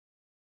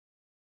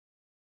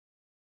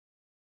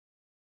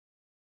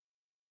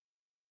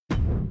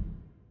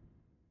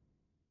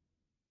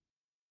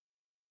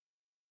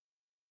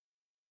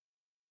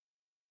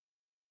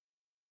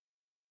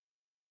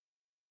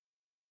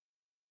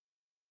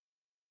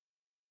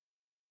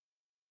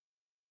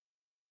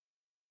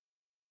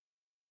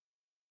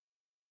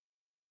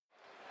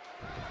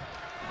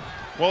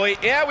Well,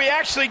 yeah, we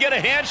actually get a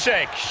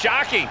handshake.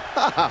 Shocking.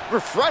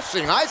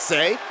 Refreshing, I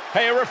say.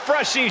 Hey, a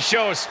refreshing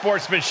show of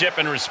sportsmanship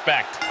and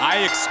respect.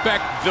 I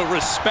expect the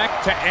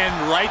respect to end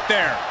right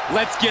there.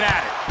 Let's get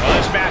at it. Well,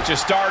 this match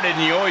has started,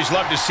 and you always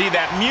love to see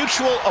that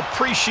mutual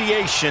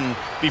appreciation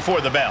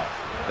before the bell.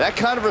 That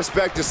kind of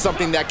respect is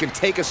something that can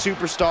take a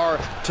superstar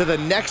to the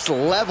next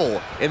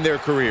level in their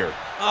career.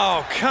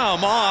 Oh,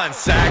 come on,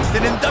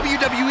 Saxton. In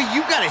WWE,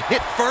 you gotta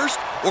hit first,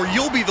 or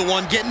you'll be the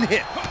one getting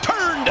hit.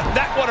 Turned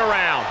that one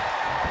around.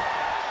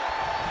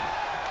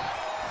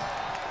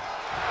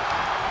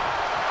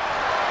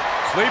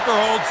 Sleeper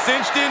hold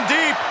cinched in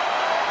deep.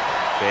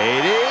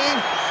 Fading.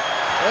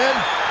 And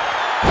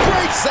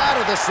breaks out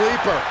of the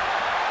sleeper.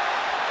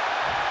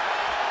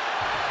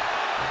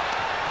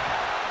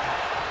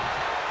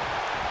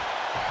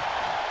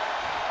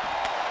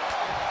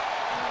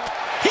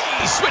 He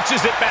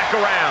switches it back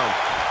around.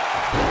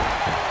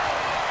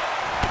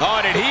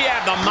 Oh, did he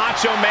have the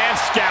Macho Man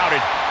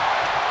scouted?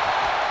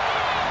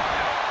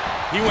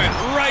 He went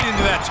right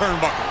into that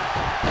turnbuckle.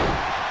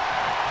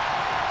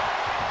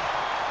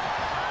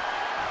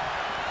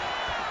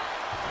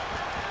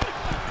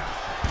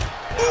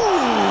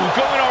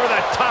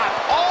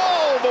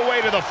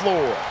 To the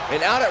floor.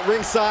 And out at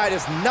ringside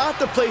is not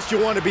the place you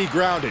want to be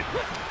grounded.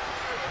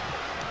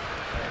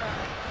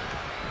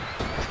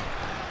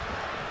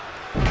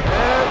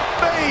 And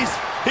face.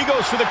 He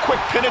goes for the quick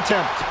pin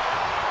attempt.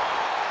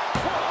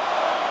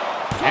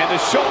 And the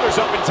shoulders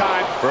up in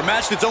time. For a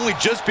match that's only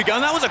just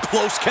begun, that was a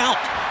close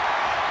count.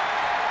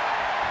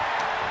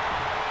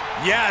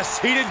 Yes,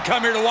 he didn't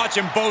come here to watch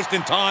him boast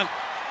and taunt.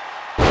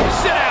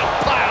 Sit out,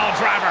 pile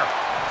driver.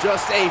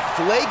 Just a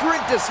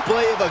flagrant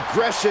display of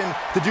aggression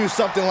to do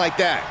something like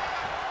that.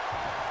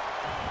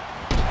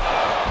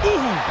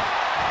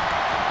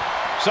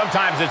 Ooh.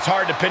 Sometimes it's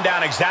hard to pin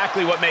down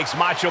exactly what makes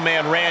Macho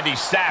Man Randy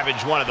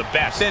Savage one of the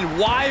best. Then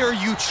why are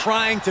you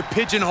trying to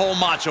pigeonhole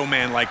Macho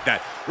Man like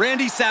that?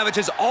 Randy Savage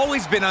has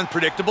always been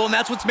unpredictable, and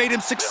that's what's made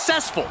him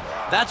successful.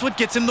 That's what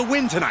gets him the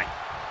win tonight.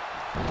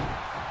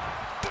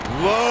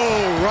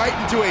 Low, right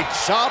into a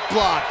chop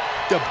block.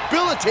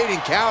 Debilitating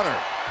counter.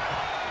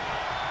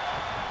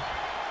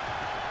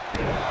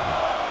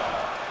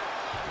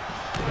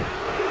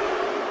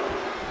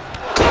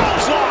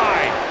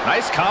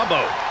 Nice combo.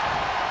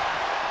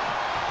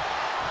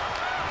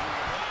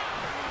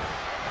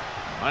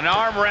 An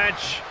arm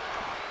wrench.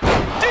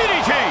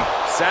 DDT.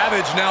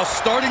 Savage now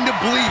starting to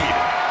bleed.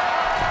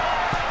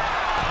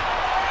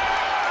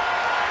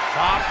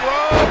 Top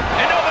rope.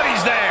 And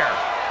nobody's there.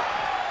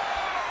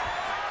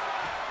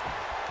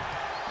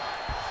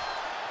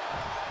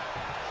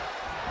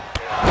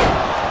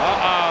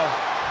 Uh-oh.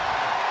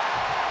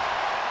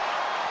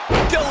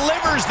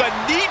 Delivers the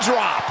knee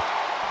drop.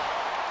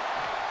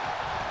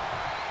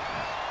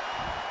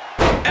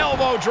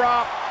 Elbow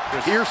drop.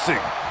 Piercing.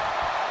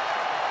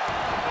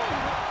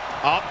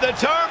 Up the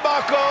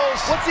turnbuckles.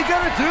 What's he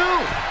gonna do?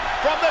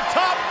 From the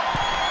top.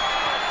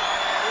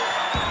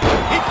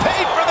 He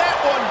paid for that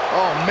one.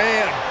 Oh,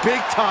 man,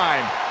 big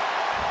time.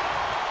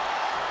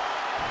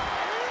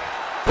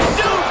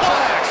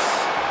 Suplex.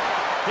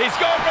 He's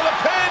going for the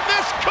pin.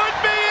 This could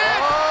be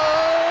it.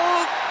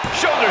 Oh.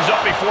 Shoulders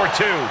up before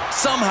two.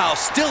 Somehow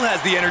still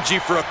has the energy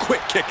for a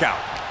quick kick out.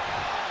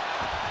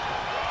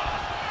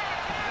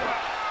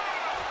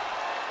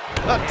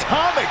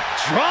 Atomic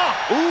drop.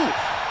 Ooh.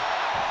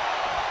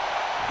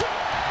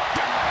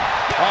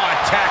 Oh,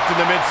 attacked in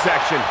the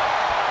midsection.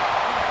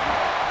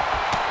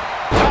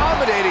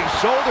 Dominating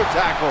shoulder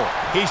tackle.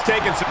 He's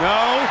taking some...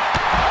 No.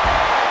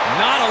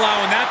 Not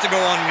allowing that to go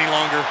on any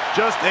longer.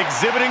 Just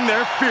exhibiting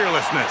their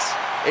fearlessness.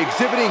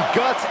 Exhibiting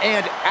guts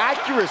and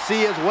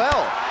accuracy as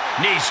well.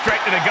 Knee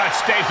straight to the gut,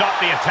 stays off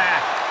the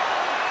attack.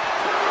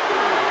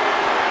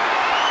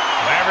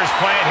 Whatever's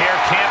playing here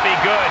can't be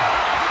good.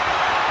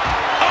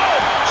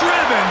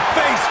 Driven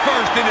face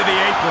first into the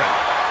apron.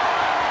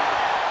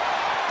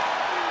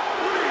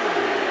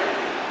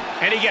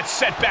 And he gets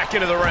set back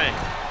into the ring.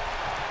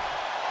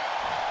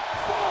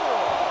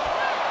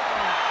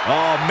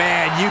 Oh,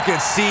 man, you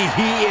can see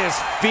he is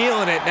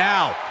feeling it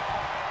now.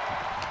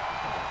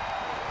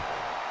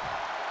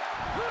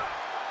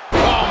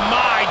 Oh,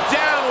 my,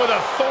 down with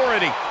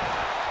authority.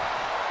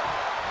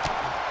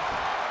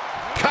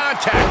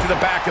 Contact to the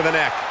back of the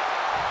neck.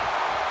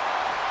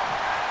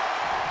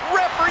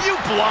 Ref, are you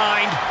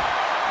blind?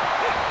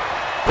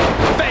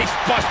 Face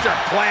buster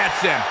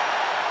plants him.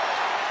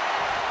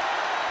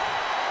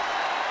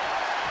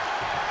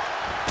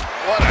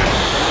 What a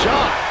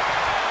shot.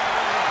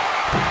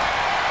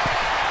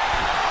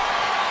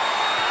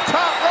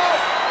 Top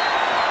rope.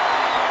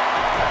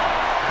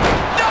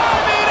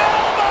 Diving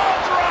elbow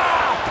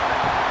drop.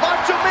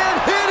 Macho Man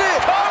hit it.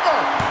 Cover.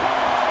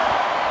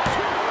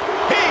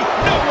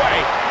 No way.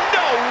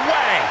 No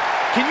way.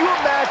 Can you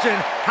imagine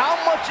how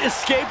much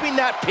escaping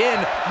that pin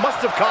must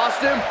have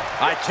cost him?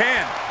 I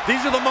can.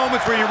 These are the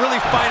moments where you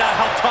really find out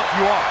how tough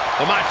you are.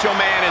 The Macho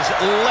Man is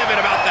livid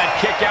about that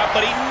kick out,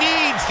 but he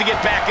needs to get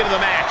back into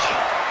the match.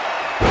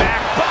 Back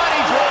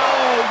body drop.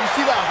 Oh, you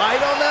see the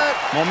height on that?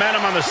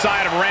 Momentum on the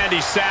side of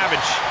Randy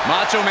Savage.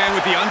 Macho Man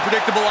with the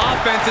unpredictable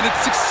offense, and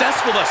it's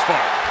successful thus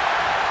far.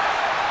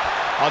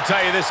 I'll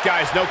tell you this,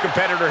 guys, no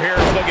competitor here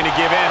is looking to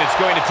give in. It's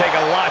going to take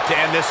a lot to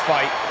end this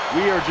fight.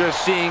 We are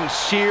just seeing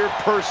sheer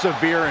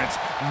perseverance.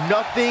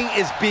 Nothing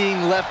is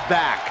being left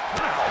back.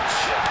 Ouch.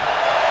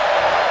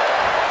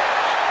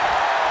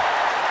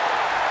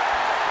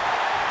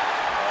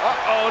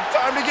 Uh-oh,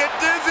 time to get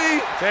dizzy.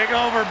 Take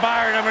over,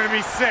 Byron. I'm going to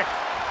be sick.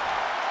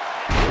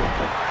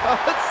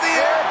 Let's see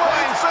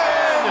airplane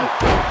spin.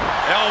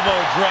 Elbow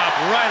drop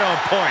right on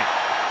point.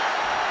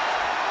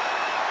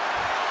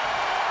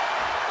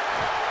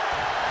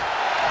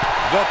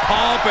 The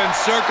pomp and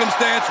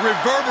circumstance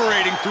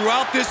reverberating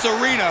throughout this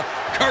arena,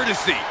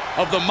 courtesy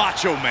of the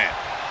Macho Man.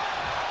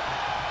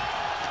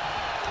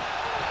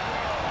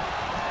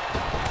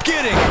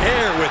 Getting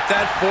air with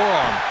that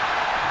forearm.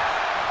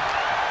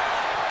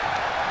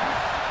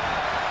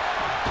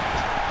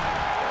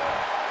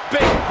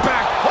 Big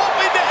back,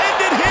 hoping to end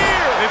it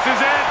here. This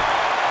is it.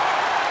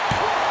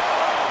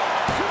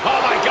 Oh,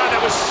 my God,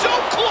 that was so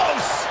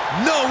close.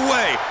 No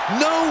way,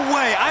 no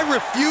way. I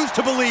refuse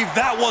to believe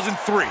that wasn't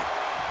 3.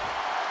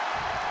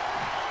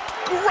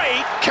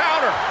 Great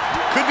counter.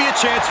 Could be a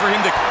chance for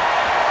him to...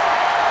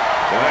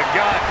 I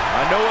got it.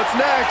 I know what's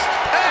next.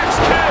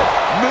 X-Kick.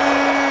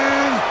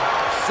 Man,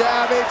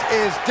 Savage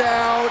is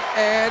down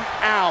and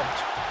out.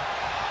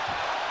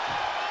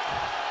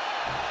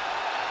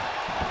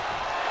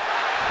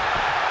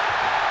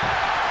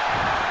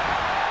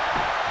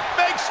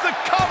 Makes the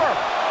cover.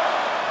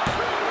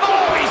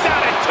 Oh, he's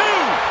out at 2.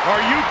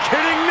 Are you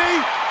kidding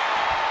me?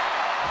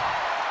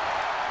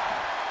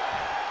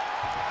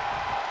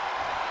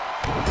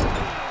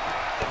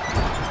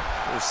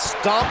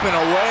 Stomping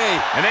away.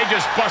 And they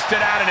just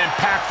busted out an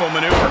impactful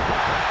maneuver.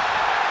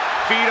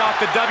 Feed off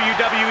the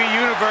WWE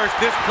Universe.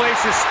 This place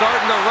is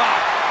starting to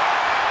rock.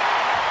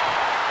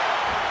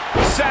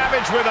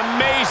 Savage with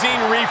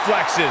amazing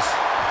reflexes.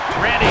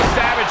 Randy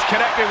Savage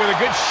connected with a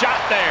good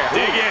shot there.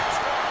 Dig it.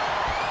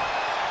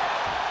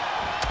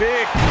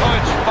 Big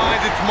punch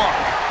finds its mark.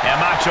 And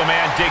Macho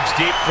Man digs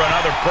deep for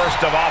another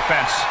burst of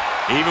offense.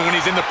 Even when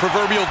he's in the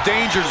proverbial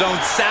danger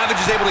zone, Savage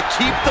is able to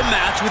keep the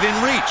match within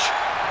reach.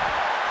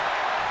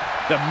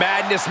 The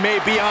madness may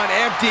be on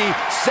empty.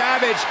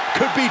 Savage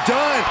could be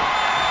done.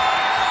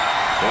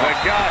 I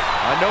got it.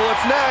 I know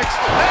what's next.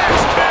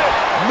 X-Kick.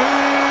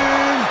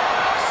 Man,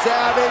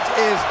 Savage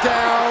is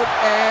down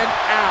and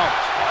out.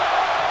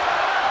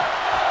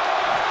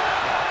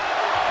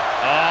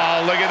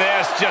 Oh, look at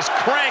this. Just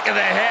cranking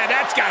the head.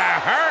 That's gotta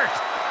hurt.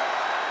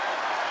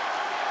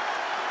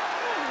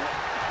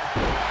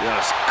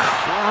 Just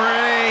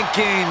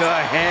cranking the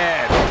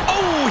head.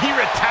 Oh, he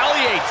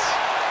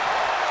retaliates.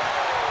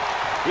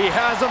 He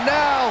has him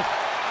now.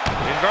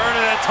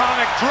 Inverted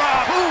atomic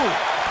drop. Ooh.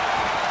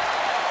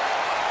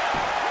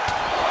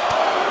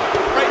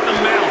 Right in the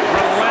mouth.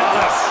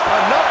 Relentless.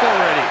 Enough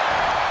already.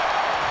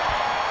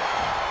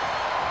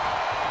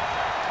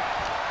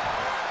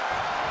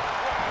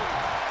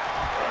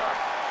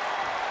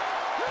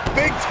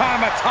 Big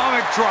time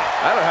atomic drop.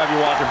 That'll have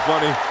you walking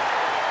funny.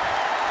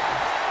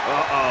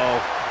 Uh-oh.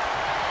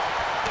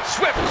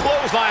 Swift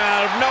clothesline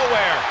out of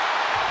nowhere.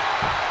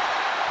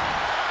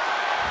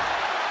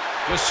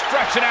 Just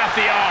stretching out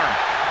the arm.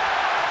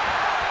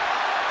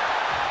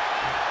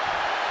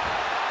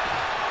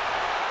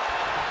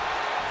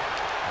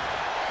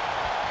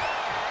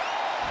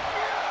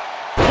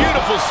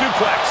 Beautiful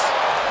suplex.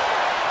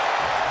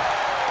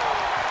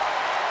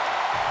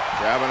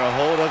 Grabbing a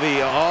hold of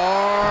the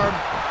arm.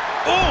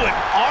 Oh, an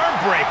arm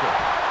breaker.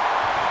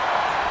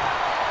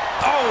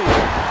 Oh.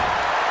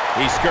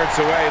 He skirts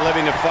away,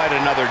 living to fight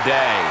another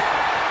day.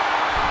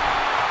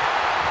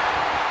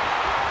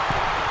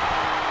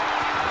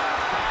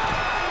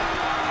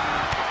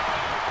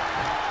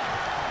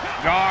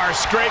 Gar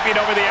scraping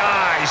over the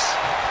eyes.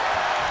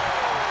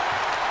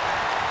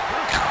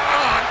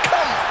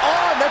 Come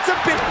on, that's a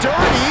bit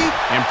dirty.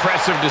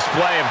 Impressive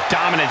display of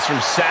dominance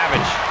from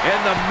Savage. And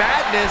the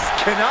madness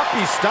cannot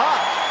be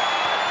stopped.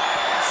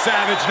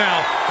 Savage now,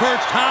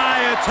 perched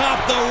high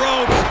atop the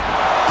ropes.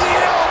 The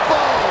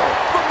elbow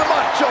from the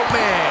Macho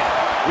Man.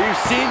 We've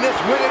seen this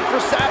winning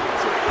for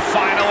Savage.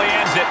 Finally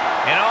ends it,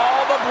 and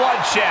all the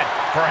bloodshed,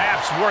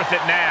 perhaps worth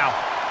it now.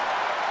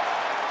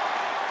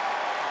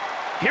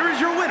 Here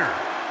is your winner,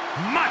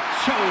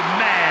 Macho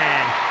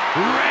Man,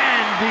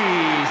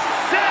 Randy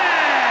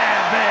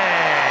Savage.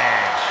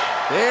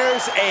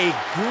 There's a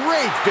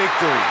great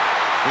victory.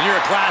 When you're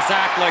a class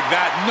act like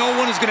that, no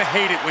one is going to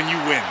hate it when you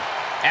win.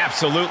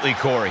 Absolutely,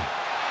 Corey.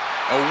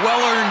 A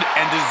well-earned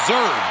and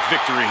deserved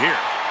victory here.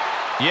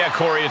 Yeah,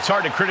 Corey, it's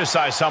hard to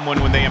criticize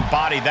someone when they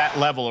embody that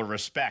level of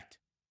respect.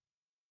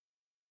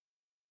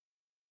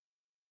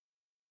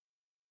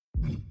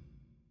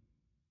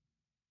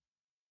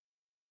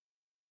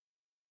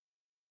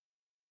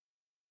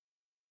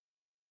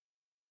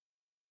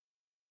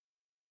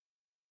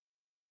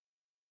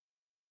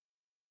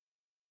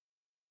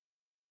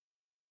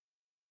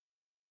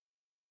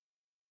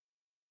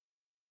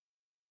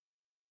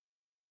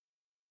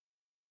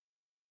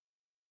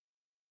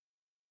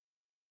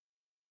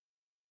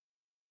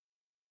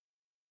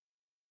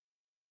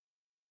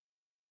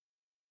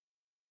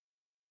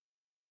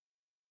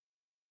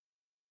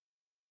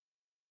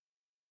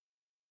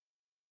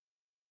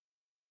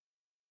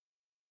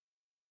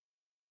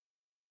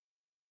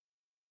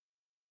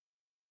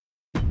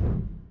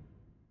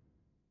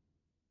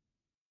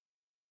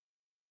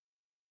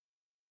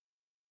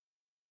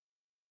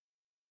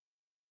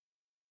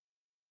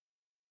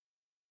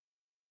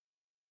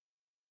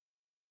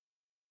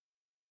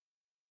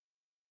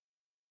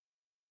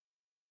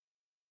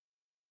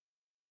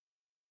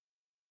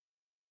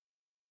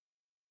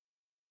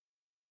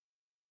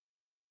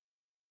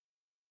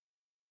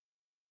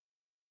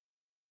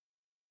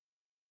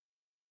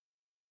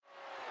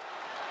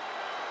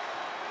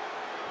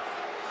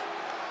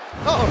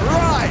 All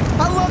right,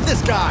 I love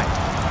this guy.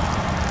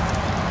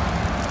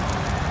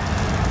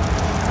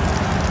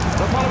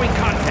 The following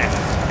contest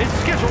is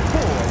scheduled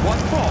for one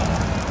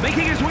fall.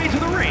 Making his way to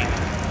the ring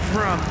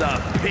from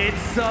the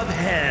pits of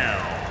hell.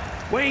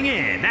 Weighing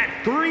in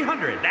at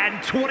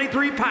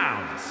 323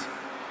 pounds.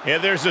 Yeah,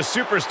 there's a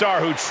superstar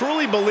who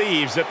truly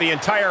believes that the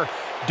entire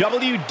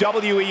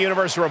WWE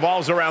Universe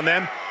revolves around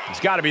them.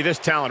 It's got to be this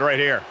talent right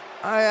here.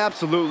 I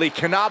absolutely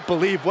cannot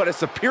believe what a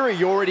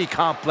superiority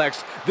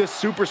complex this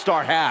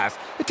superstar has.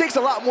 It takes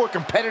a lot more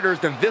competitors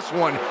than this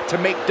one to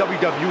make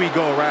WWE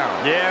go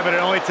around. Yeah, but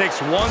it only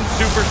takes one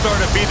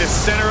superstar to be the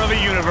center of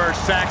the universe,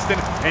 Saxton,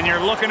 and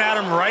you're looking at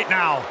him right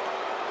now.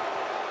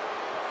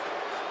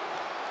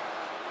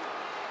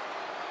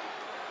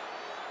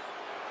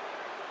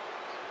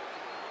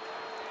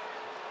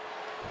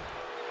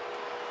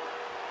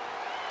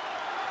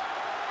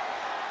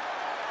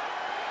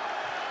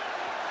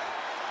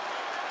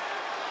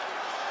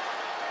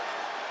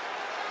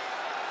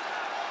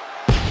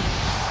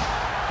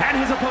 And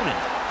his opponent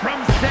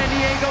from San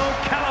Diego,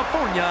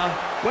 California,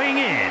 weighing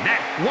in at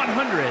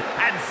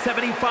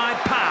 175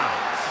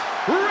 pounds,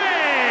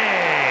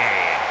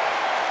 Ray!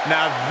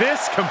 Now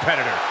this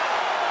competitor,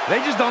 they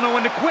just don't know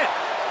when to quit.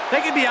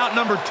 They could be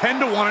outnumbered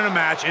 10-1 in a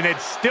match and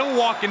they'd still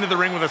walk into the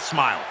ring with a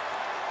smile.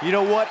 You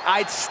know what?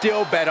 I'd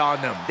still bet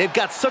on them. They've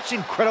got such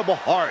incredible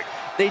heart.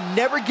 They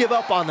never give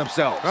up on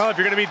themselves. Well, if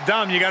you're going to be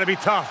dumb, you got to be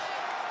tough.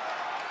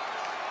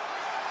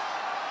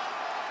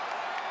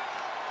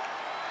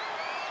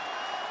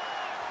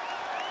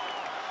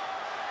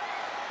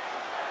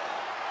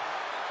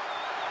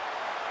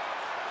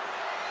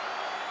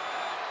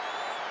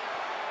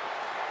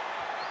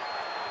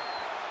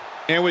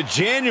 And with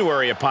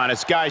January upon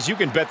us, guys, you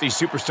can bet these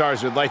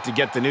superstars would like to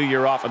get the new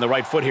year off on the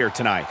right foot here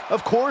tonight.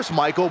 Of course,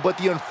 Michael, but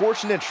the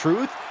unfortunate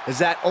truth is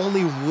that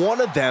only one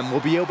of them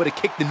will be able to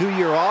kick the new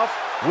year off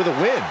with a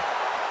win.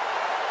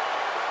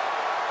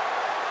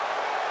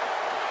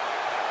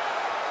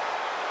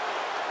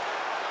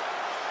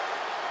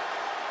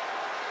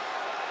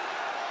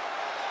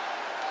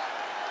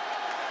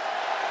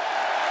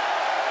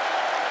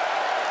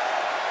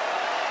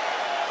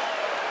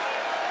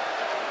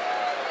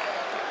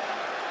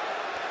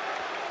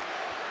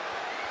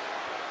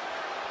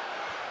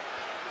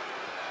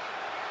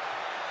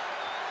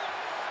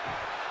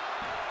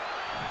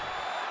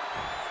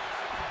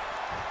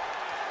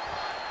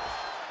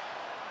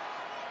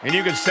 And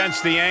you can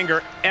sense the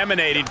anger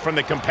emanating from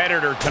the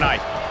competitor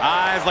tonight.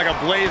 Eyes like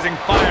a blazing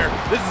fire.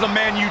 This is a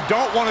man you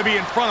don't want to be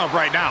in front of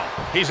right now.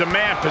 He's a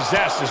man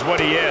possessed is what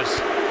he is.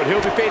 But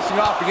he'll be facing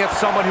off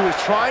against someone who is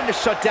trying to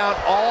shut down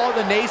all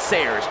the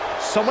naysayers.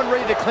 Someone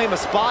ready to claim a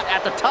spot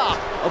at the top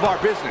of our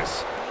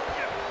business.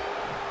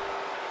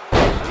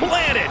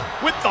 Planted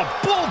with the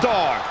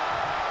Bulldog.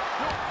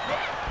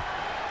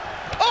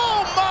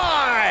 Oh,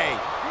 my!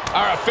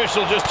 Our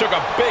official just took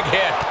a big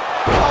hit.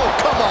 Oh,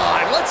 come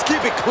on. Let's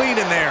keep it clean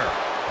in there.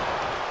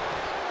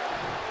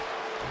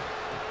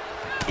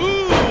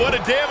 Ooh, what a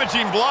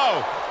damaging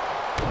blow.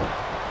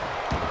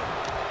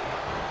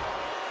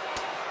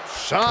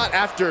 Shot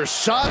after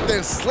shot,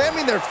 then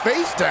slamming their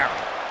face down.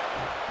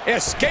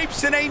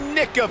 Escapes in a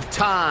nick of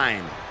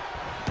time.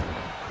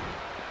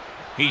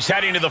 He's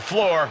heading to the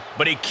floor,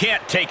 but he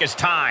can't take his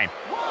time.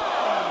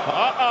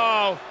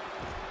 Uh-oh.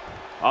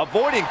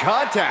 Avoiding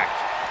contact.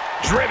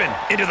 Driven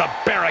into the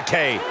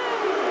barricade.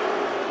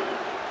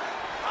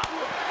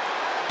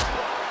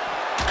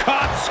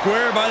 Caught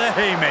square by the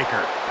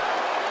haymaker.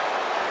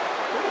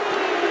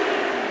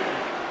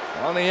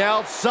 On the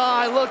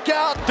outside, look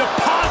out.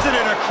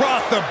 Deposited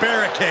across the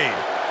barricade.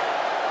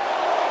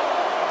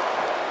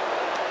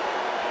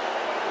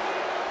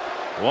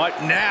 What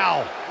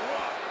now?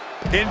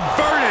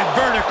 Inverted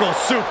vertical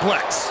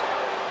suplex.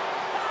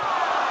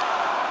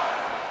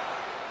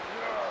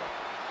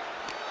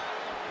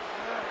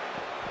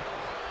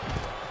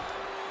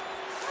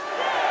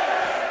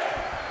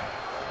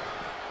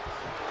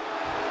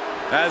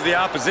 Has the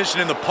opposition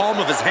in the palm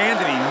of his hand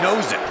and he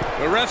knows it.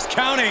 The ref's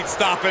count ain't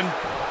stopping.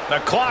 The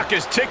clock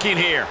is ticking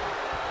here.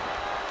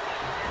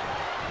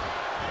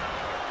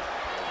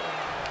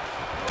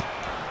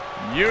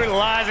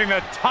 Utilizing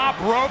the top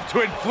rope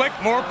to inflict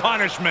more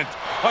punishment.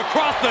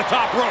 Across the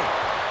top rope.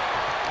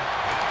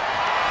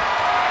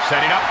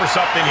 Setting up for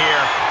something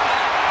here.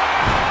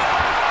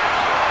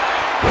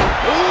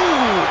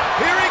 Ooh,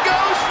 here he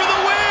goes for the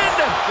win.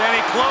 Then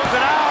he closes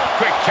it out.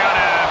 Quick count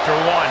out after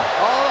one.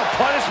 All the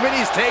punishment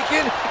he's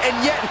taken, and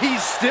yet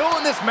he's still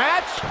in this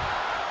match?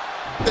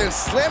 Then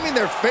slamming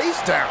their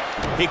face down.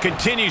 He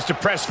continues to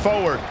press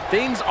forward.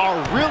 Things are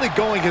really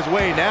going his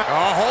way now.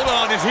 Oh, hold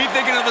on. Is he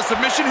thinking of a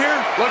submission here?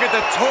 Look at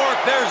the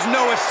torque. There's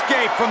no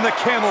escape from the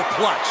camel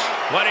clutch.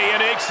 What a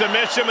unique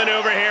submission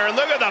maneuver here. And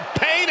look at the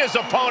pain his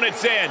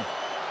opponent's in.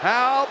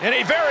 How? And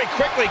he very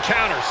quickly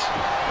counters.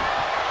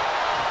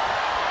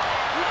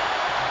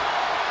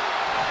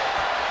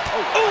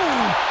 Oh.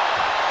 Ooh.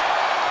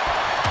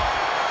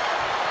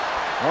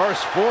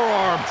 Horse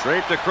forearm.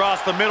 Draped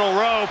across the middle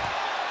rope.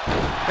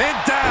 And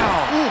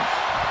down. Ooh.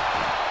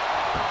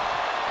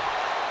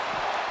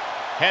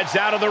 Heads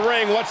out of the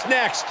ring. What's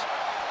next?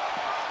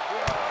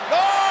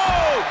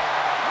 Oh!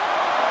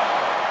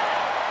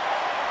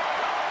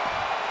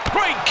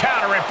 Great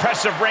counter.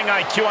 Impressive ring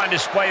IQ on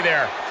display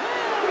there.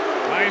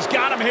 Well, he's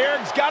got him here.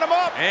 He's got him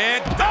up.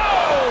 And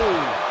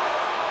oh!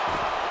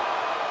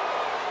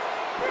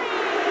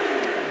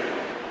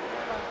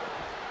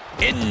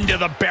 Into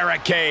the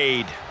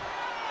barricade.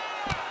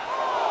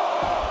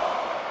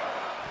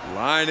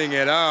 lining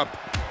it up.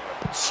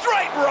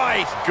 Straight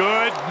right.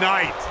 Good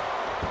night.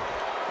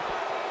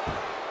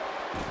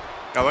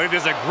 Now look at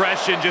this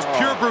aggression, just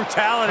pure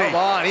brutality. Come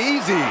on,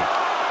 easy.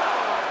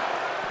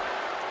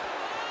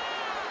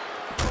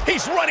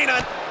 He's running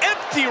on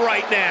empty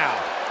right now.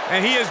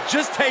 And he has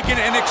just taken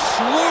an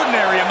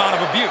extraordinary amount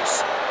of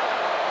abuse.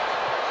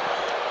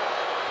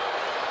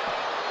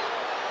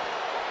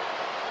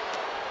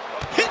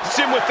 Hits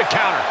him with the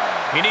counter.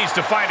 He needs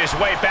to find his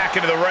way back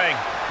into the ring.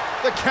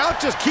 The count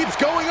just keeps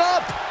going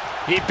up.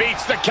 He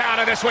beats the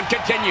counter. This one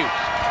continues.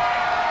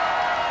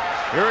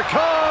 Here it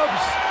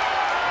comes.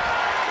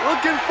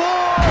 Looking for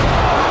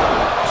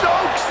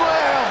choke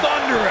slam.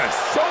 Thunderous.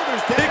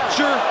 Shoulders down.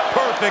 Picture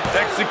perfect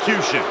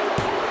execution.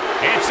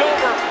 It's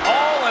over,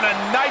 all in a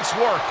night's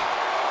work.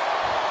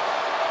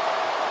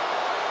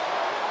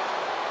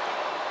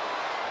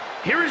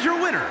 Here is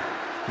your winner.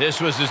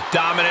 This was as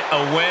dominant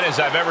a win as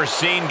I've ever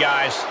seen,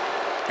 guys.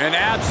 An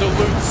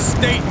absolute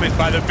statement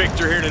by the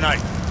victor here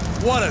tonight.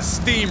 What a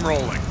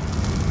steamrolling.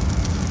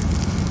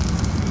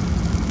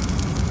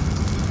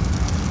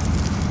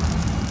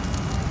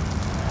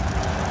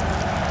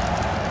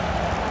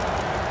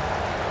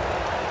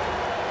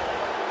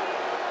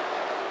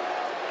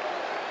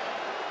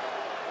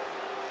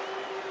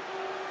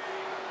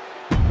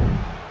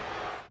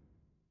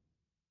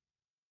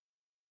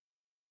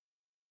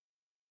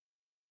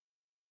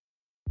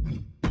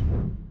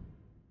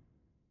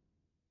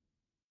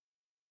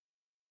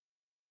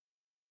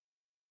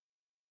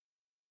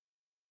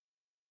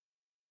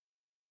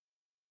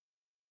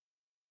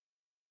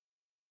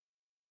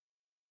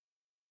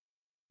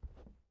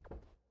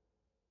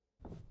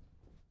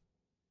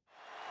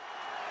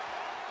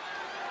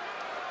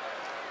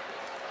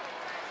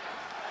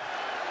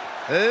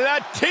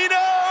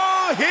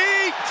 Latino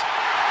Heat!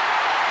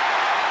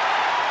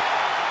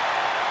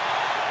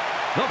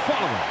 The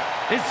following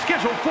is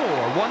scheduled for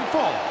one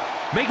fall,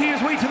 making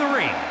his way to the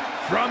ring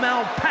from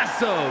El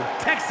Paso,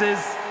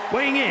 Texas,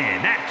 weighing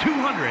in at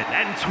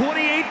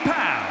 228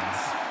 pounds,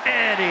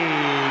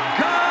 Eddie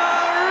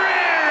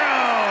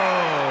Guerrero!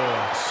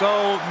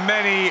 So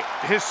many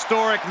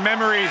historic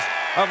memories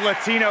of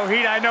Latino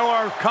Heat. I know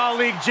our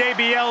colleague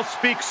JBL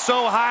speaks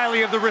so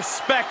highly of the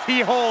respect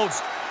he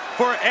holds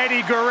for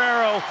Eddie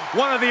Guerrero,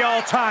 one of the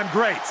all-time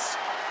greats.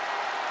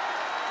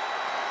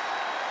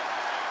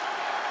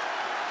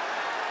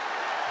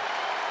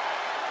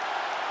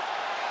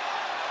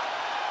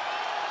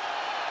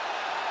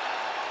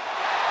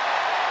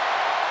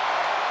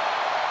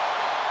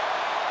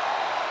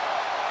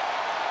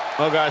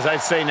 Well, guys,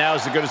 I'd say now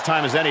is as good a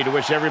time as any to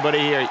wish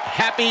everybody a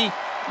Happy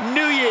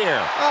New Year.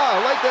 Oh,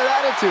 I like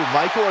that attitude,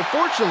 Michael.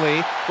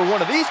 Unfortunately, for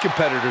one of these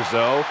competitors,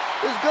 though,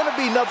 there's going to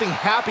be nothing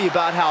happy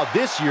about how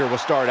this year will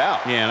start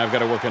out. Yeah, and I've got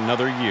to work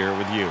another year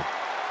with you.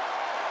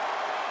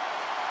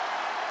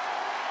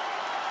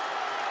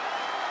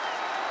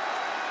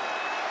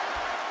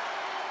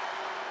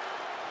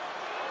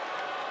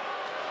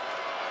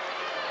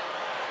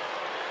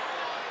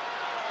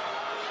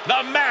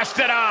 The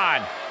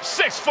Mastodon,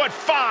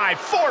 6'5",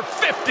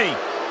 450.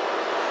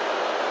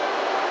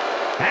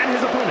 And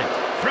his opponent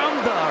from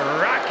the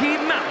Rocky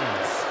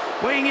Mountains,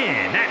 weighing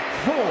in at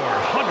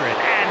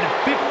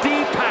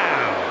 450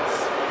 pounds,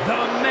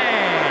 the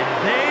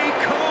man they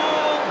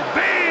call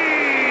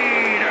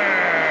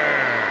Vader!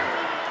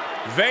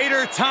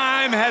 Vader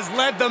time has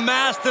led the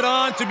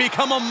Mastodon to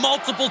become a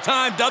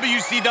multiple-time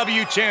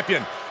WCW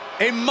champion,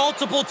 a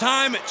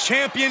multiple-time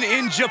champion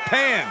in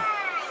Japan.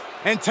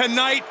 And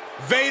tonight,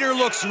 Vader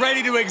looks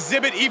ready to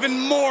exhibit even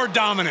more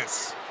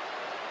dominance.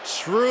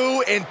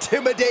 True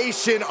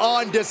intimidation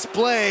on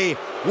display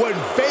when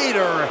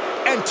Vader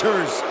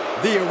enters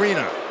the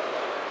arena.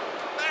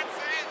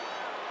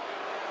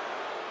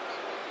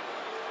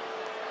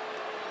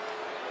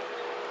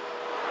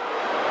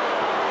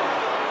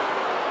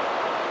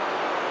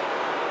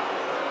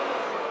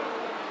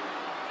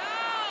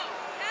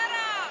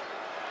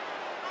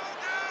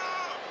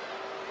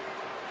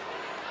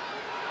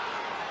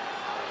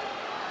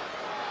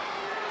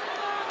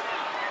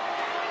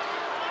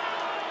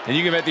 And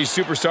you can bet these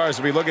superstars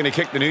will be looking to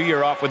kick the new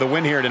year off with a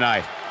win here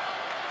tonight.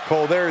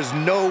 Cole, there is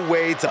no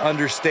way to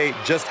understate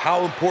just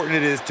how important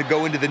it is to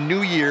go into the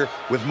new year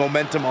with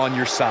momentum on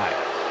your side.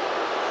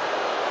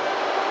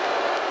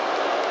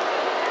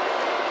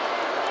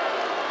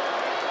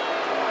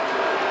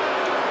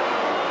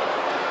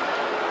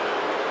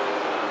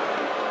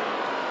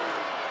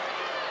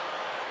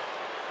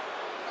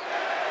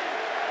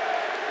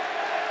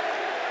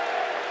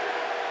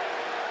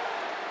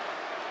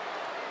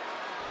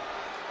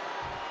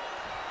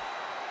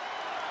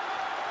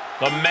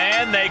 The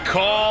man they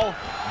call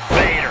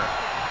Vader.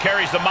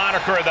 carries the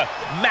moniker of the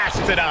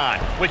Mastodon,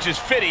 which is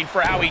fitting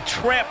for how he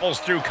tramples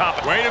through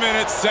competition. Wait a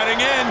minute, setting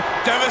in.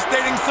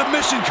 Devastating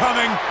submission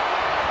coming.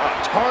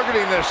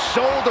 Targeting the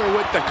shoulder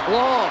with the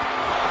claw.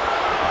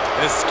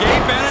 Escape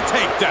and a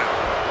takedown.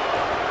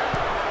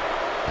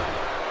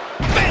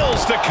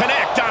 Fails to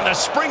connect on the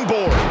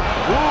springboard.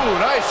 Ooh,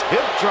 nice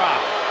hip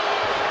drop.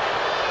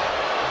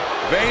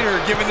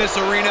 Vader giving this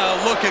arena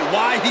a look at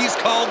why he's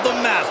called the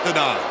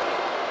Mastodon.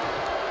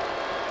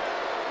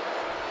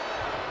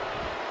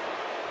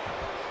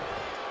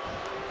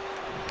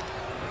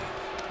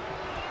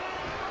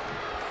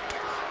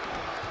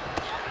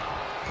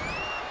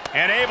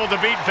 And able to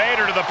beat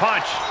Vader to the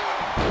punch.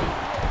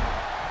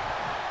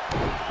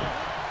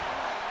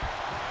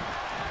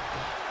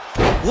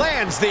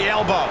 Lands the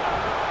elbow.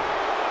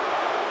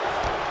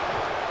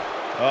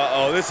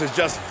 Uh-oh, this is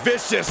just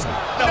vicious.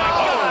 No,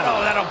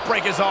 that'll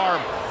break his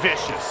arm.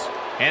 Vicious.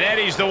 And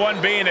Eddie's the one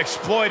being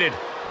exploited.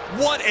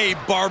 What a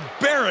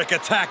barbaric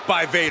attack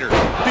by Vader.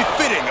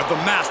 Befitting of the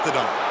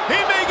Mastodon. He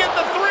may get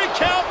the 3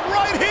 count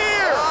right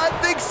here. I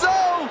think so.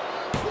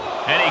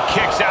 And he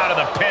kicks out of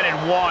the pin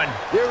and 1.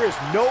 There is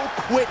no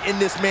quit in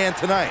this man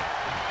tonight.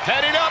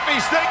 Heading up,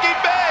 he's thinking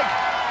big.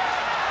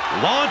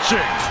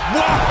 Launching.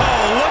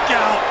 Whoa, look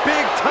out.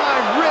 Big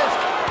time risk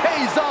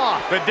pays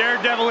off. The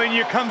daredevil in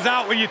you comes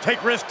out when you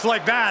take risks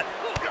like that.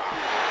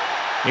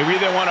 You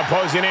either want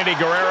opposing Eddie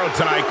Guerrero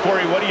tonight.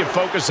 Corey, what do you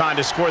focus on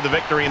to score the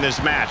victory in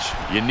this match?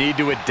 You need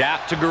to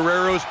adapt to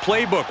Guerrero's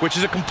playbook, which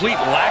is a complete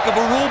lack of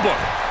a rule book.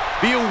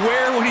 Be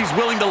aware when he's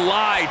willing to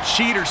lie,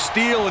 cheat, or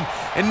steal, and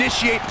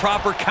initiate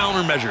proper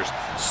countermeasures.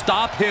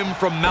 Stop him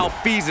from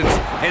malfeasance,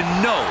 and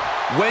know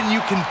when you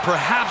can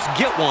perhaps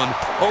get one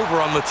over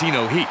on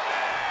Latino Heat.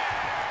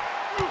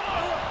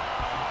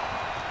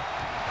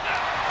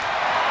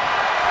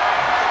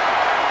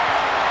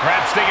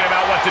 Perhaps thinking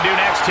about what to do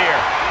next here.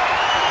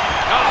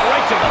 Oh,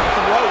 right to the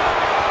throat.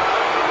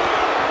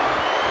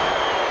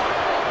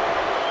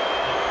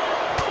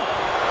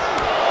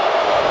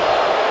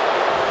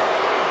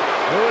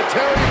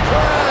 Military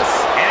press.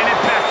 And an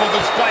impactful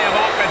display of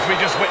offense we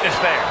just witnessed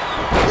there.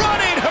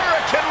 Running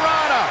Hurricane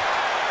Rana.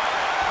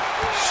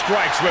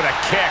 Strikes with a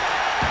kick.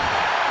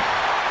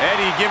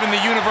 Eddie giving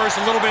the universe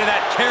a little bit of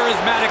that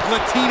charismatic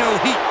Latino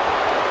heat.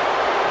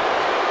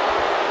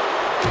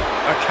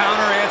 A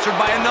counter answered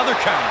by another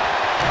counter.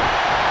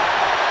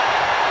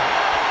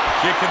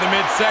 Kick to the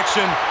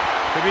midsection.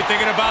 Could be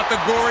thinking about the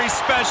gory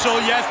special,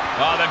 yes.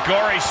 Oh, the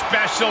gory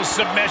special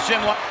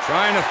submission.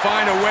 Trying to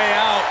find a way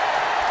out.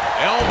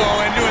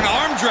 Elbow into an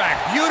arm drag.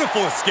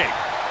 Beautiful escape.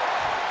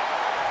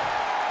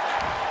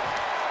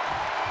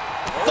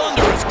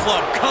 Thunderous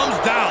club comes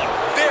down.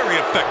 Very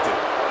effective.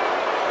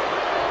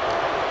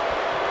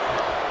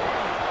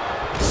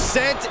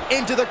 Sent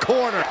into the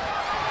corner.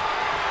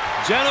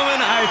 Gentlemen,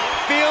 I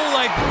feel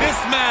like this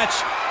match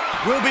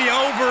will be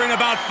over in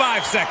about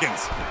 5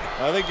 seconds.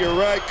 I think you're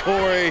right,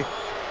 Corey.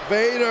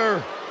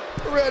 Vader,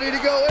 ready to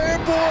go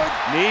airborne.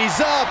 Knees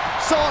up,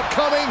 saw it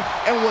coming,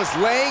 and was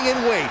laying in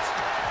wait.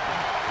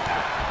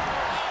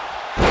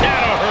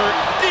 That'll hurt.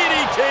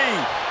 DDT.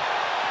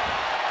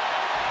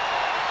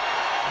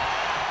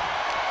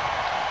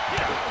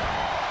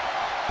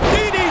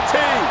 DDT.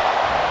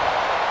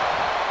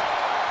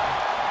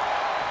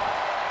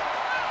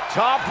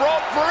 Top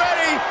rope for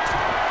Eddie.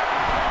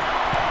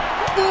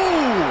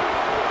 Ooh.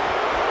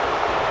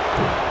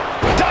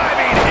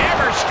 Diving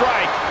hammer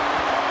strike.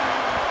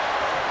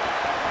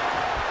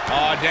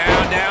 Oh,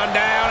 down, down,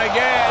 down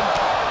again.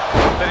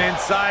 Something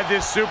inside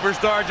this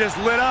superstar just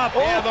lit up.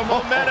 Yeah, the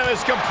momentum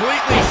is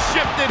completely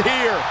shifted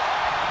here.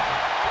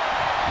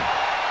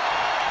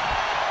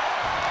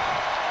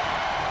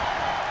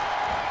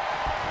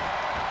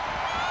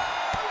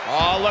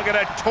 Oh, look at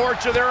a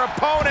torture their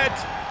opponent.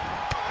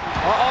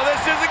 Uh-oh,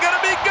 this isn't going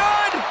to be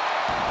good.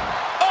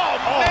 Oh,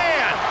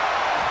 man.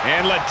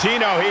 And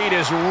Latino Heat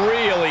is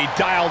really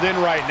dialed in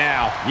right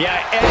now. Yeah,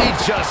 Eddie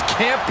just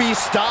can't be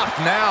stopped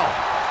now.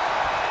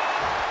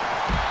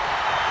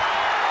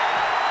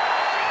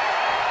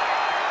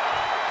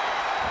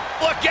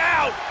 Look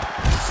out!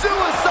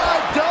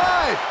 Suicide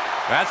dive!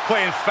 That's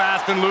playing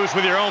fast and loose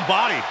with your own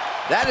body.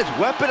 That is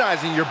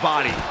weaponizing your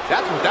body.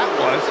 That's what that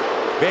was.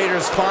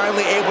 Vader's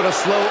finally able to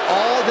slow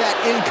all that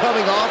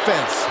incoming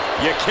offense.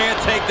 You can't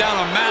take down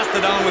a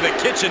Mastodon with a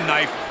kitchen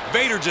knife.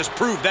 Vader just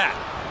proved that.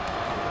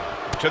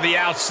 To the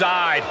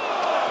outside.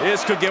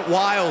 This could get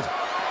wild.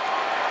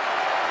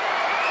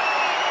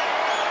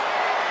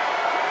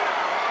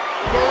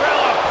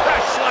 Gorilla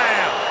press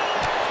slam.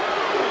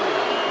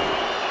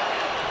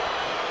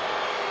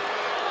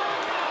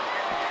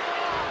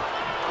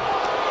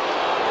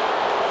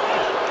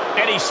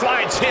 And he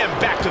slides him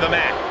back to the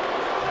mat.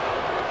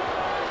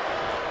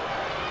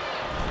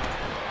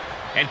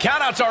 And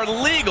countouts are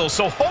legal,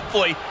 so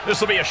hopefully this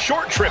will be a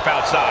short trip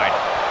outside.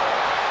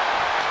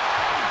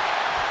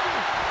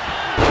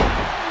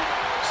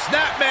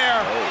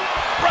 Snapmare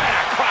right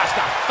across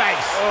the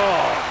face.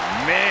 Oh,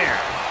 man.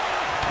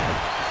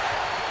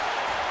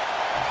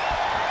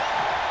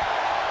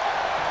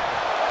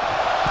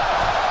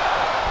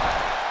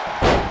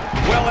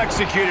 Well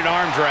Well-executed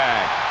arm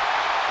drag.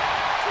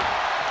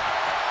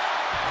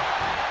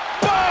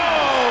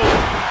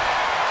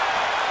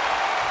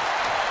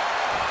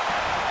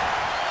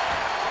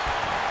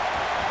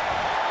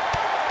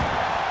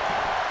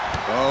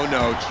 Oh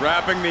no,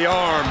 trapping the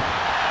arm.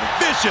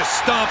 Vicious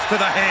stomps to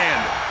the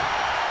hand.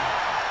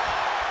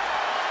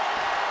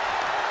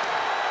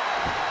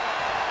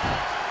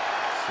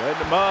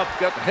 Setting him up,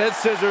 got the head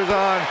scissors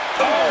on.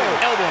 Oh!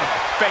 Elbow in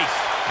the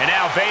face. And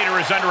now Vader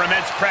is under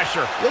immense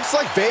pressure. Looks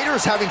like Vader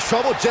is having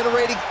trouble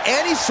generating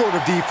any sort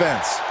of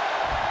defense.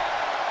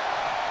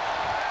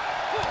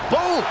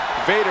 Boom!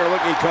 Vader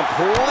looking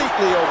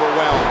completely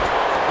overwhelmed.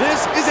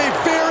 This is a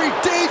very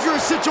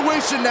dangerous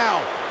situation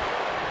now.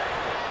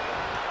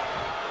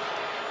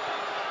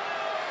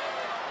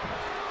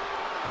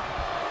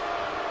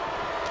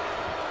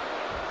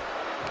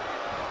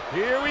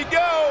 Here we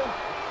go.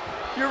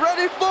 You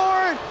ready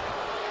for it?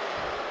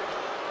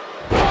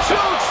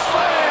 Choke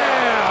slam!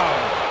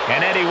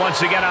 And Eddie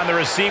once again on the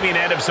receiving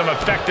end of some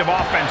effective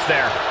offense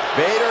there.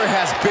 Vader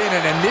has been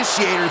an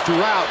initiator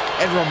throughout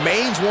and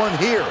remains one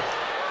here.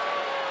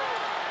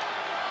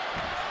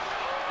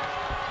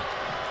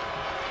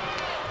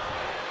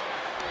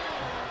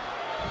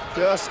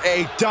 Just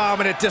a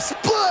dominant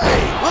display.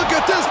 Look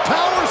at this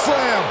power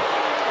slam.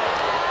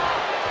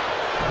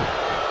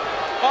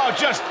 Oh,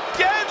 just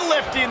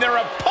deadlifting their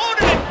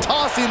opponent and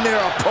Tossing their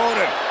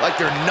opponent like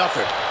they're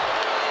nothing.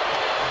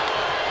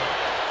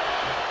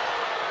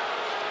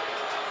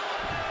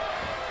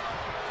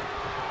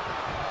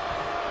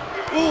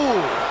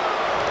 Ooh.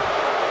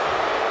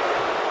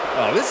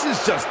 Oh, this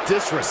is just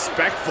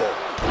disrespectful.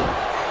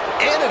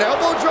 And an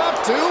elbow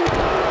drop, too?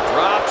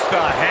 drops the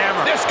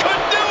hammer. This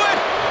could do it!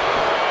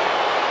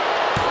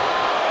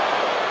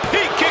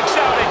 He kicks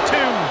out at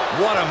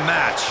 2. What a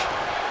match.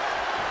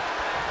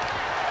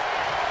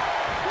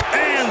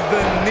 And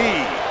the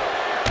knee.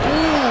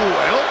 Ooh,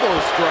 elbow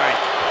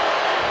strike.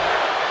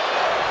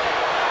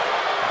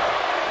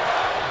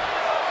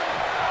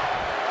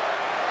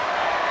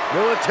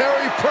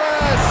 Military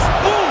press.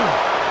 Ooh!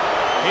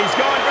 He's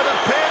going for the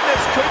pin.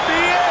 This could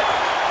be it.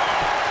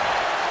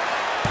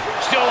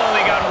 Still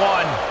only got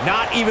 1.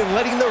 Not even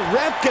letting the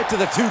ref get to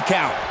the 2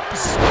 count.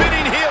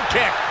 Spinning heel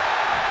kick.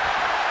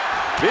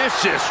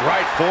 Vicious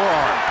right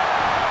forearm.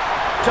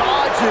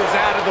 Dodges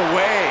out of the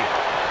way.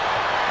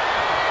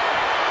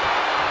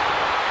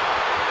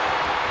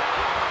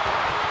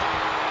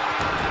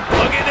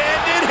 Look at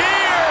end it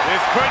here.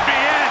 This could be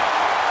it.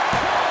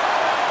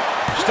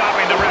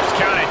 Stopping the ref's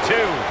count at 2.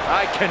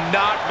 I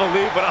cannot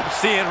believe what I'm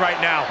seeing right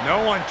now.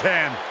 No one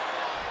can.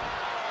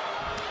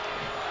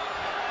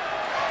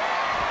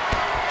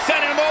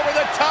 Sending him over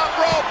the top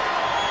rope.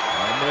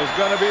 And there's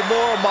gonna be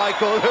more,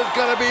 Michael. There's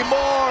gonna be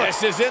more.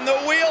 This is in the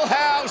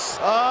wheelhouse.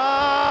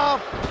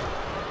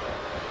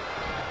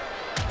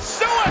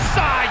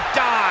 Suicide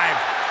dive.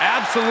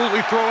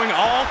 Absolutely throwing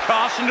all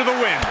caution to the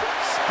wind.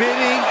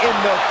 Spitting in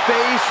the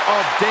face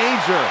of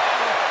danger.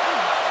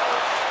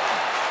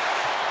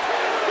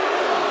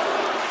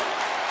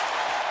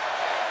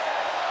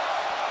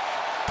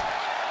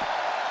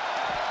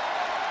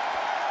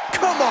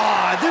 Come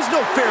on, there's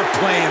no fair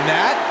play in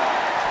that.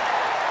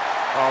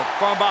 Oh,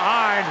 from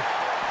behind.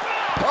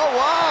 Oh,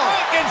 wow.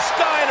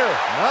 Frankensteiner.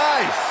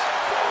 Nice.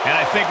 And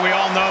I think we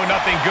all know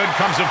nothing good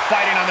comes of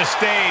fighting on the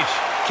stage.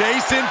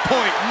 Case in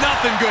point,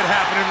 nothing good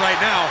happening right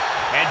now.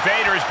 And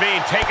Vader is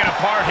being taken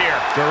apart here.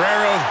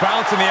 Guerrero's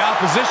bouncing the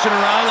opposition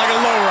around like a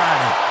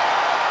lowrider.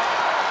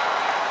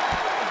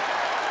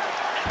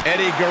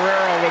 Eddie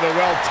Guerrero with a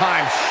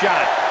well-timed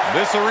shot.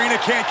 This arena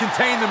can't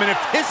contain them, and if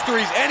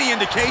history's any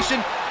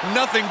indication,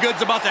 nothing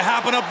good's about to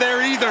happen up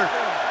there either.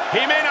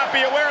 He may not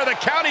be aware of the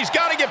count. He's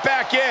got to get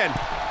back in.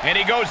 And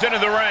he goes into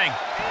the ring.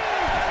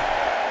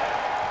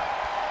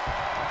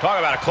 Talk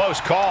about a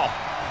close call.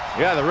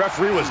 Yeah, the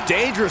referee was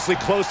dangerously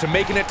close to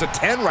making it to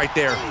 10 right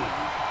there.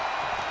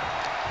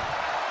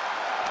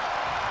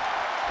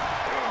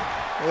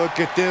 Look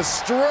at this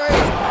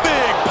strength.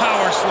 Big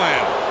power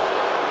slam.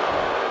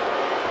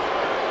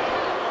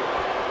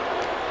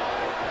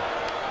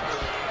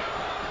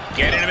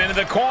 Getting him into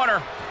the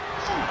corner.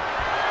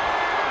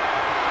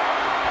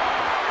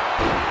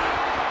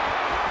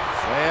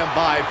 Stand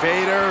by,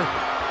 Vader.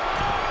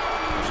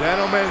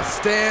 Gentlemen,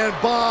 stand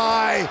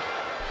by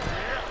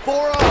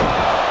for a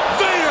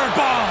Vader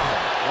bomb.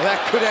 Well, that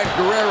could end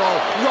Guerrero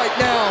right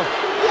now.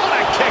 What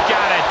a kick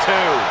out at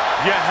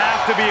 2. You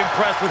have to be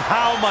impressed with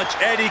how much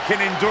Eddie can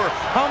endure,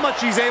 how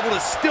much he's able to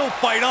still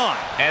fight on.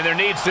 And there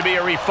needs to be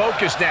a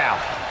refocus now.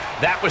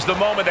 That was the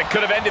moment that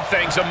could have ended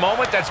things, a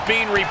moment that's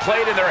being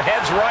replayed in their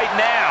heads right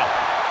now.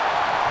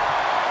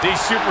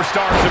 These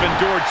superstars have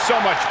endured so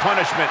much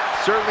punishment.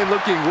 Certainly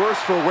looking worse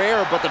for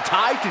wear, but the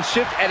tide can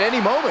shift at any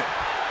moment.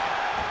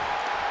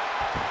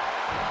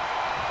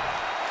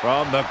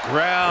 From the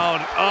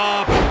ground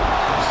up.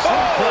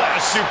 Suplex.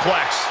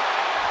 Suplex.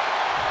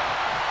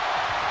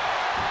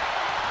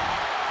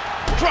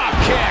 Drop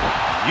kick.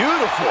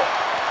 Beautiful.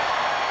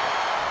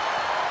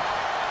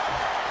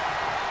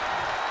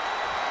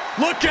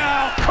 Look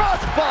out!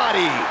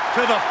 Crossbody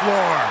To the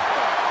floor.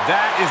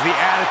 That is the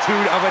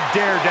attitude of a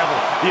daredevil.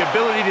 The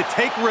ability to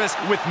take risk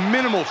with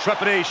minimal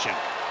trepidation.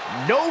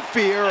 No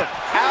fear,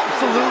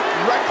 absolute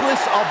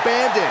reckless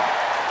abandon.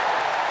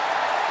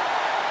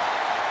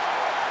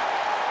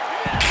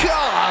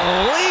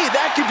 Golly,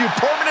 that could do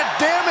permanent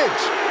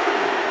damage.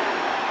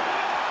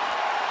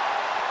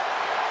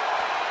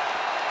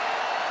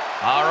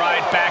 All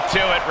right, back to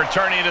it,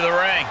 returning to the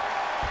ring.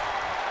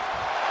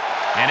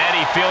 And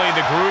Eddie feeling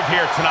the groove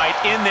here tonight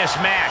in this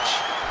match.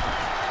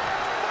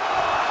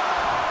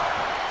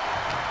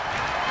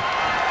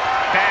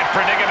 Bad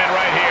predicament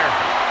right here.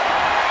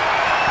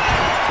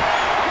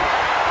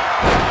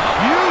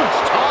 Huge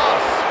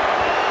toss.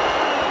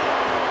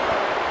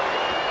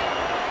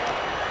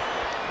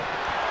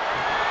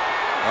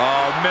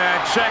 Oh,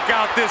 man, check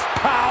out this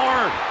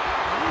power.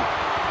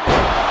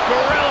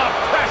 Gorilla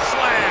press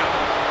slam.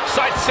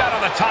 Sights set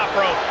on the top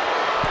rope.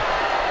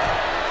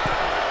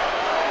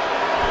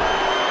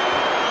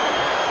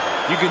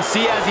 You can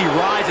see as he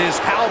rises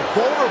how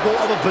vulnerable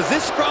of a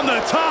position. From the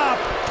top,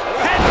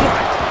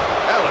 headbutt.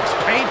 That looks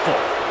painful.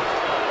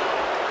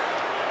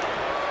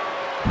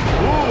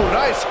 Ooh,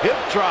 nice hip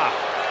drop.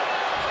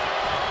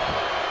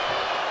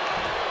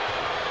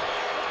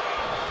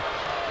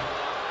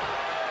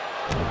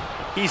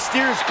 He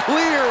steers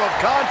clear of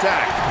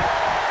contact.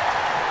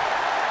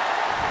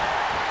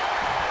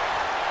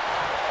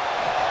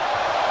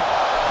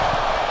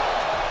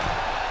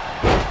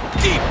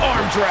 Deep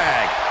arm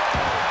drag.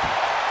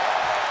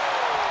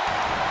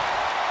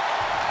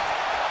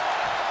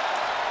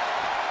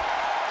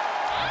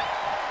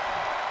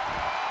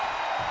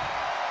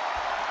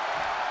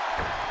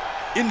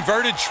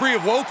 Inverted tree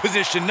of woe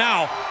position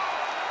now.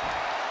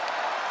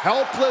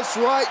 Helpless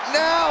right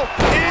now.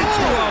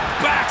 Into a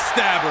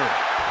backstabber.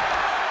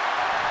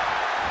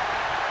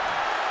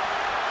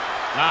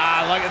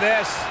 Ah, look at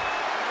this.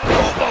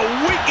 Oh, the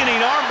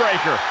weakening arm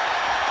breaker.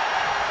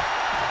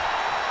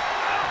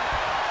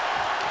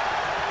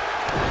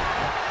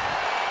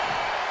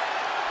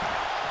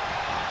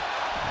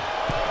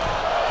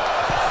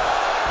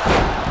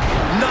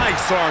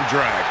 Nice arm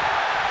drag.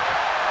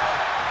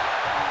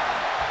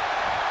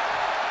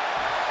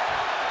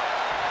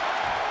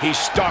 He's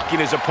stalking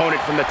his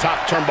opponent from the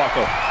top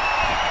turnbuckle.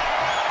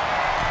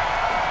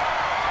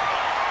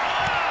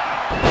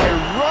 A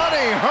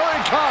running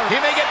hurricane. He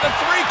may get the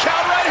 3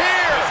 count right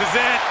here. This is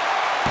it.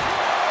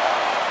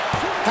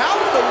 How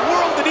in the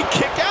world did he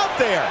kick out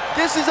there?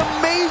 This is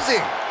amazing.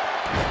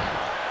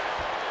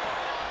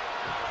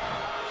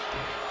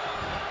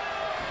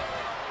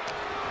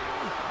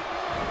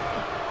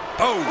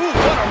 Oh, ooh,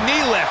 what a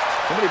knee lift.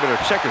 Somebody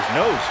better check his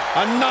nose.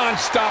 A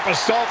non-stop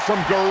assault from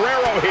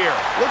Guerrero here.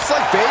 Looks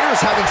like Vader's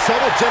having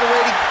trouble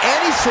generating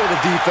any sort of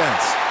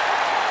defense.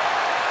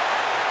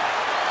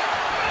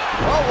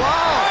 Oh,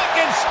 wow.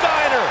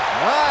 Frankensteiner.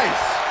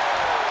 Nice.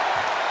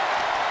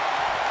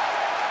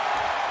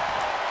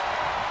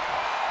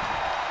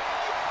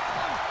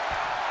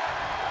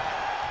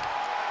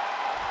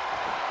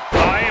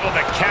 Able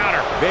to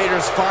counter.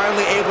 Vader's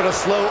finally able to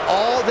slow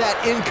all that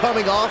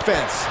incoming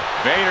offense.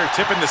 Vader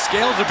tipping the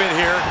scales a bit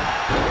here.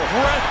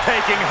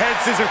 Breathtaking head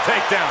scissor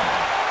takedown.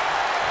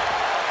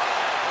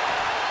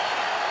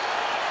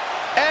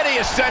 Eddie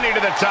ascending to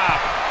the top.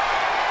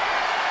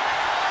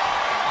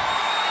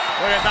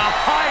 Look at the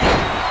height.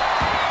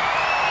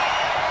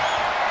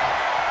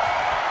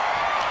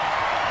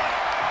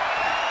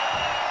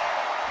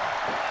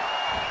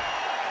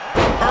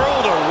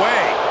 Hurled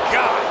away.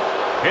 God.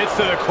 Hits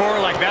to the core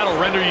like that'll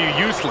render you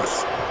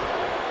useless.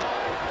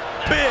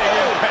 Big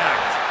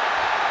impact.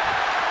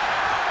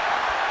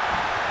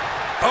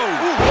 Oh,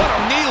 ooh, what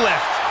a knee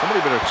lift.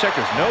 Somebody better check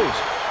his nose.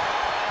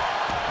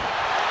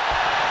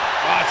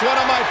 Oh, it's one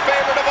of my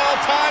favorite of all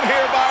time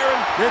here, Byron.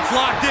 It's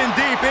locked in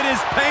deep. It is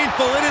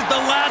painful. It is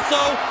the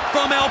lasso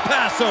from El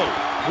Paso.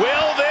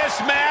 Will this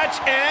match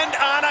end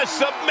on a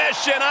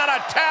submission, on a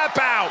tap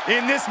out?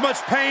 In this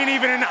much pain,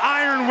 even an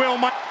iron will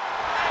might.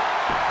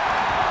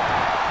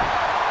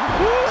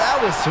 Ooh, that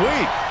was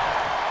sweet.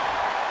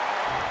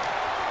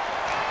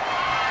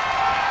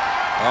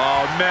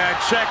 Oh, man,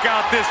 check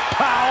out this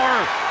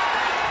power.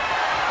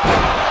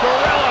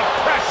 Gorilla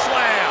press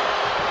slam.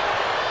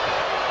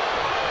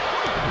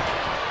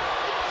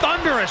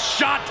 Thunderous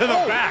shot to the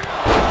back.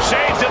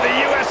 Shades of the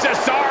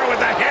USSR with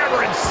the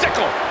hammer and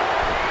sickle.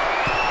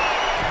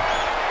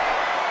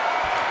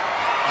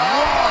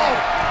 Oh!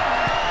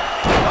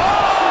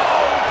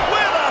 Oh,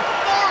 with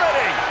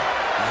authority.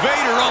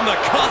 Vader on the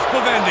cusp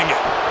of ending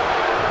it.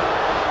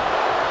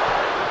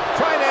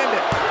 Try and end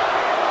it.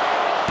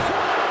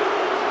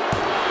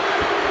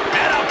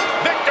 And a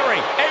victory,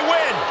 a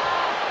win.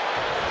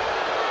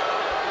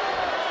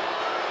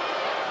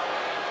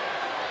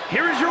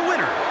 Here is your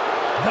winner,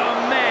 the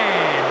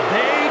man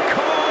they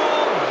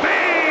call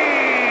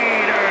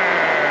Vader.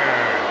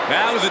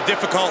 That was a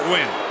difficult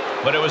win.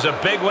 But it was a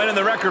big win in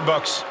the record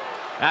books.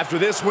 After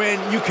this win,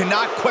 you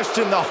cannot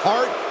question the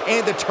heart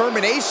and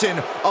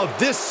determination of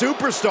this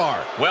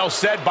superstar. Well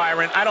said,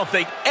 Byron. I don't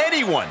think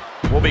anyone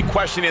will be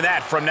questioning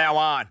that from now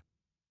on.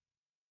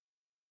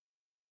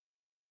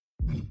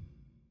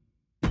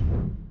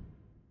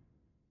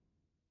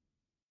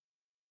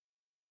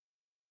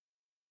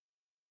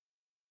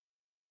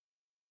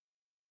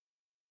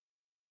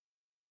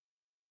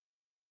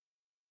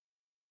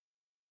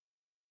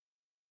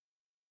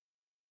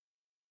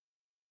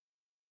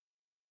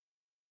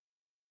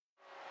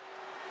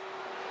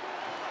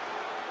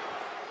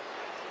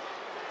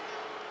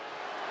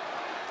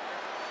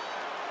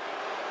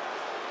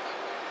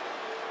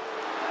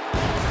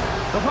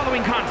 The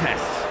following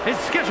contest is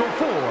scheduled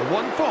for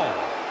one fall.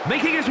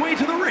 Making his way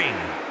to the ring,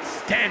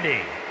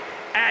 standing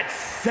at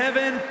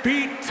 7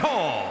 feet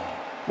tall,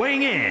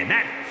 weighing in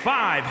at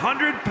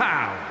 500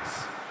 pounds.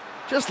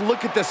 Just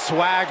look at the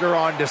swagger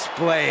on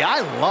display. I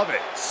love it.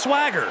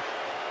 Swagger?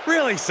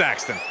 Really,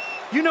 Saxton?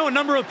 You know a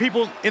number of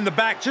people in the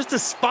back just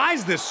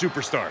despise this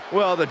superstar.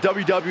 Well, the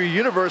WWE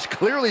Universe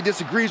clearly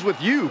disagrees with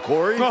you,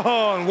 Corey.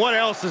 Oh, and what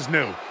else is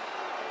new?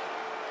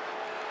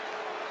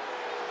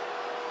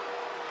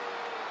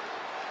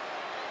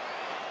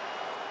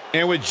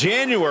 And with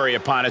January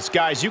upon us,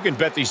 guys, you can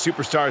bet these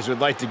superstars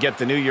would like to get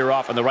the new year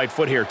off on the right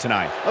foot here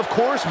tonight. Of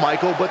course,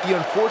 Michael, but the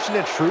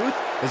unfortunate truth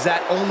is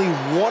that only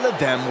one of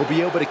them will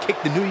be able to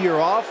kick the new year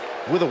off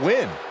with a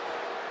win.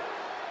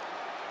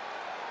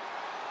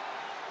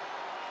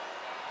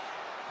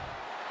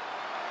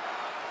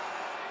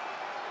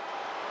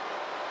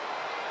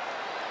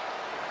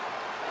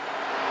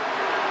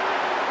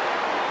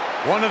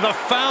 One of the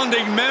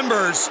founding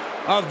members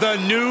of the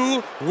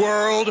New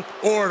World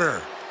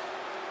Order.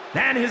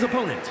 And his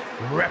opponent,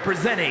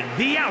 representing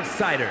the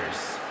Outsiders,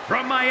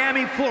 from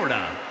Miami,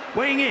 Florida,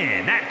 weighing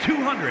in at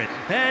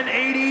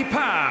 280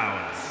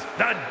 pounds,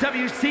 the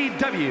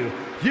WCW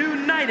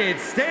United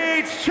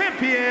States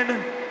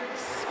Champion,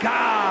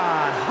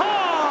 Scott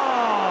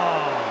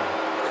Hall.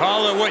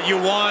 Call it what you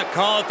want,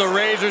 call it the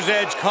Razor's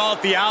Edge, call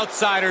it the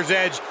Outsider's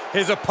Edge.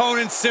 His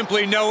opponents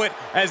simply know it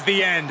as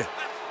the end.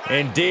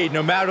 Indeed,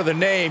 no matter the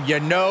name,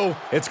 you know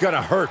it's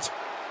gonna hurt.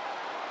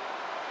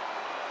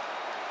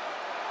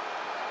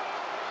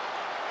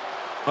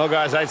 Well,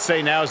 guys, I'd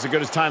say now is as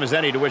good a time as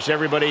any to wish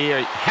everybody here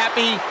a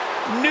Happy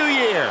New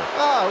Year.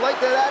 Oh, I like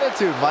that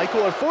attitude,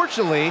 Michael.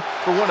 Unfortunately,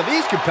 for one of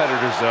these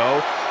competitors,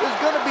 though, there's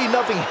going to be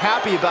nothing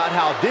happy about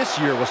how this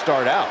year will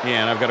start out.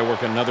 Yeah, and I've got to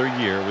work another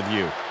year with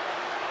you.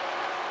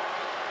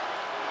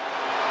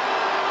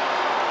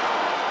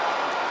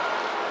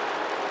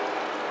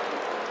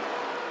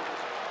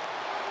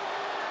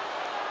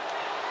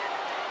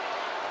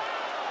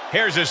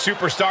 Here's a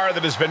superstar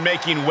that has been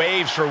making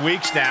waves for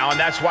weeks now, and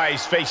that's why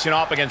he's facing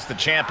off against the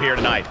champ here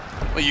tonight.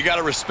 Well, you got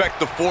to respect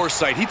the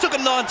foresight. He took a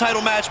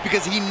non-title match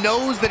because he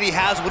knows that he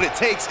has what it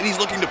takes, and he's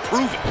looking to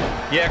prove it.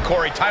 Yeah,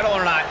 Corey, title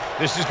or not,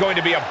 this is going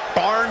to be a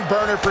barn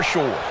burner for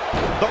sure.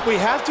 But we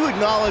have to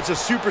acknowledge a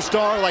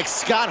superstar like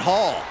Scott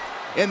Hall.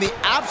 And the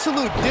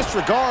absolute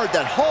disregard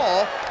that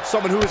Hall,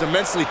 someone who is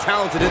immensely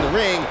talented in the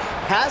ring,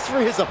 has for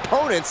his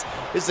opponents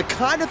is the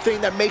kind of thing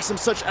that makes him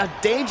such a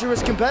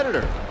dangerous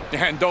competitor.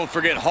 And don't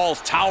forget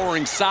Hall's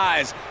towering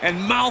size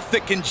and mouth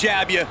that can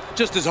jab you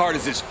just as hard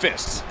as his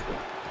fists.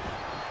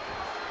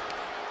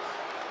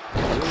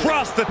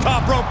 Cross the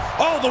top rope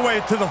all the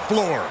way to the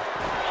floor.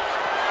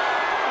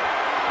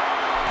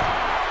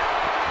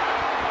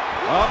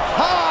 Up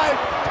high.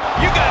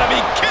 You gotta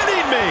be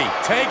kidding me!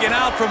 Taken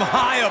out from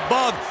high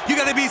above. You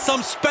gotta be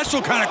some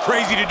special kind of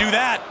crazy to do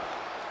that.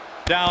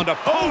 Down to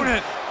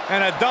opponent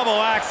and a double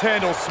axe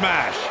handle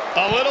smash.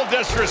 A little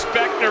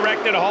disrespect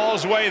directed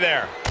Hall's way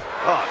there.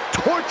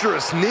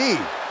 Torturous knee.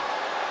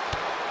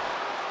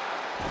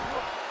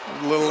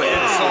 A little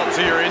insult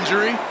to your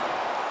injury.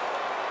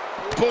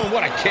 Boom,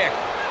 what a kick.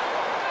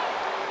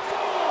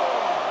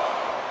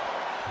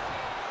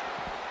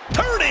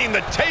 Turning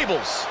the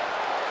tables.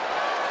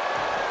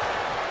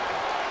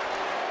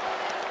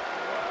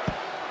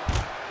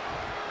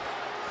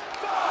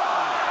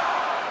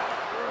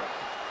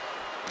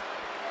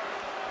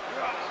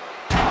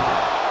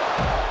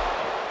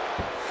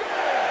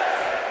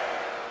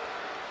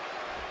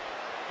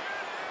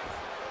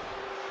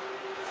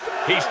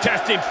 He's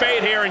testing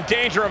fate here, in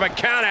danger of a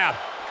countout.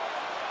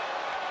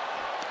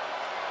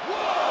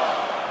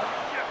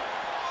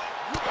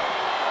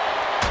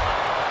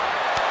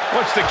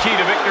 What's the key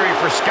to victory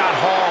for Scott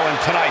Hall in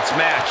tonight's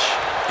match?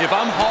 If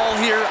I'm Hall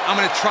here, I'm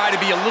going to try to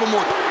be a little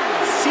more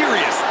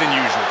serious than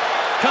usual.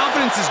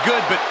 Confidence is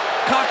good, but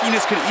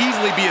cockiness could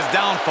easily be his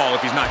downfall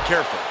if he's not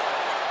careful.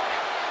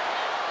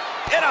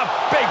 And a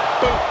big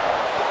boot.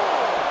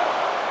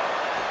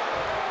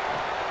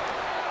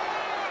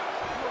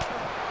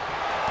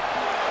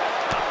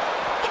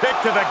 Kick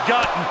to the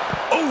gut.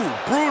 Oh,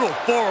 brutal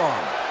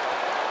forearm.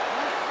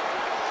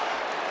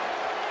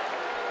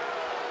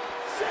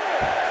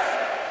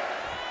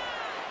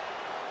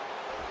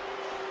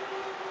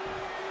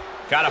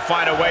 Got to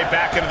find a way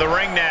back into the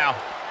ring now.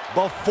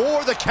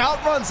 Before the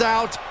count runs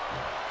out.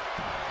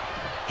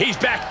 He's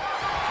back.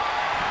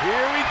 Here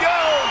we go.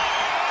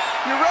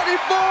 You ready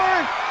for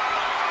it?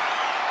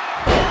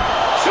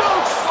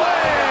 Choke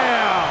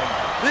slam!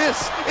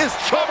 This is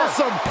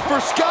troublesome for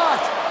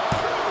Scott.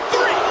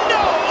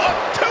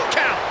 2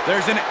 count.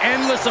 There's an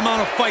endless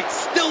amount of fight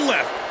still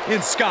left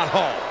in Scott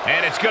Hall.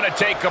 And it's going to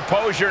take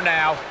composure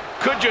now.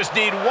 Could just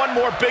need one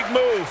more big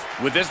move.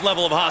 With this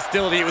level of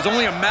hostility, it was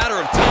only a matter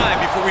of time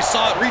before we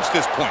saw it reach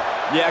this point.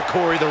 Yeah,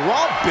 Corey, the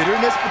raw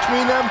bitterness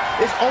between them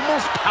is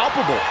almost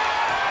palpable.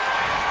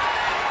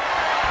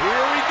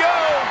 Here we go.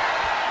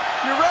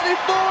 You ready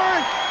for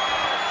it?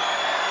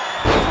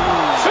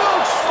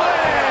 Choke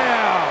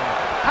slam!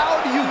 How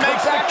do you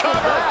Makes the come back from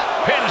cover. that?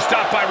 Pin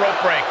stop by rope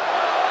break.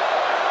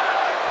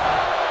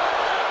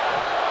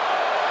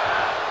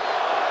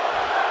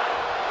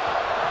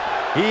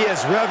 He is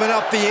revving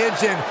up the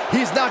engine.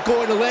 He's not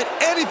going to let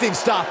anything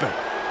stop him.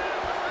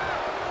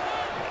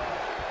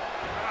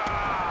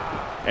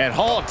 And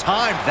Hall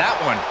timed that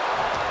one.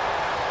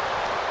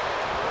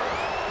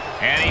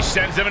 And he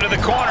sends him into the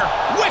corner.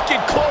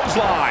 Wicked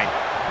clothesline.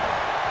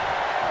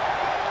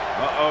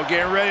 Uh-oh,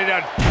 getting ready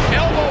to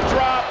elbow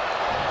drop.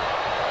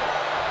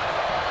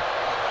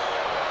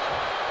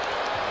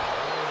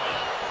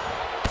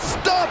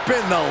 Stomp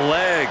in the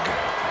leg.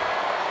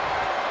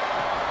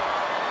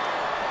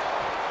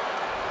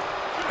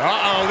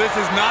 Uh-oh, this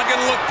is not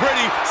going to look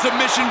pretty.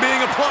 Submission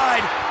being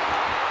applied.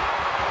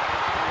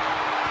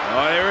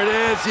 Oh, there it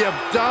is, the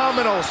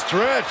abdominal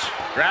stretch.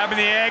 Grabbing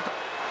the ankle.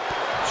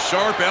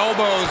 Sharp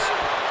elbows.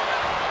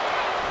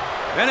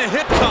 And a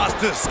hip toss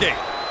to escape.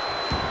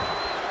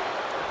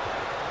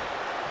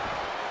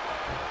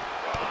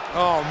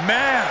 Oh,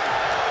 man.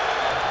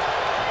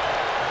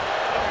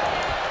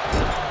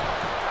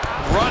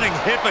 Running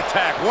hip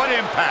attack. What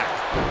impact.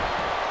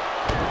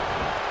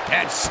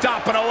 And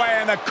stomping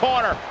away in the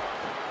corner.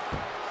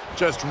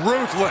 Just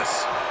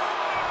ruthless.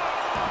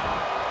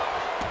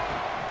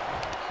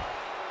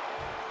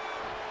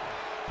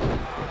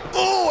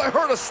 Oh, I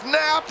heard a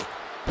snap.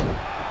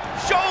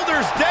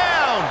 Shoulders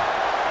down.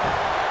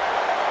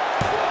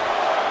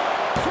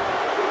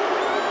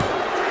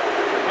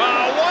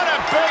 Oh, what a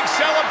big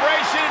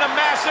celebration and a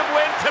massive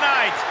win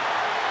tonight.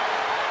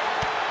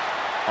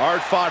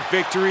 Hard-fought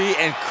victory,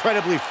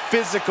 incredibly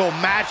physical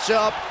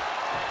matchup,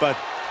 but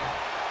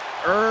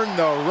earned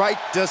the right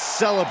to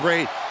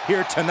celebrate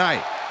here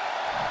tonight.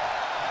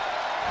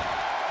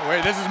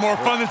 Wait, this is more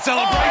fun than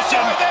celebration.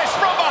 Oh, look at this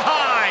from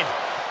behind.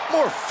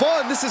 More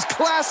fun, this is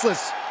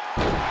classless.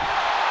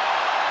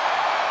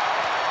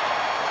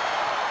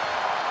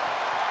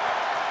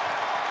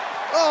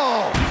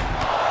 Oh,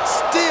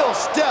 steel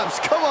steps,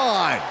 come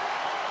on.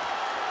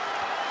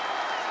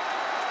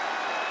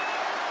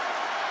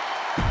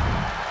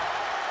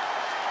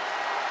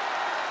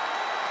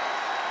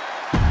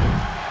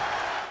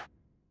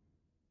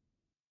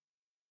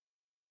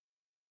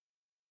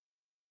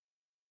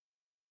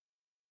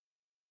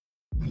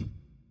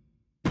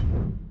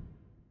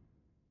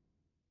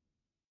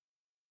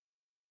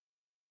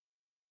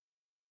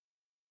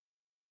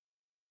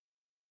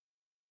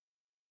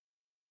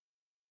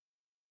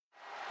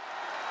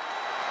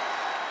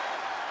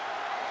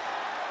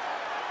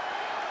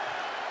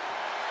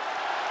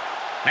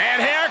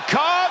 And here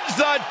comes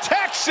the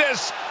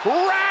Texas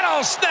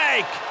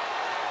Rattlesnake.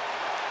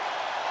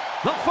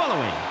 The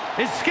following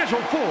is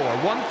scheduled for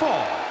one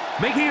fall,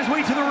 making his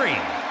way to the ring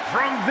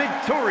from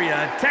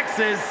Victoria,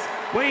 Texas,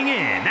 weighing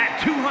in at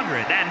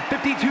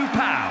 252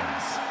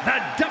 pounds, the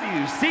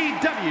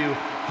WCW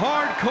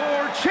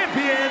Hardcore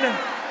Champion,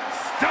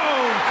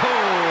 Stone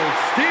Cold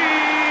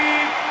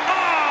Steve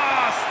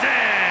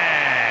Austin.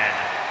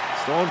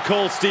 Stone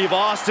Cold Steve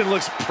Austin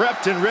looks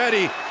prepped and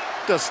ready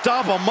to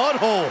stomp a mud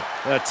hole.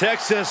 The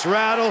Texas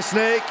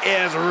Rattlesnake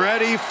is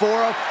ready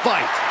for a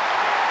fight.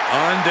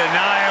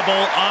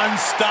 Undeniable,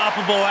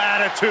 unstoppable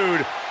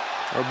attitude.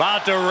 We're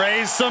about to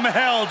raise some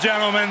hell,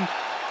 gentlemen.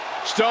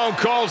 Stone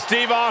Cold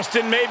Steve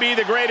Austin may be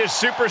the greatest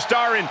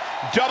superstar in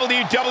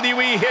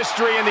WWE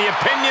history in the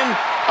opinion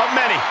of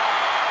many.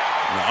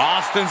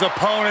 Austin's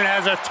opponent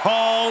has a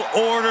tall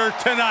order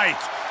tonight.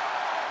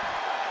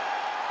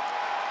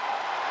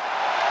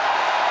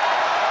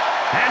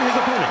 And his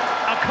opponent,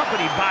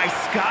 accompanied by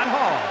Scott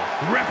Hall,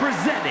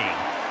 representing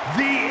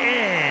the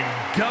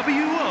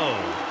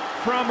NWO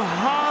from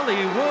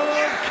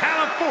Hollywood,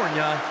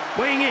 California,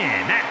 weighing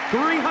in at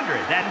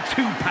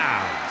 302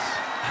 pounds,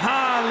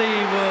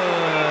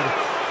 Hollywood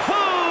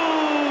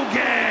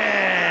Hogan.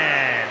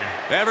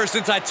 Ever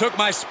since I took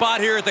my spot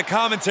here at the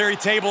commentary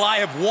table, I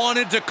have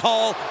wanted to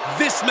call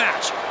this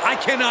match. I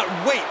cannot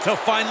wait to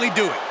finally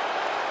do it.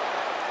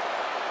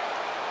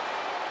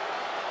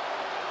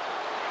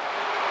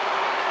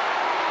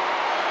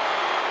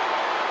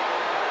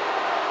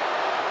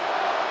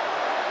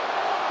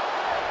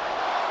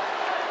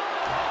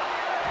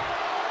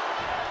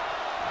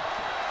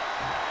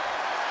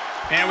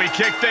 And we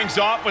kick things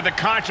off with the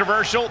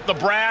controversial, the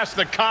brass,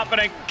 the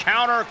confident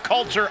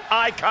counterculture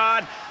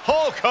icon,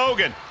 Hulk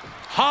Hogan.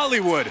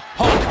 Hollywood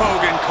Hulk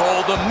Hogan,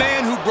 Cole, the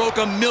man who broke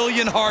 1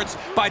 million hearts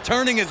by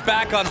turning his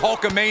back on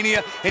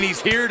Hulkamania, and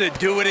he's here to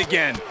do it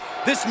again.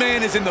 This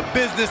man is in the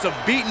business of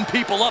beating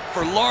people up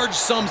for large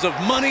sums of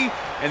money,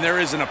 and there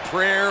isn't a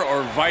prayer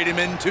or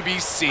vitamin to be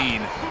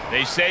seen.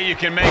 They say you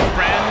can make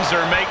friends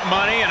or make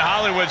money, and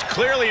Hollywood's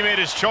clearly made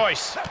his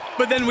choice.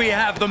 But then we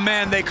have the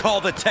man they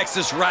call the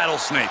Texas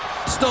Rattlesnake,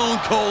 Stone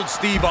Cold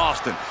Steve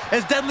Austin.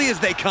 As deadly as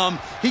they come,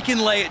 he can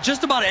lay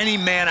just about any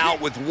man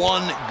out with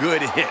one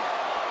good hit.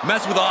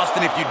 Mess with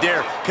Austin if you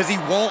dare, because he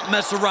won't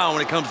mess around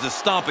when it comes to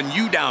stomping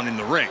you down in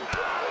the ring.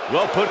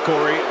 Well put,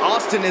 Corey.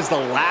 Austin is the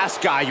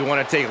last guy you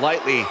want to take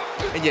lightly,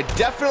 and you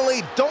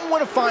definitely don't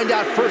want to find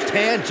out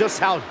firsthand just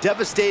how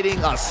devastating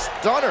a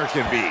stunner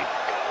can be.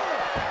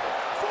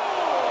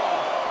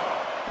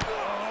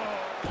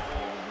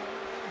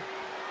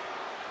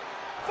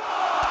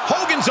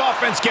 Hogan's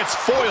offense gets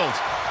foiled.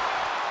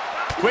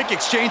 Quick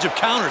exchange of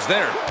counters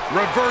there.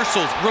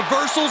 Reversals,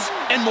 reversals,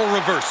 and more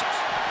reversals.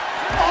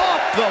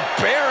 Off the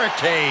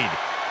barricade.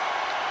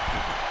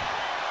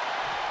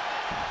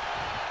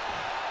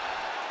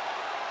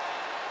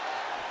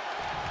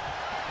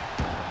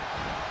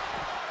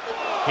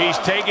 He's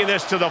taking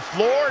this to the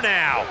floor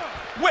now.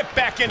 Whip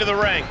back into the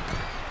ring.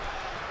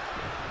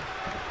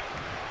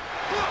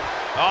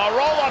 Oh,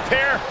 roll up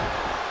here.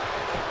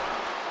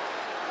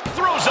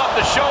 Throws up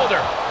the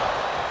shoulder.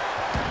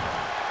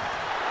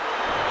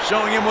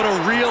 Showing him what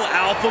a real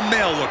alpha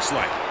male looks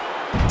like.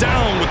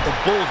 Down with the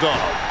bulldog.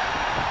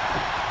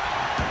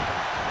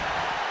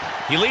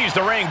 He leaves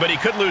the ring, but he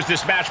could lose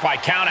this match by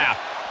countout.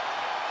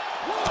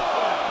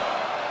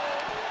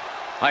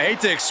 I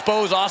hate to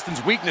expose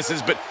Austin's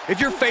weaknesses, but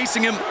if you're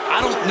facing him, I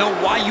don't know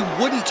why you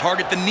wouldn't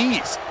target the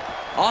knees.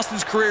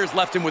 Austin's career has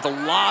left him with a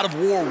lot of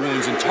war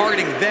wounds, and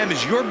targeting them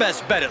is your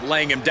best bet at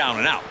laying him down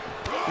and out.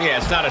 Yeah,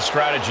 it's not a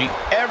strategy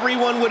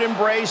everyone would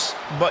embrace,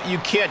 but you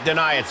can't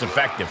deny it's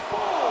effective.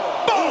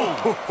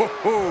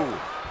 Boom!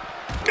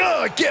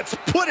 Gets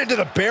put into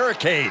the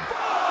barricade.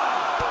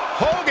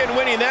 Hogan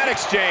winning that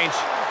exchange.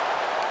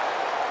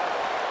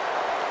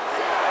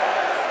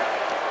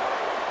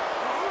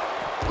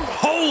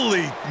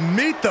 Holy,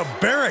 meet the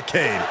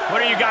barricade.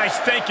 What are you guys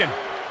thinking?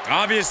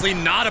 Obviously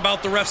not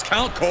about the ref's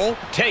count, Cole.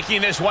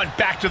 Taking this one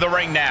back to the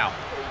ring now.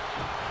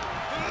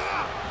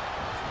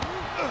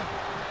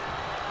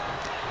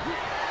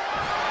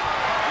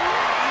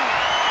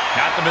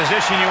 Not the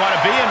position you want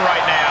to be in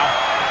right now.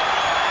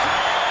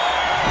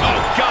 Oh,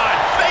 God,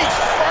 face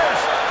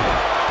first.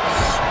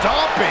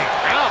 Stomping.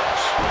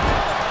 Ouch.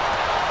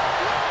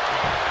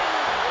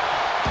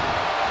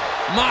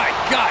 My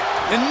God,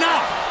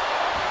 enough!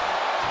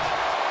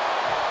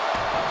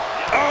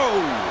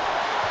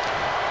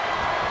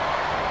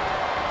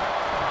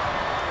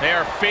 They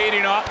are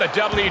feeding off the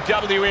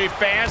WWE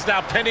fans,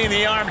 now pinning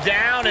the arm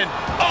down, and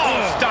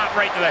stomp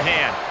right to the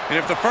hand. And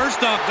if the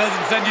first stomp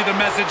doesn't send you the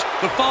message,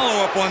 the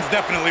follow-up ones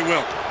definitely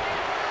will.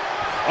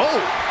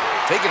 Oh,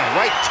 taking it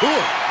right to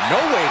him.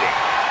 No waiting.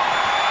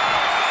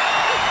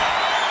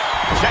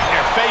 Check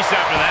their face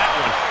after that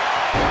one.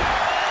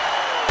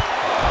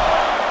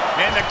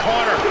 In the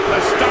corner, the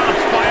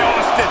stomps by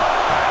Austin.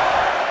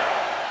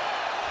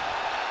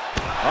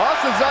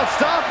 Austin's not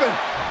stopping.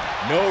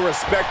 No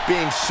respect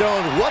being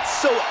shown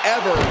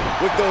whatsoever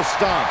with those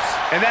stomps.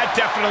 And that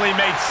definitely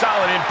made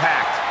solid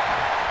impact.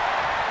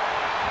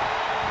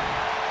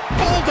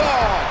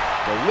 Bulldog!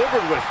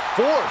 Delivered with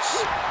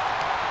force.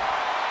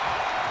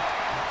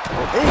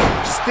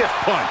 Ooh, stiff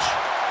punch.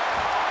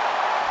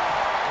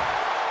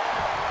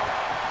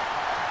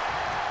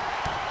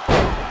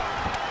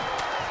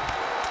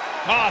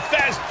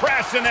 Thez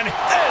press and then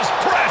Thez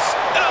press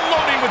and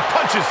unloading with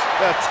punches.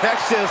 The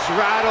Texas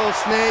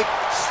Rattlesnake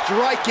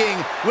striking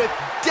with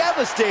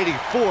devastating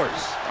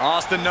force.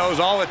 Austin knows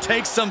all it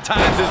takes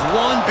sometimes is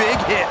one big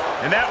hit.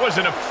 And that was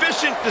an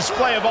efficient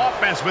display of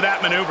offense with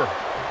that maneuver.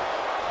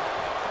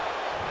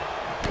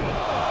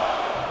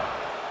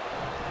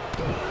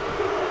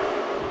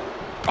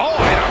 Oh,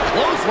 and a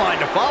clothesline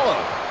to follow.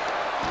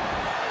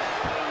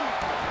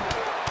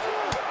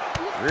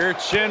 Rear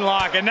chin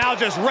lock, and now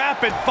just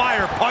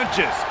rapid-fire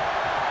punches.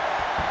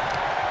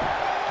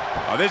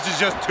 Oh, this is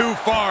just too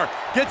far.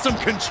 Get some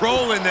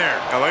control in there.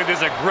 Oh, look at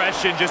this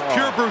aggression, just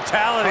pure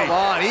brutality. Come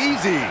on,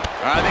 easy.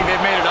 I think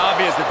they've made it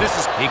obvious that this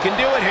is... He can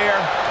do it here.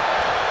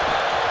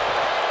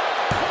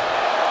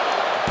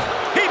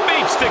 He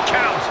beats the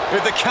count.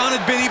 If the count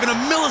had been even a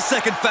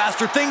millisecond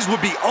faster, things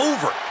would be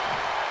over.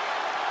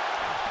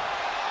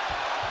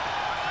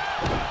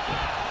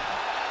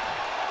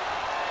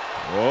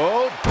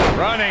 Oh,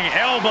 running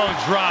elbow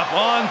drop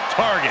on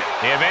target.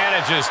 The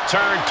advantage is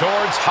turned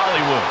towards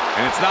Hollywood.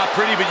 And it's not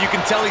pretty, but you can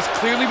tell he's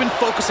clearly been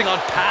focusing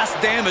on past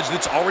damage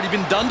that's already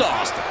been done to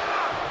Austin.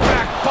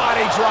 Back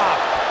body drop.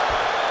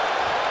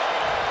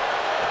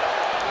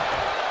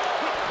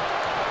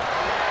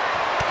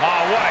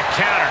 Oh, what a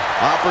counter.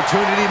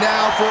 Opportunity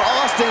now for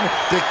Austin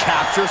to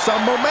capture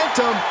some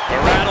momentum. The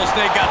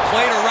Rattlesnake got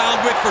played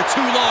around with for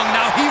too long.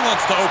 Now he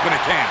wants to open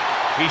a can.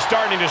 He's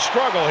starting to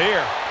struggle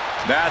here.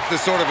 That's the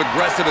sort of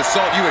aggressive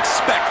assault you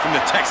expect from the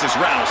Texas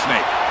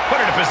Rattlesnake.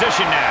 Put it in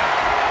position now.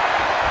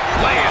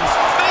 Lands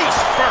face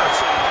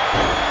first.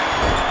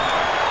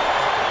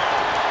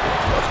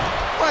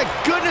 My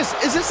goodness,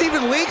 is this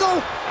even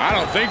legal? I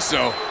don't think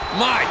so.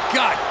 My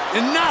God,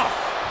 enough!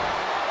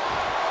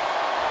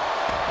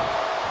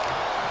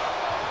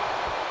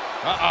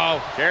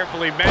 Uh-oh,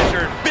 carefully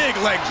measured. Big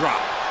leg drop.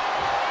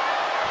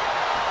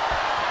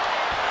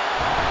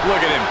 Look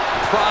at him.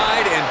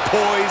 Pride and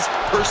poise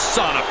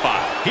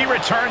personified. He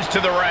returns to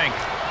the ring.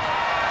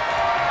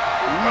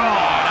 Oh,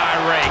 an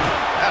eye rake.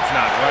 That's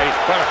not right,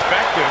 but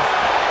effective.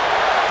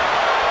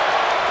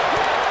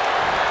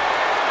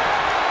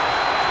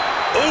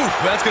 Oof,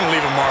 that's going to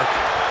leave a mark.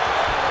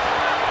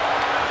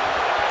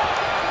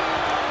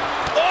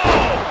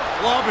 Oh!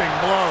 Clubbing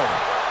blow.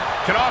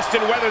 Can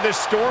Austin weather this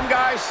storm,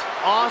 guys?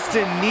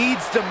 Austin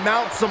needs to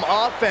mount some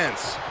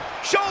offense.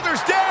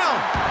 Shoulders down.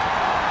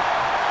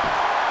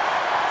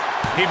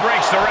 He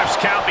breaks the ref's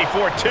count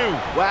before 2.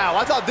 Wow,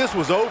 I thought this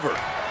was over.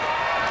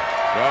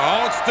 The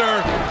Hulkster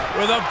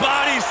with a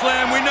body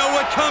slam. We know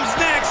what comes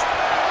next.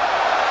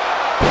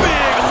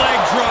 Big leg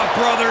drop,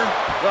 brother.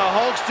 The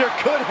Hulkster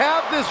could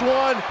have this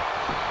one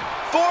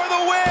for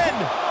the win.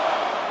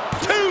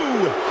 2.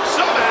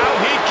 Somehow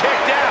he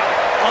kicked out.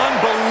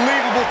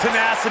 Unbelievable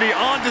tenacity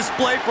on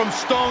display from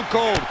Stone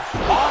Cold.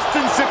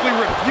 Austin simply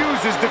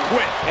refuses to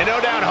quit. And no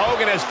doubt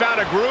Hogan has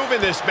found a groove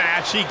in this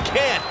match. He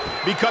can't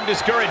become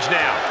discouraged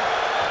now.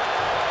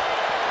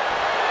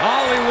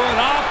 Hollywood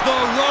off the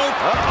rope.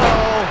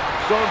 Uh-oh.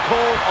 Stone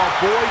Cold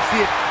avoids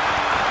the...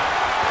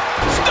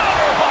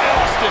 Stunner by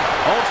Austin.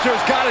 Hulkster's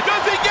got it.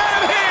 Does he get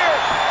him here?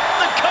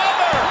 The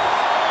cover.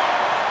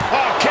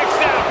 Oh, kicks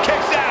out,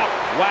 kicks out.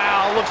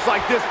 Wow, looks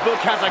like this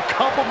book has a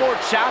couple more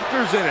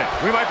chapters in it.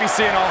 We might be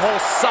seeing a whole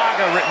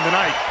saga written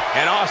tonight.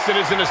 And Austin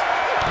is in a...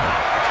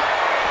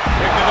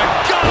 Kick to the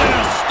gut and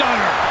a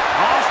stunner.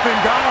 Austin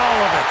got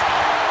all of it.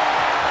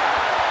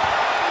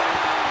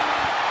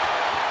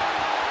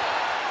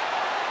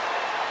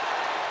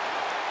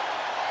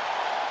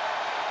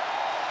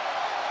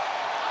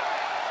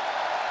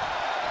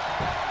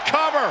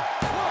 Cover.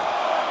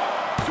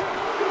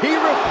 He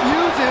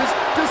refuses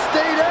to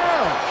stay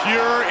down.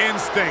 Pure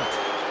instinct.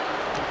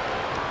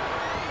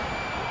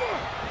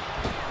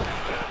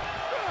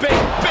 Big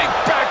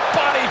back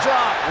body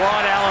drop.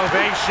 What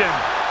elevation.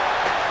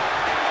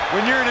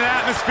 When you're in an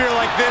atmosphere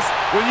like this,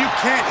 when you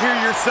can't hear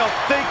yourself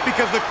think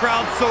because the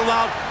crowd's so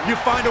loud, you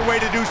find a way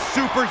to do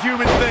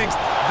superhuman things.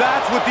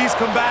 That's what these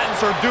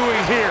combatants are doing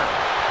here.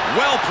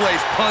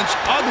 Well-placed punch,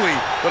 ugly,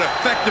 but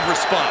effective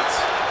response.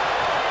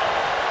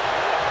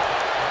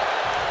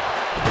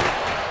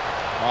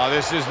 Oh,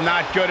 this is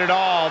not good at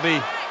all.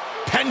 The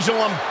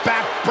pendulum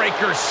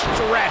backbreaker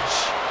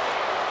stretch.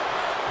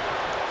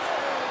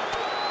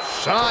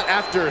 Shot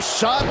after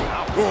shot.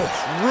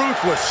 Oof,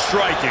 ruthless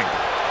striking.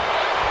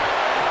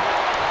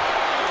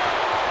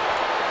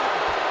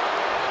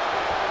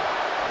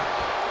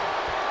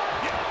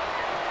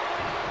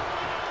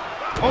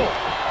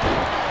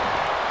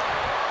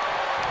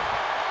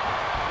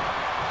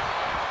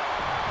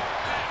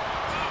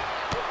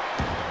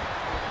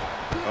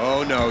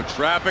 Oh no,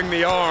 trapping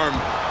the arm.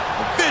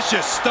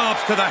 Vicious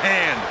stomps to the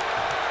hand.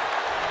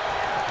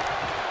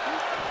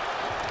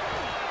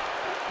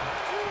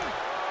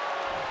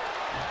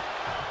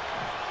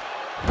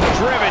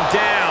 Driven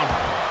down.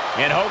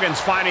 And Hogan's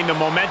finding the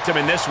momentum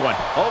in this one.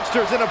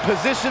 Hulkster's in a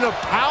position of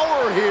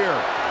power here.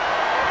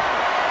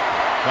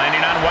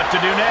 Planning on what to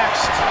do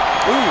next.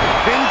 Ooh,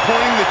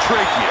 pinpointing the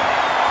trachea.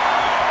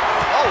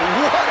 Oh,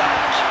 what a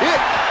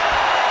kick.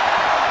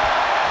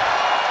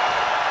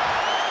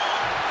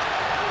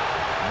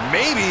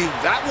 Maybe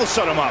that will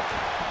shut him up.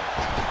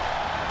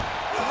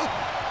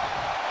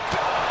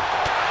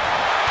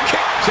 Kick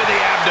to the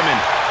abdomen.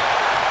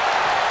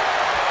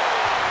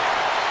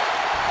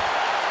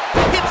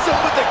 Hits him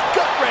with a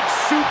gut-wrench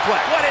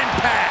suplex. What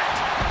impact.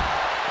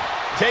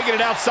 Taking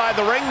it outside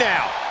the ring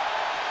now.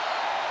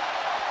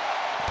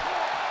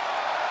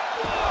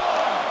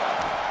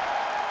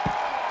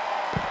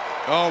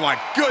 Oh my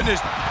goodness.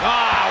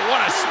 Ah,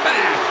 what a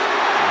smack.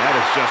 That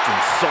is just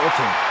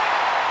insulting.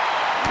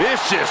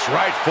 Vicious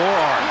right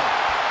forearm.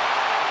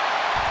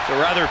 It's a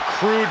rather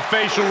crude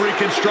facial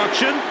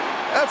reconstruction.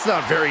 That's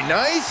not very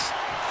nice.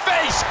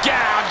 Face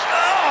gouge.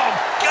 Oh,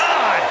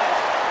 God.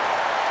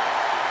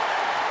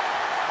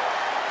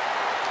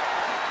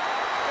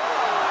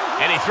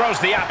 And he throws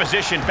the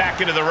opposition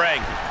back into the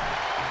ring.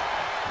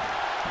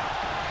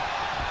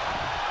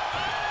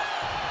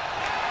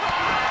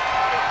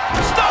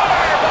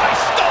 Stunner by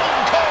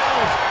Stone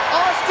Cold.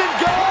 Austin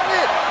got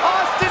it.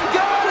 Austin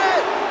got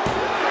it.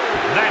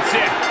 That's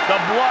it. The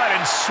blood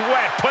and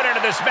sweat put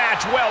into this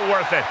match, well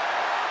worth it.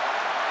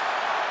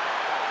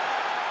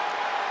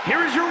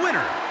 Here is your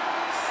winner,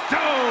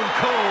 Stone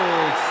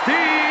Cold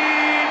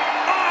Steve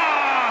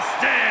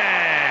Austin.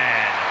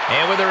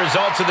 And with the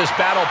results of this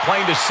battle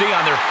plain to see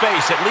on their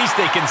face, at least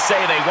they can say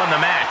they won the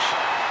match.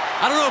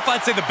 I don't know if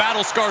I'd say the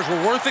battle scars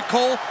were worth it,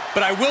 Cole,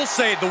 but I will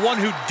say the one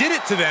who did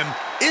it to them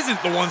isn't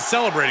the one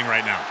celebrating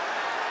right now.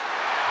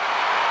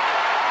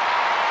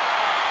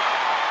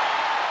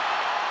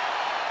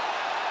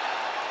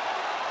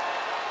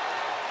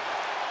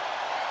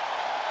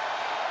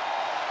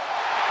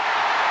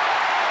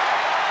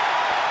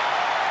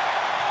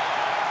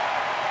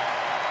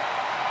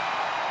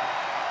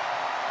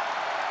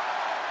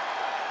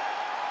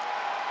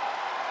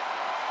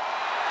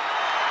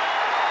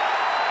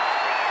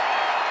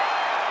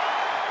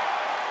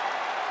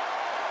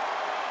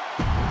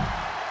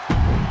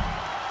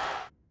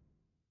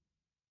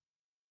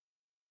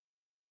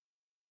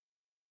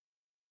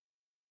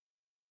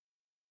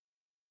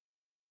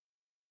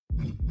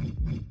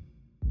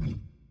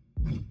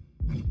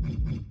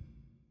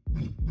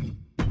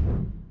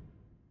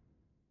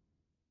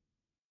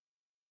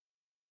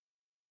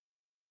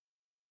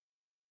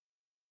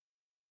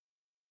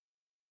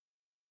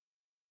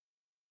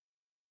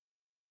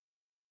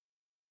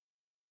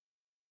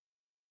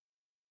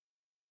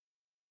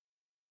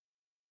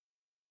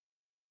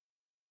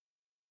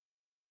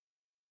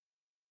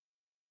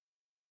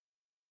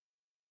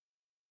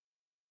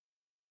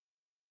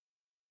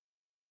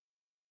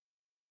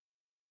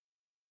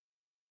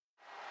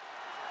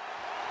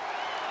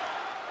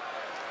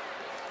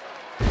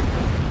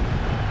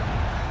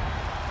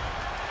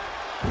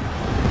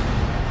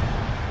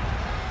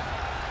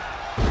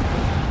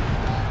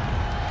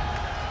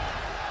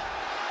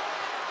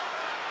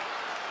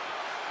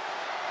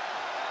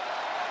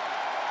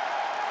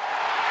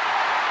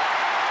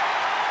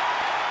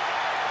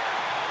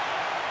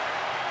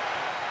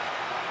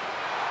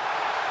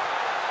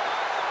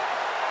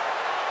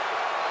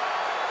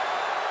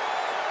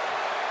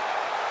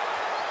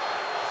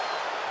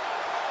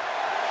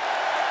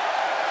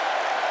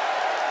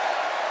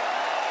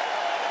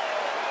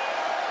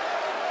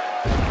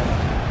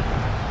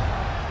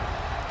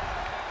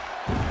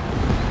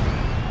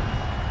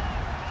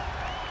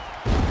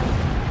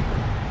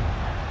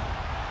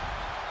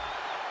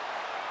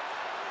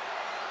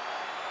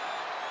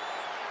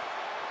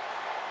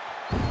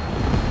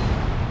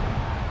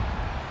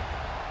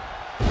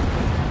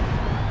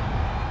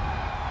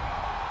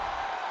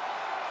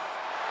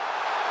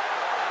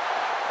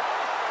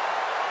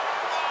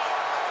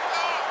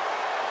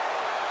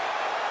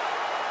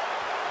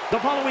 The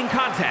following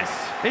contest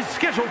is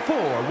scheduled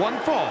for one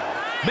fall.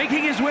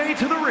 Making his way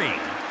to the ring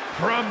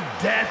from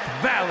Death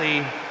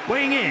Valley,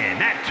 weighing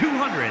in at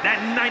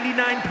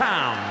 299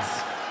 pounds.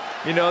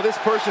 You know, this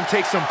person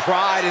takes some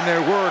pride in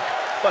their work,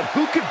 but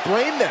who could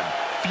blame them?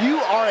 Few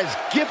are as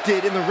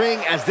gifted in the ring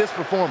as this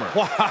performer.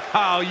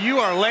 Wow, you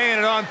are laying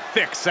it on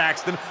thick,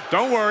 Saxton.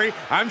 Don't worry,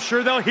 I'm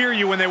sure they'll hear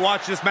you when they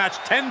watch this match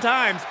 10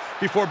 times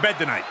before bed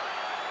tonight.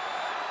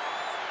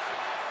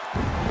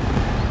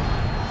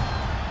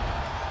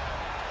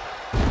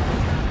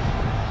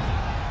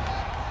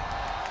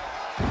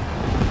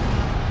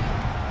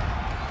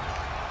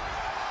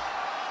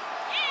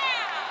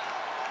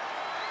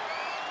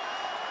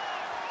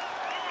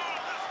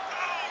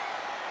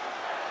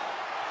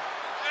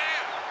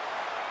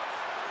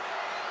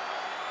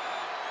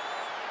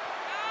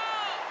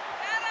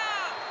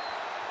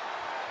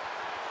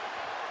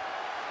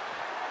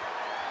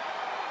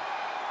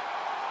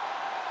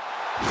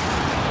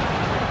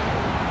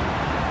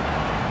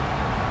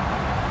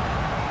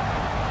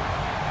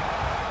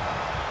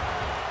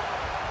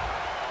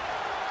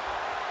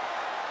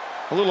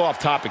 A little off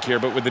topic here,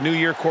 but with the new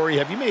year, Corey,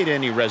 have you made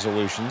any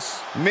resolutions?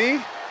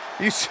 Me?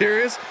 You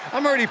serious?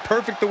 I'm already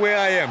perfect the way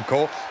I am,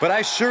 Cole. But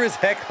I sure as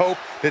heck hope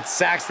that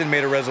Saxton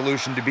made a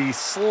resolution to be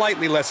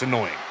slightly less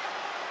annoying.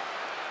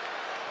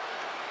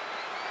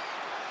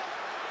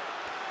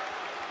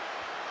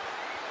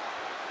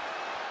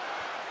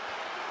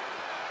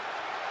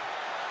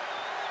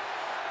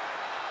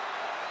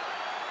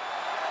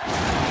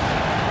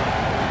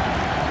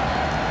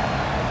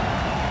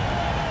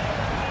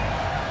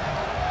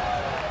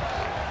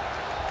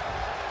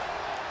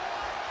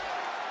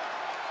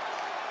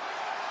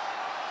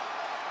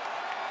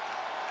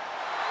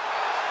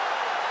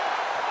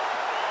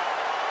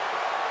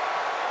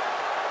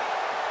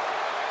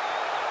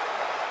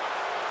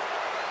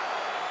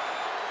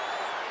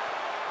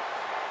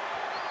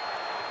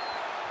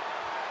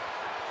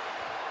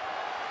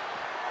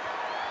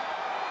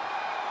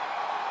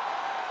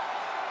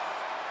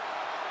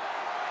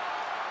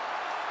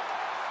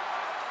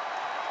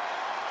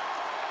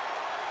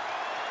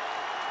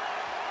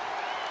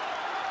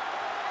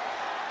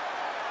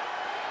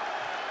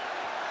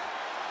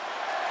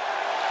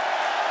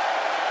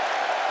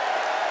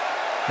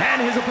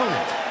 And his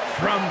opponent,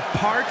 from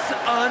parts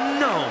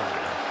unknown,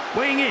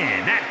 weighing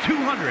in at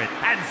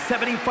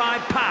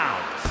 275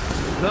 pounds,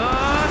 the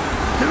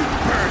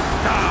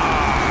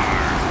Superstar.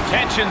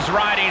 Tensions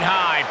riding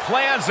high.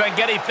 Plans on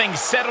getting things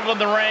settled in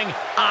the ring.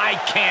 I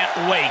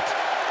can't wait.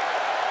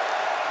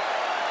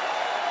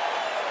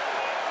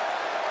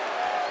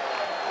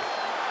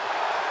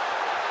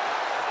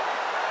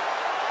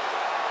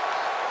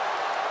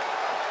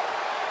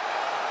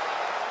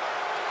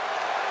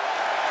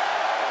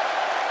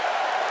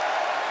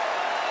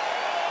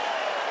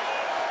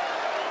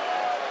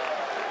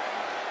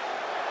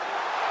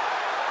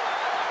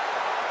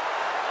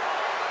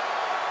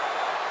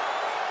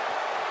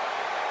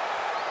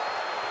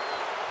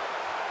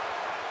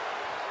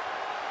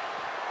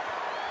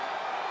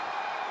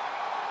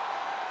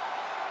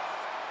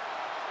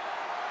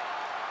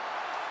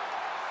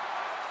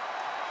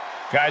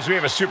 Guys, we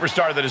have a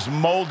superstar that is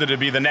molded to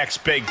be the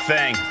next big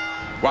thing.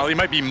 While he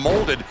might be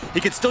molded, he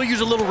could still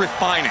use a little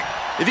refining.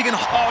 If he can...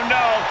 Oh,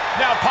 no.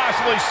 Now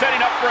possibly setting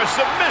up for a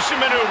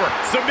submission maneuver.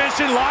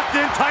 Submission locked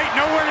in tight,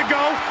 nowhere to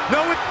go.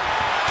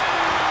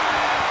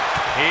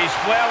 He's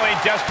flailing,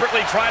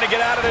 desperately trying to get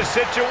out of this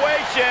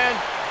situation.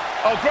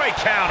 Oh, great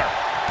counter.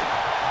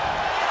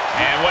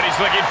 And what he's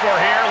looking for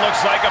here looks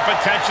like a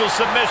potential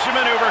submission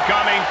maneuver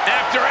coming.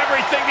 After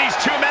everything these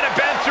two men have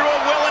been through,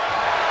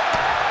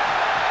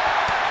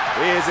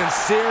 He is in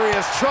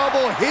serious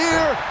trouble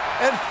here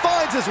and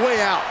finds his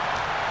way out.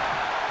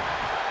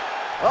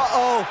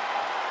 Uh-oh.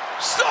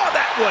 Saw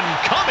that one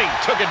coming,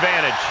 took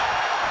advantage.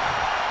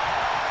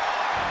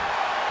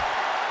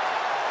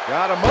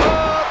 Got him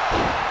up.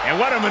 And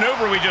what a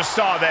maneuver we just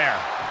saw there.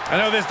 I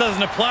know this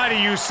doesn't apply to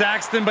you,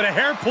 Saxton, but a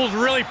hair pull's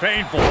really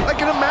painful. I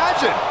can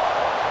imagine.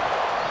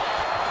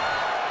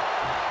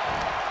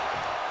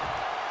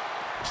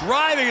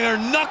 Driving their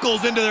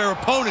knuckles into their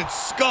opponent's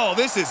skull.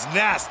 This is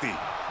nasty.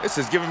 This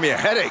is giving me a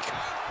headache.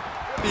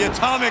 The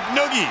atomic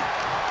noogie.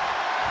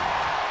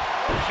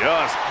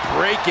 Just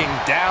breaking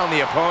down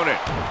the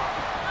opponent.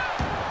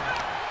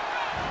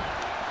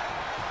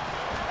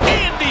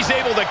 And he's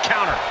able to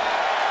counter.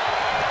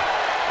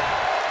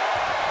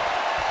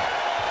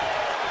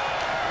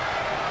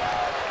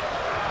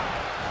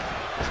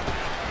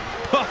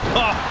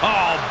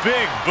 Oh,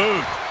 big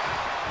boot.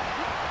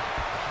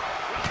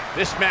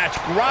 This match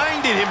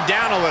grinded him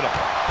down a little.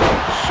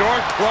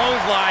 Short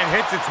clothesline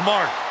hits its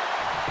mark.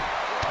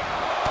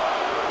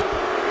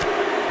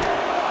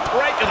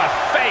 Right to the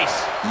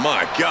face.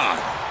 My God.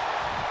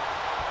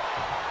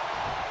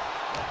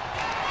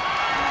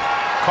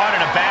 Caught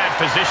in a bad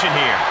position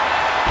here.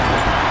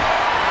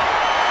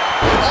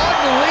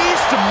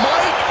 Unleashed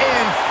might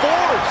and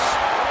force.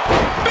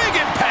 Big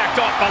impact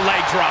off the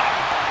leg drop.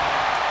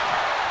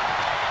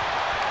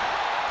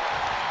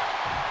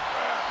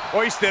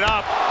 Hoisted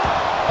up.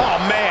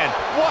 Oh, man,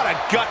 what a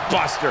gut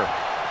buster.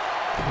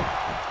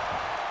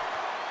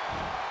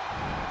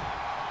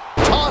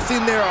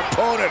 Tossing their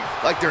opponent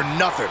like they're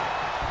nothing.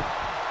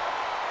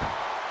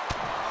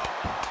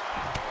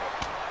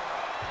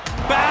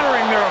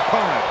 Battering their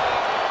opponent.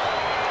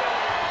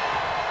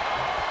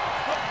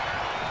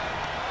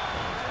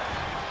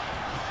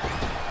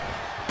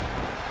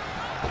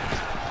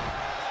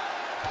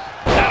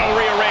 That'll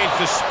rearrange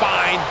the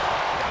spine.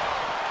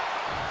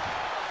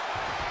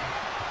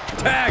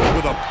 Tagged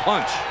with a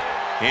punch.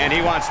 And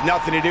he wants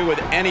nothing to do with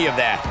any of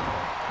that.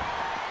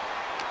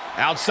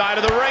 Outside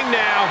of the ring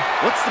now.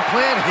 What's the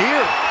plan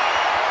here?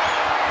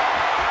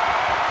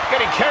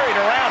 Getting carried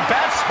around.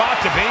 Bad spot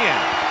to be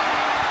in.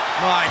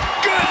 My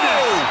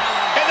goodness!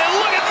 Oh, and then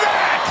look at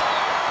that!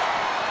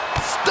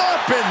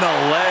 Stop in the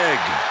leg.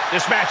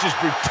 This match's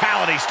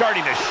brutality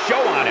starting to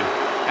show on him.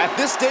 At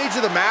this stage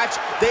of the match,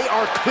 they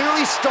are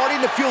clearly starting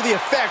to feel the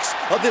effects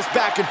of this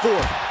back and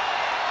forth.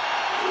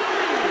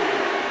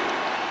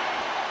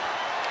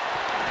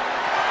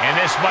 And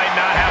this might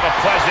not have a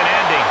pleasant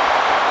ending.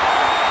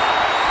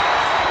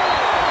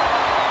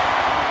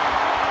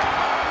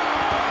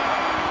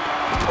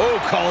 Oh,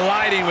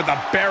 colliding with the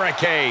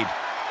barricade.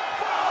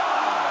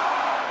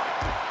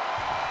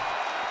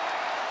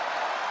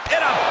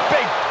 And a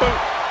big boot.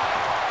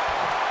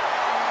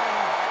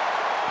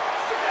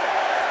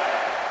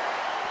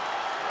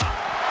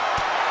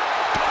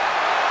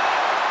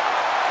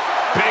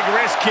 Big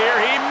risk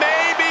here. He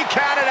may be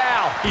counted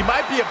out. He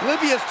might be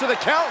oblivious to the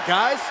count,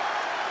 guys.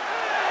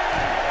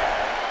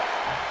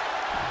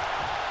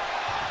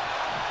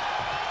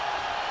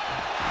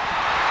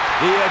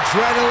 The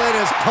adrenaline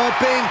is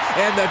pumping,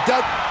 and the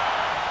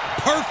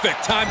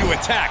Perfect time to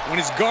attack when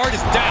his guard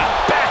is down.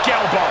 Back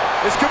elbow.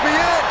 This could be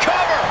it.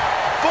 Cover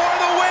for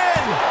the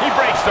win. He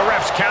breaks the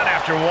ref's count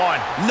after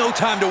one. No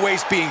time to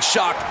waste being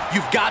shocked.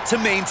 You've got to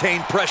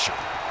maintain pressure.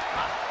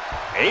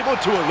 Able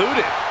to elude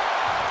it.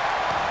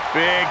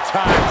 Big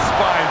time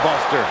spine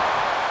buster.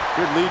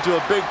 Could lead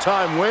to a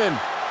big-time win.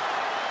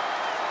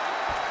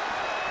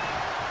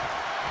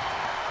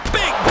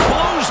 Big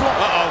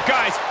clothesline. Uh-oh,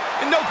 guys.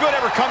 And no good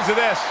ever comes of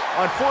this.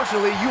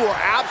 Unfortunately, you are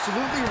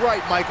absolutely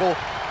right, Michael.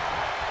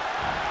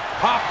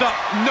 Popped up,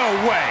 no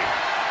way.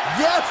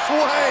 Yes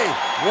way!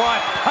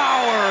 What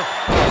power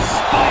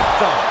spiked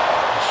them.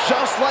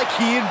 Just like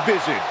he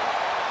envisioned.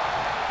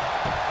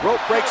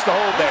 Rope breaks the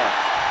hold there.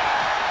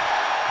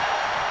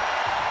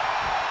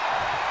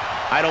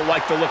 I don't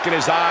like the look in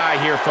his eye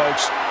here,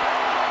 folks.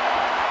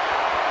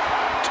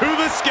 To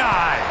the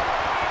sky.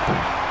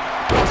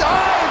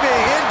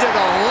 Diving into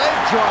the leg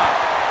drop.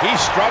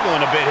 He's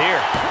struggling a bit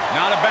here.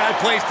 Not a bad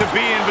place to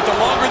be in, but the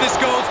longer this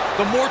goes,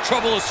 the more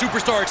trouble a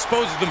superstar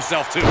exposes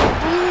himself to.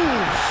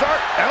 Ooh, sharp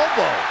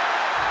elbow.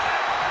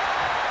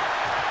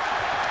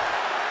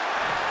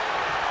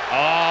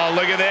 Oh,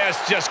 look at this.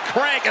 Just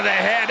cranking the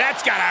head.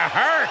 That's gotta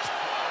hurt.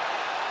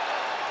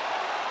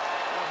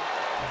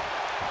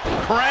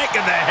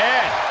 Cranking the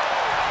head.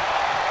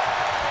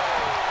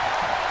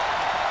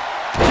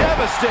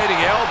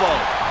 Devastating elbow.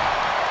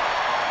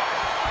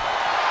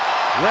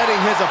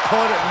 Letting his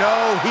opponent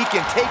know he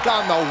can take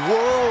on the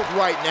world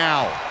right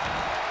now.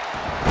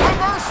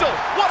 Reversal.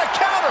 What a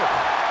counter.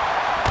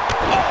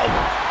 Oh.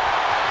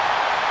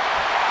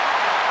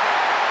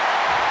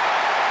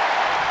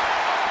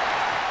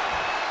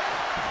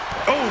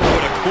 Oh,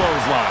 what a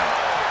clothesline.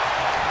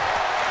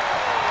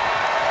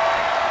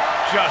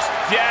 Just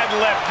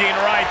deadlifting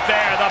right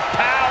there. The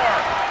power.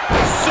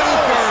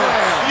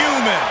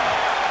 Superhuman.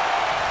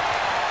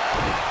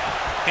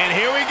 And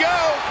here we go.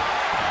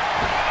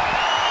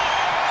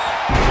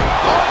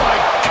 Oh my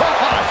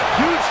gosh,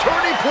 huge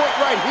turning point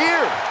right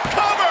here.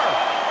 Cover.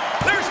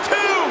 There's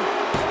two.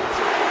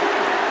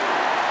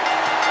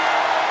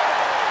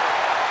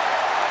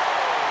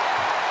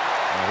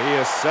 He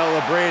is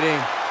celebrating.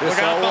 Look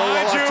out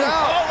behind you.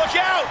 Oh, look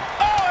out.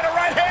 Oh, and a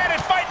right hand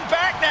and fighting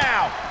back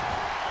now.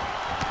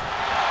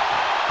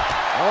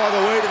 All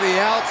the way to the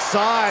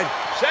outside.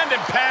 Send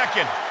him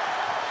packing.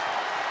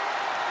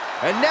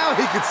 And now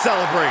he can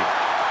celebrate.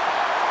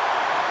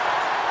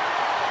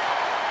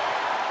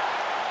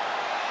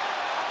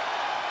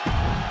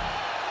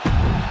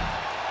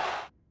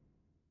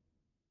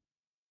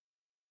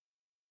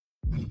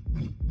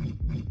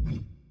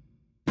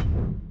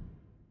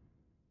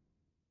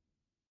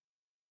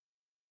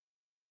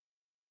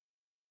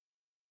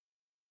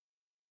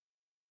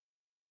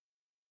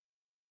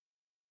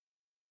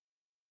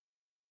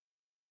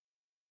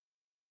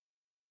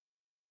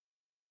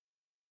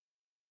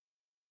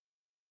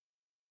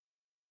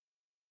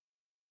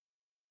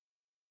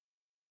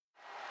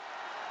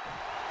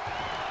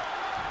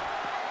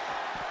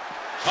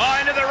 Oh,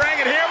 into the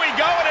ring, and here we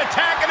go, and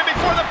attacking him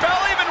before the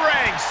bell even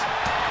rings.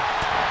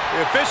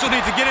 The official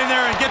needs to get in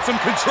there and get some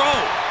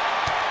control.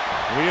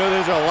 We know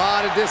there's a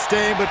lot of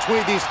disdain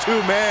between these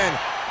two men.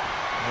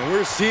 And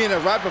we're seeing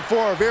it right before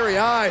our very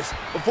eyes,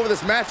 before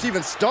this match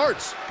even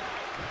starts.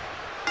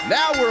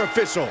 Now we're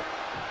official.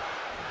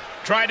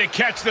 Tried to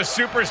catch the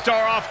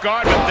superstar off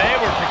guard, but they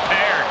were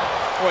prepared.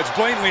 Well, it's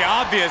blatantly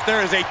obvious there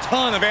is a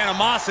ton of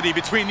animosity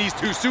between these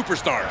two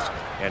superstars.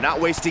 And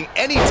not wasting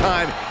any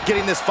time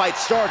getting this fight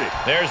started.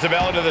 There's the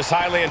bell to this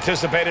highly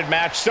anticipated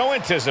match. So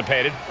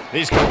anticipated,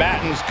 these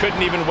combatants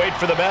couldn't even wait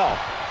for the bell.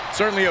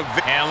 Certainly a...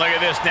 And look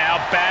at this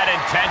now. Bad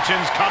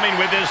intentions coming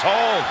with this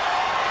hold.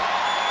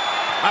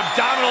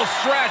 Abdominal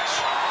stretch.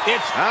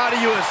 It's... How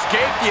do you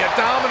escape the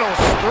abdominal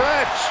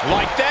stretch?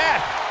 Like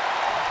that.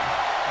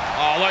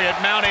 Oh, look at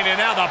mounting, and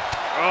now the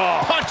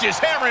punch is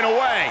hammering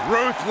away.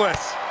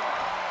 Ruthless.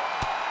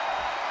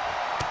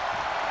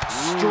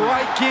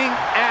 Striking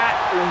at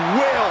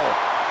will.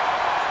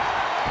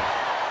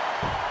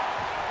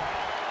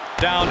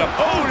 Down to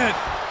opponent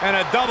and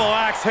a double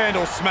axe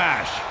handle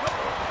smash.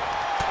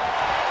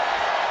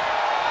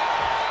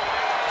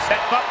 Set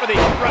up for the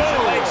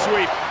Russian leg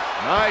sweep.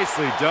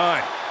 Nicely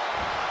done.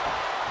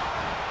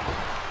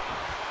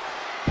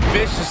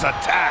 Vicious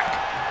attack.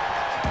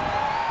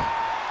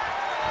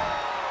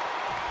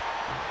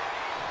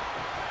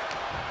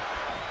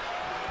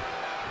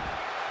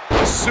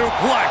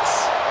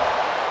 Suplex.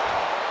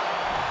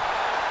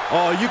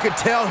 Oh, you can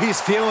tell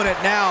he's feeling it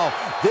now.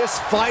 This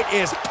fight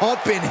is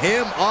pumping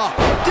him up.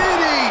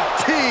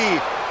 DDT!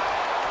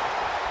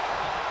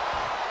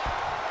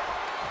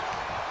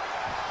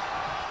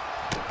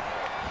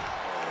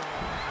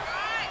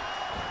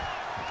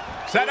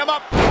 Set him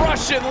up.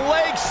 Russian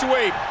leg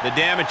sweep. The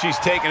damage he's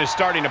taken is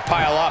starting to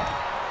pile up.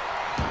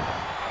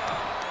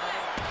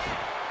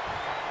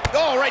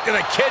 Oh, right to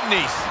the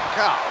kidneys.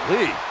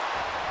 Golly.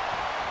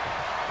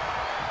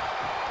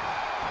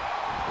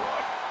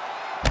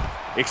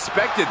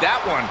 Expected that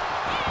one.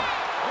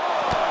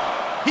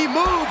 He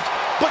moved,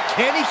 but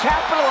can he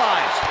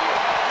capitalize?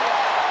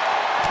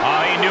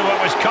 Oh, he knew what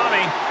was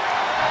coming.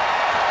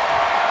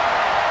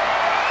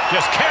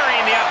 Just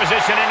carrying the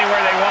opposition anywhere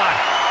they want.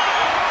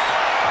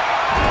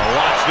 Oh,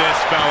 watch this,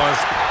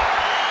 fellas.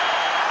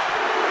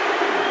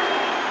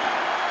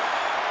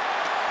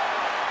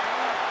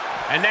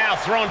 And now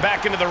thrown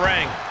back into the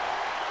ring.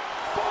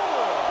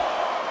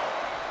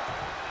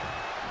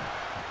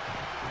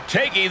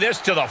 Taking this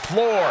to the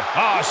floor.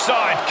 Oh,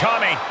 saw it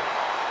coming.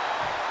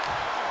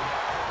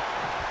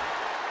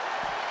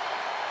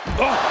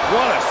 Oh,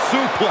 what a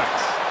suplex.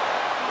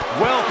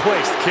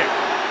 Well-placed kick.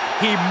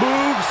 He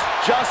moves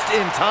just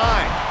in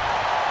time.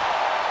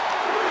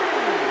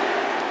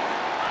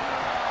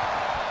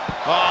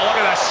 Oh, look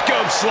at the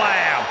scoop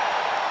slam.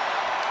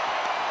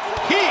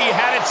 He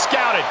had it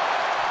scouted.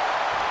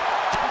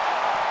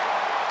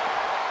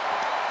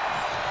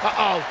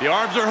 Uh-oh. The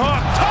arms are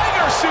hooked.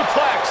 Tiger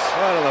suplex.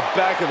 Right on the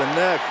back of the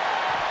neck.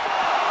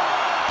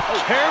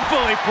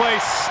 Carefully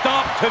placed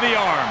stomp to the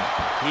arm.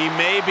 He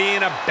may be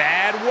in a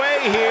bad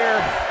way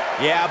here.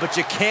 Yeah, but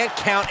you can't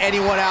count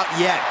anyone out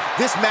yet.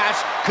 This match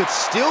could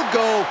still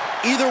go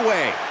either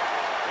way.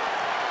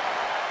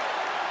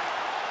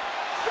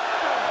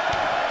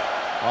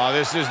 Oh,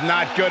 this is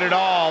not good at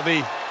all.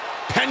 The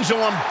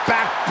pendulum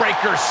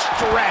backbreaker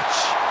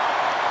stretch.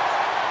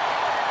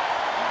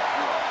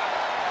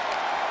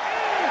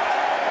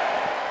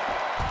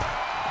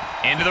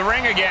 Into the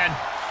ring again.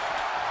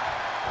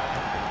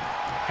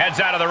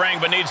 Heads out of the ring,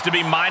 but needs to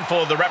be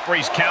mindful of the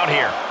referee's count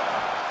here.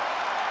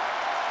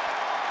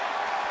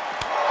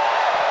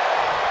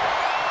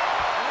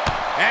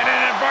 And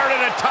an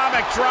inverted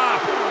atomic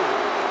drop.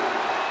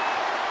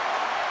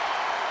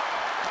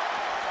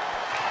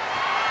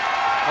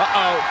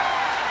 Uh-oh.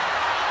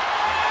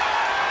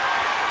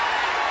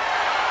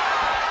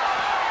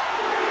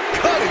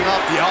 Cutting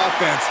off the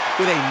offense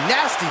with a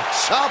nasty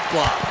chop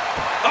block.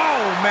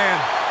 Oh, man.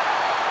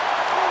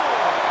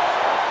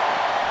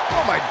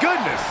 Oh, my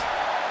goodness.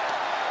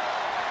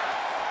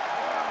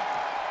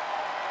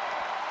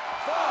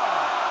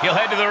 He'll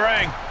head to the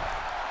ring.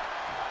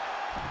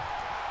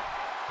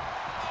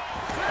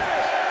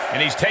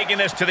 And he's taking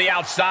this to the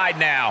outside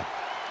now.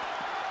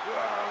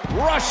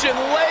 Russian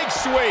leg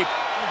sweep.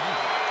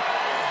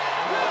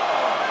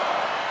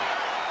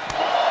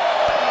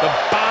 The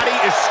body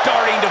is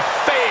starting to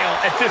fail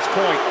at this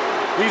point.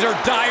 These are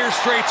dire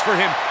straits for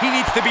him. He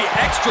needs to be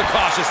extra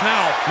cautious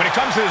now. When it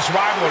comes to this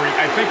rivalry,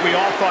 I think we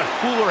all thought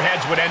cooler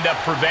heads would end up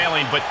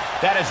prevailing, but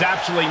that has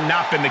absolutely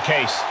not been the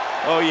case.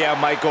 Oh, yeah,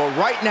 Michael.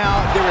 Right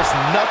now, there is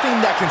nothing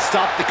that can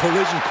stop the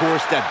collision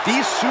course that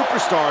these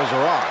superstars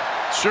are on.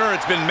 Sure,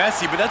 it's been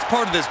messy, but that's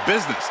part of this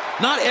business.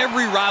 Not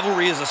every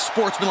rivalry is a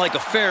sportsmanlike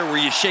affair where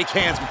you shake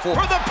hands before...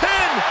 For the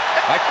pin!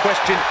 I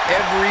question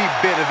every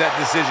bit of that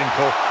decision,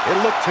 Cole.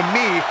 It looked to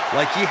me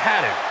like he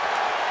had it.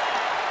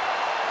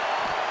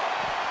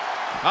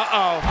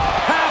 Uh-oh.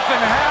 Half and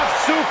half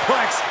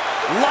suplex.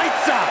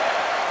 Lights out.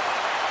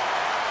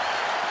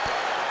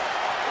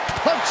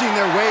 Punching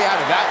their way out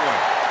of that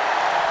one.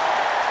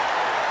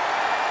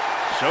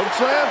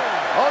 Chokeslam?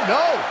 Oh,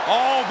 no.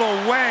 All the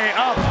way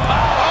up.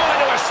 Oh,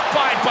 into a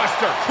spine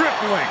buster.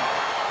 Crippling.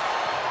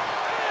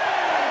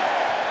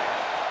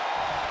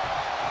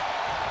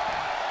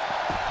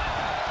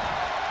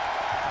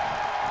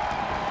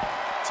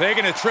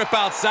 Taking a trip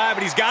outside,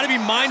 but he's got to be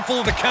mindful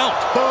of the count.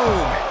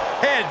 Boom.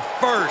 Head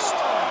first.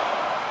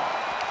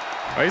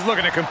 Oh, he's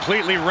looking to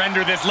completely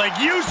render this leg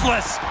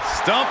useless.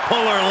 Stump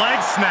puller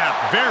leg snap,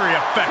 very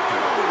effective.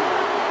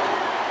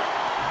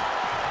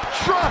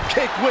 Drop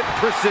kick with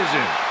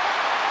precision.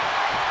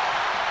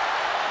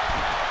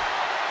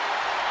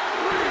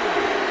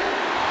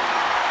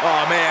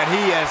 Oh man,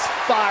 he is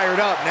fired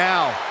up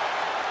now.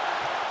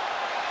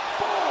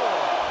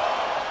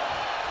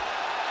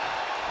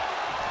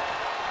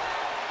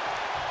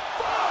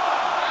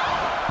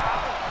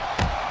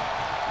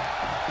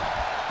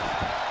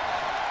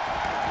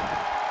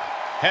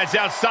 Heads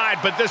outside,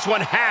 but this one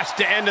has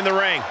to end in the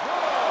ring.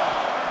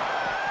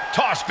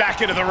 Tossed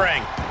back into the ring.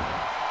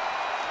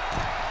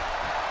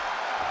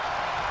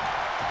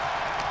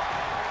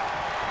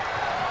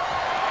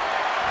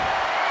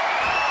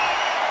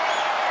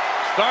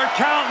 Start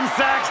counting,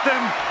 Saxton.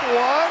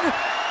 1,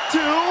 2,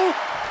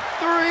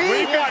 3.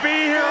 We could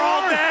be here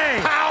all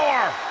day.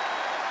 Power.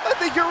 I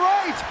think you're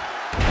right.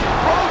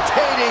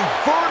 Rotating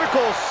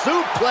vertical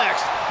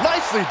suplex.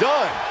 Nicely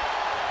done.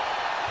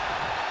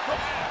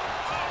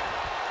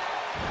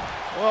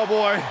 Oh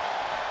boy.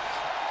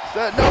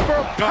 Setting up for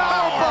a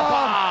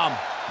powerbomb.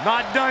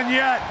 Not done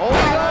yet. Hold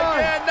on.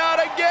 Again, not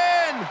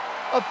again.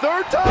 A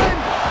third time?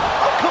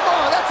 Oh, come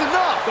on, that's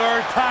enough.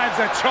 Third time's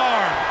a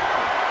charm.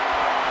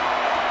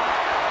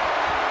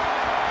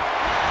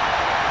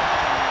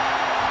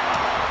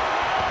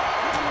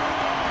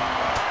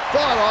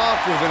 Fought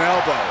off with an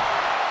elbow.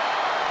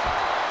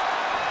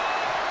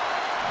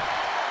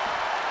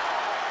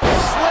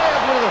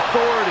 Slammed with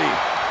authority.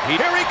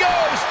 Here he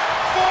goes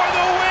for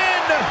the win.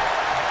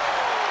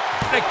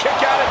 A kick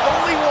out at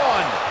only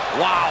one.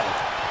 Wow.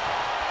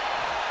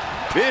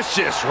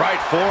 Vicious right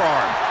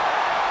forearm.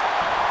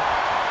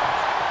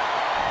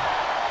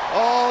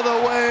 All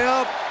the way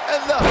up,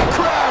 and the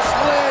crash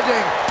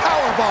landing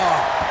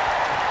powerbomb.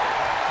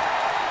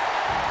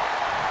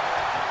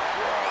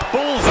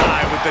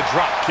 Bullseye with the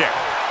drop kick.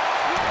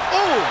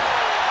 Ooh.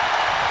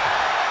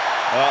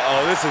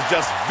 Uh-oh, this is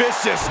just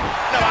vicious.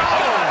 No,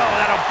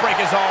 that'll break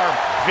his arm.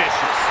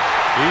 Vicious.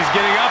 He's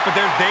getting up, but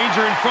there's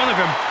danger in front of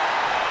him.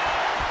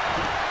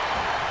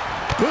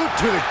 Boot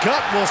to the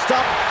gut will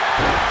stop.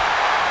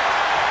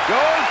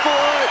 Going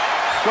for it.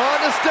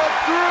 Trying to step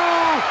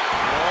through.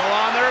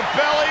 All on their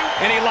belly.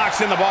 And he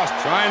locks in the boss.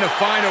 Trying to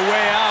find a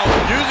way out,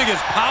 using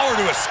his power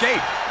to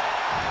escape.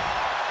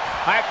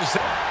 I have to say.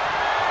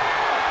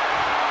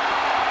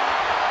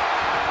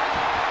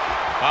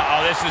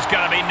 Uh-oh, this is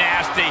going to be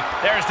nasty.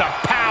 There's the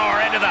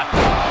power into the...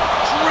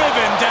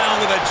 Driven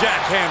down with a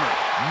jackhammer.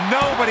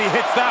 Nobody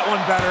hits that one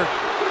better.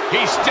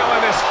 He's still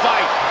in this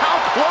fight. How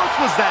close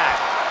was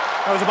that?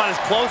 That was about as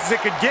close as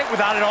it could get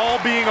without it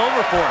all being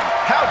over for him.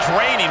 How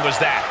draining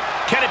was that?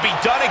 Can it be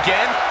done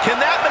again?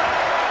 Can that...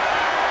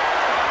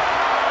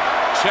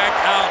 Check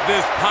out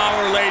this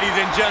power, ladies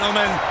and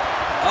gentlemen.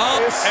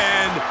 Up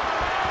and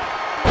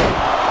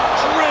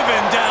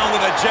driven down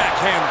with a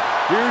jackhammer.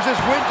 Here's his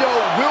window.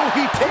 Will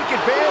he take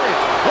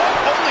advantage? What?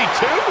 Only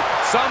two?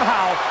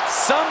 Somehow,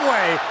 some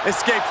way,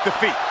 escapes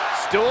defeat.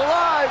 Still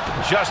alive.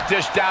 Just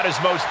dished out his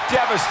most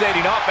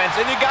devastating offense,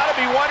 and you gotta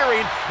be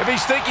wondering if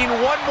he's thinking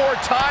one more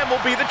time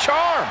will be the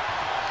charm.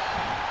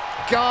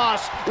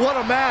 Gosh, what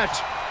a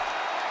match.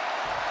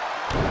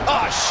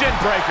 Ah, shin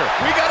breaker.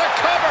 We got a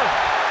cover.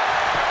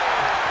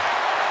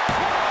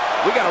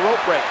 We got a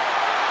rope break.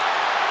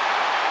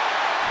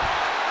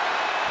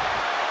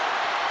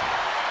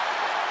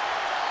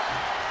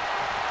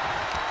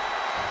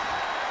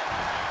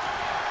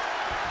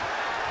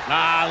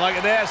 Ah, look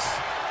at this.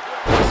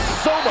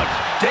 So much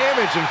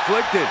damage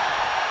inflicted.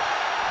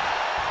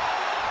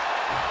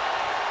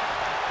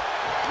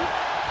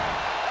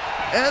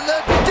 And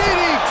the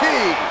DDT.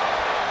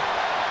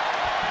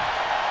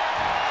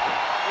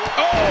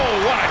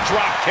 Oh, what a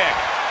drop kick.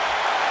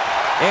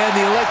 And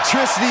the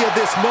electricity of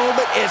this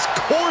moment is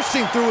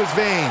coursing through his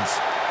veins.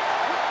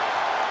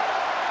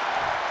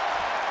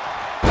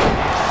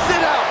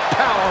 Sit out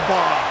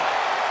powerbomb.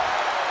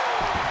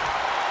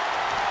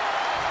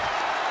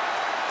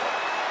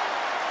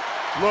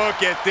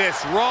 Look at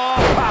this raw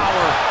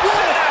power.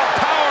 Sit out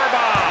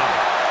powerbomb.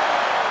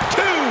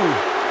 2.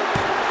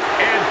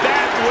 And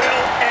that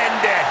will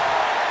end it.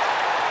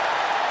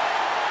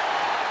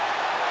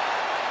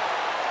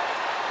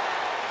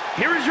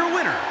 Here is your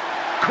winner,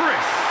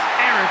 Chris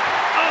Eric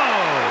O.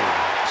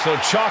 So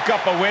chalk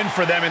up a win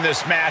for them in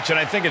this match, and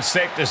I think it's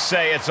safe to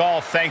say it's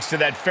all thanks to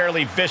that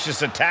fairly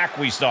vicious attack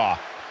we saw.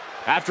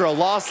 After a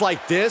loss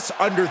like this,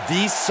 under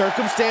these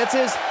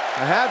circumstances,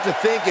 I have to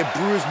think it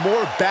brews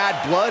more bad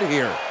blood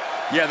here.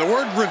 Yeah, the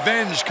word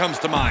revenge comes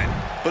to mind,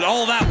 but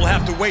all that will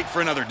have to wait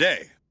for another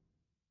day.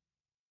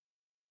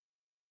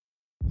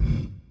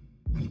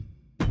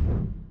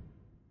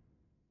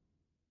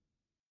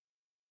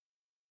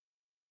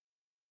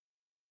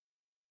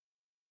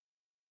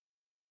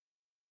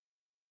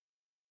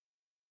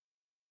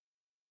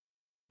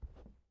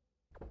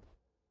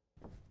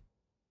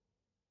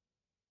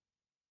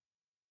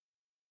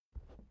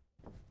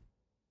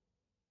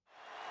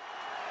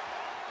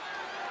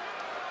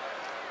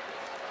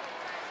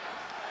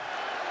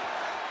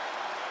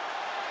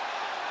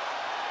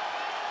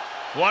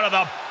 One of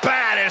the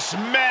baddest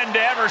men to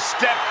ever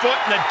step foot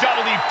in the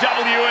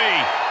WWE.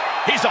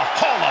 He's a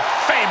Hall of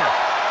Famer.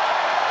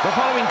 The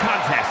following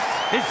contest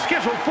is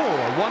scheduled for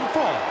one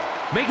fall.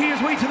 Making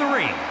his way to the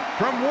ring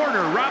from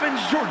Warner Robins,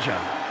 Georgia,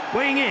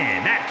 weighing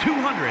in at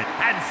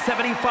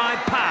 275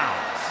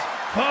 pounds,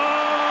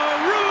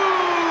 Farouk!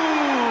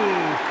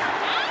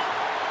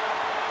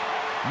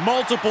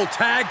 Multiple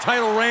tag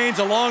title reigns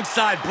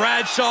alongside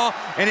Bradshaw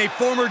and a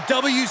former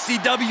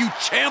WCW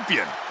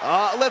champion.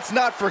 Let's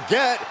not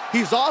forget,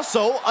 he's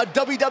also a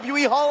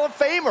WWE Hall of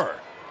Famer.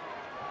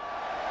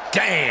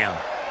 Damn.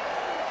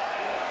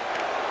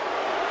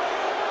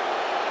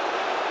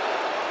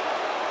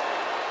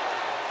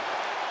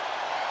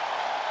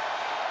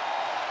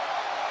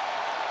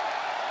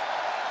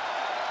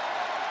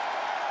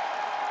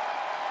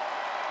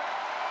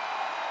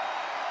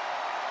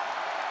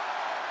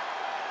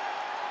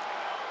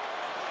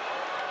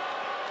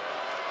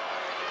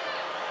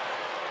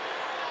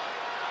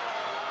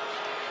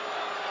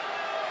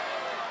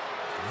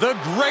 The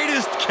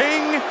greatest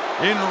king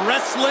in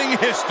wrestling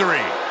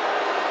history.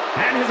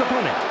 And his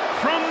opponent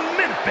from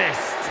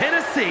Memphis,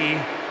 Tennessee,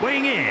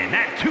 weighing in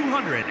at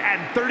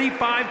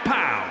 235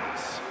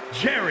 pounds,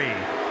 Jerry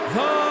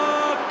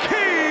the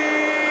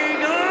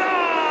King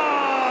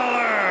Lawler.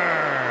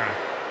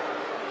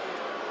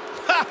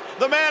 Ha!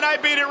 The man I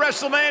beat at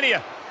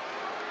WrestleMania.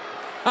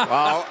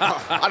 Well,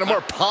 on a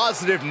more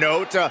positive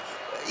note,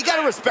 you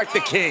gotta respect the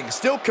king.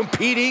 Still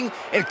competing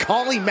and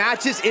calling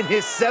matches in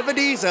his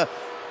 70s.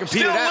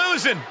 Still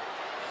losing.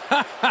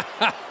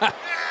 Why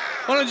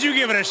don't you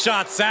give it a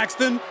shot,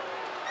 Saxton?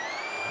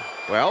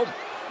 Well,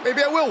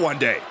 maybe I will one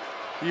day.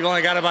 You've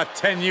only got about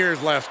 10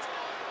 years left.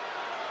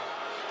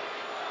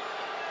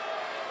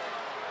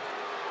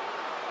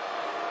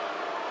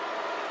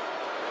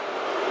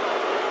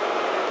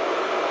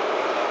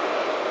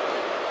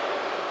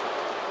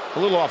 A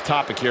little off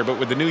topic here, but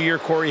with the new year,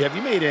 Corey, have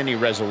you made any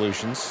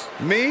resolutions?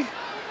 Me?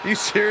 You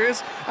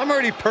serious? I'm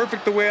already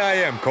perfect the way I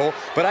am, Cole,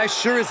 but I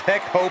sure as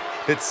heck hope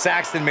that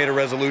Saxton made a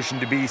resolution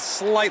to be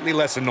slightly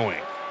less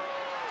annoying.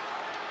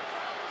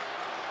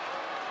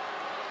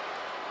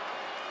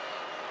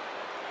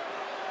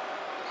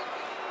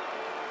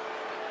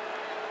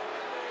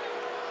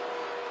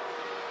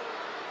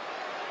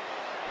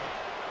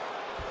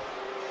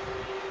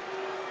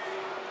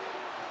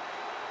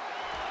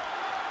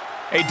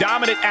 A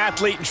dominant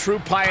athlete and true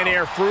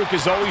pioneer, Farouk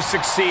has always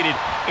succeeded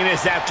in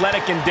his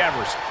athletic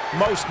endeavors.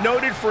 Most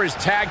noted for his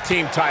tag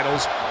team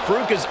titles,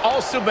 Farouk has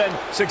also been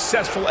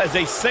successful as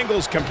a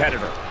singles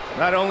competitor.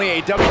 Not only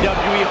a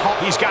WWE Hall,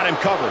 he's got him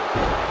covered.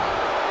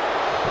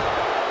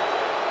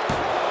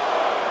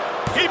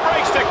 He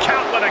breaks the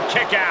count with a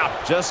kick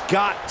out. Just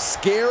got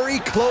scary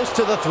close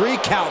to the 3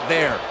 count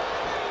there.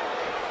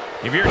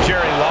 If you're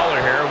Jerry Lawler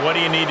here, what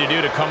do you need to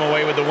do to come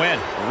away with the win?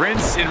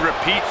 Rinse and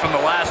repeat from the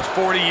last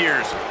 40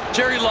 years.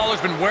 Jerry Lawler's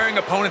been wearing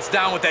opponents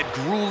down with that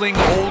grueling,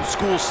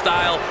 old-school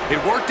style.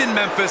 It worked in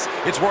Memphis.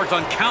 It's worked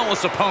on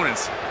countless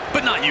opponents.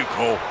 But not you,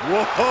 Cole.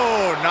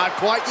 Whoa, not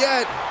quite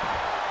yet.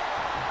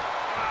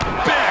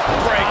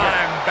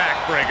 Backbreaker.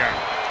 Backbreaker.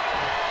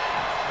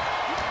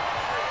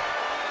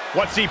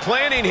 What's he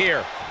planning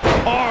here?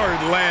 Hard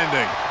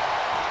landing.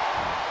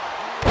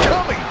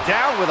 Coming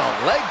down with a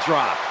leg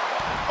drop.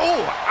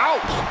 Oh,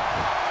 ouch!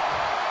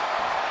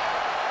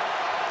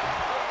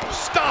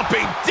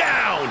 Stomping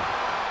down!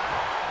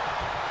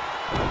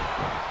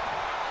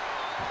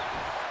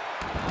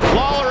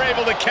 Lawler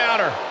able to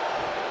counter.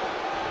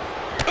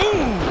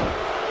 Ooh!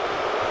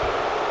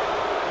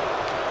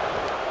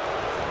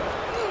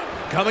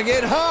 Coming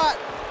in hot.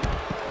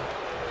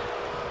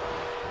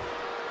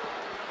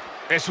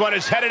 This one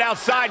is headed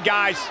outside,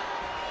 guys.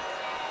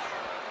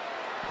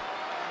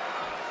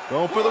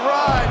 Going for the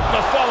ride.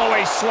 The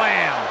fall-away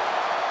slam.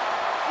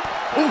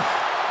 Oof.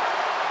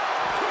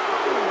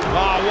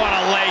 Oh, what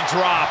a leg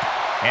drop.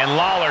 And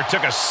Lawler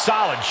took a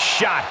solid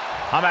shot.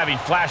 I'm having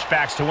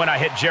flashbacks to when I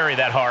hit Jerry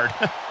that hard.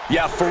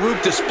 Yeah,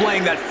 Farouk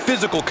displaying that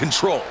physical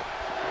control.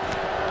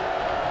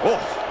 Oh,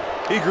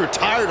 he grew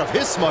tired of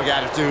his smug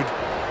attitude.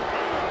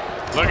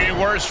 Looking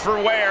worse for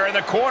wear in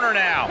the corner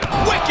now.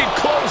 Wicked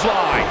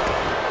clothesline.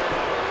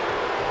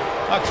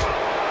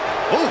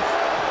 Ooh,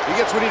 he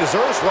gets what he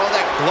deserves for all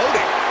that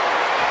gloating.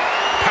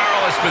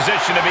 Powerless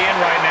position to be in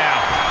right now.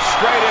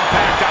 Straight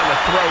impact on the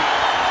throat.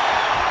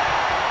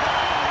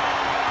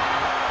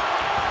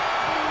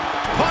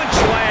 Punch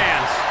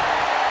lands.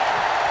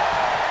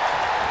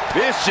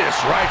 Vicious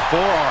right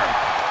forearm.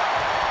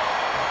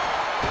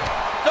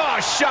 Oh,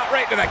 shot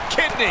right to the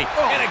kidney.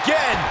 And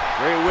again.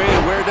 Great way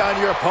to wear down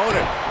your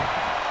opponent.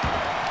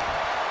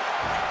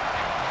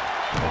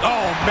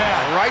 Oh, man.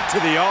 Right to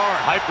the arm.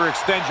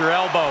 Hyperextend your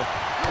elbow.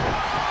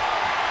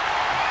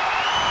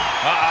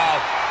 Uh-oh.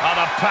 Oh,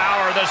 the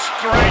power, the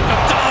strength, the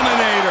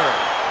dominator.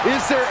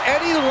 Is there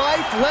any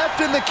life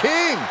left in the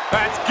king?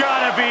 That's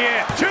gotta be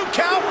it. 2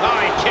 count. Oh,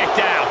 he kicked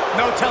out.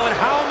 No telling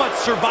how much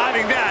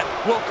surviving that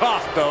will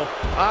cost, though.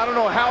 I don't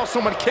know how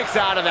someone kicks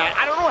out of that.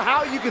 I don't know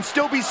how you can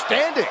still be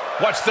standing.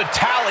 What's the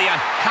tally on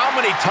how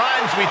many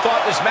times we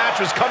thought this match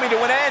was coming to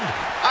an end?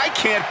 I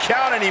can't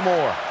count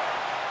anymore.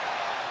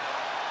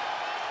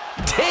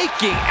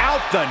 Taking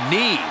out the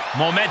knee.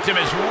 Momentum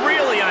is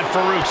really on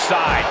Farouk's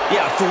side.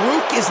 Yeah,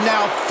 Farouk is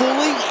now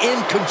fully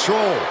in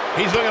control.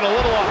 He's looking a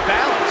little off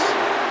balance.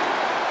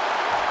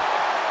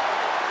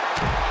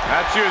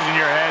 That's using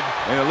your head.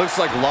 And it looks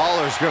like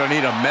Lawler's going to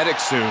need a medic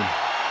soon.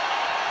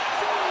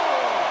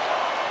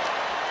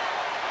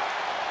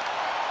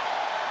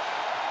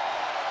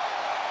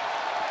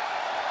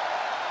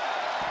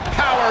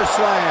 Power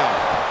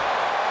slam.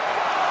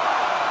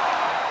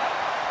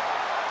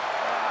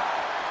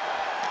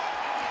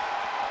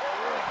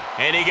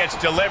 And he gets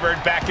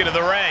delivered back into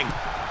the ring.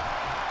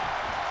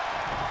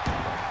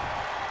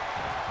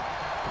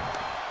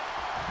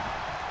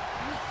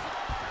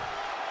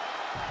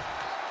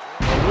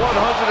 The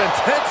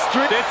 110th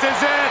Street. This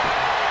is it.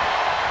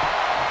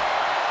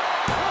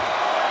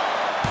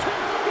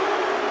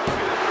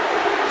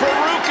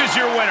 Farouk is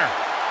your winner.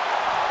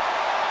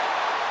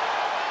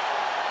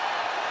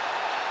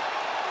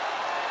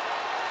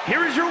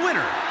 Here is your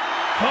winner,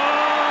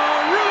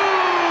 Farouk!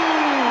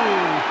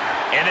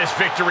 And this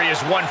victory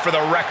is one for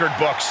the record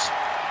books.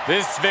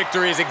 This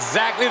victory is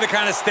exactly the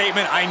kind of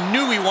statement I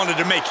knew he wanted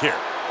to make here.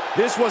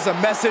 This was a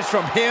message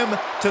from him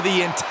to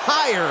the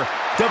entire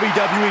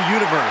WWE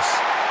Universe.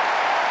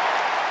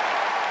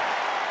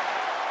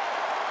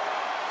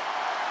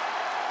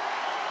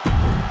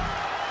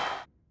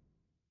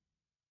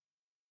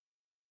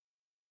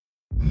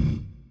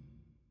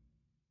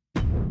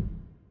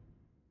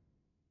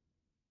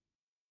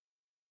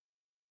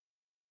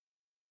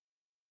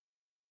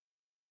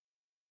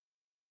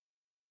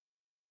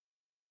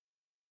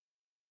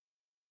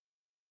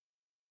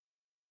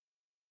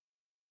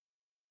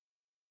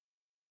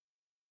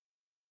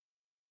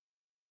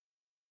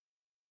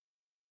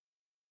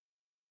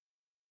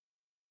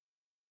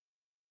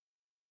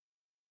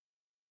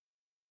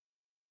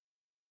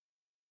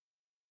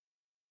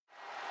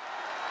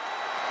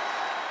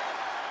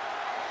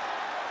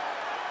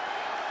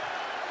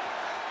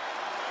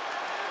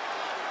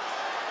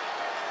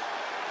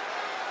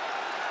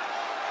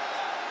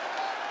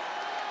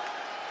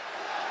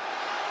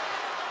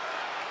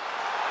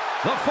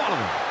 The following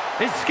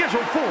is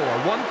scheduled for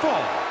one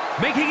fall,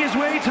 making his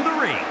way to the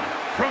ring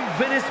from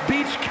Venice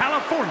Beach,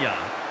 California,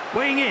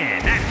 weighing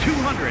in at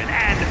 250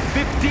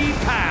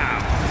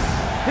 pounds,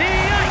 the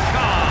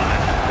Icon!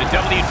 The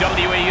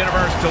WWE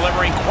Universe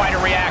delivering quite a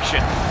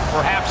reaction.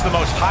 Perhaps the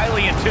most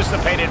highly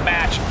anticipated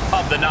match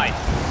of the night.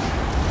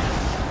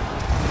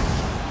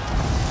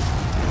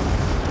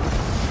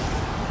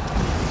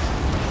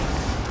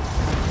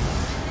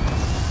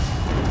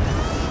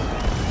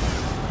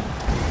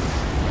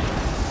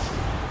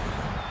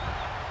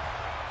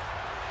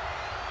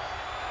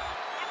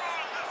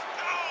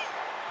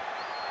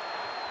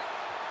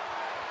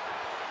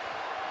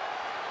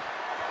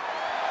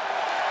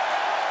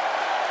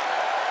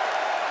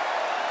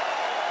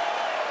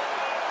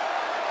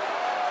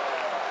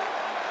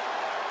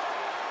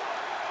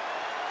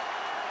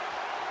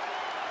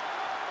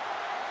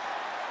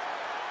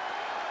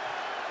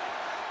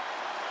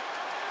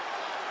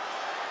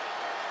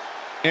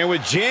 And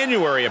with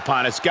January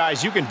upon us,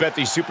 guys, you can bet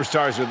these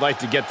superstars would like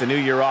to get the new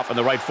year off on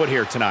the right foot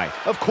here tonight.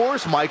 Of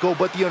course, Michael,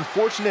 but the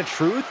unfortunate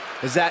truth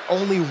is that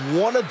only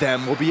one of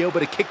them will be able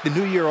to kick the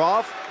new year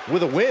off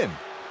with a win.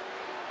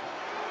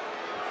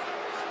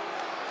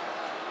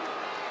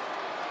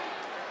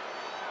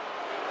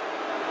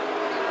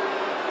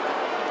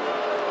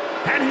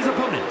 And his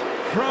opponent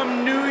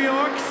from New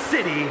York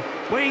City,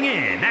 weighing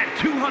in at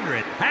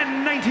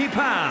 290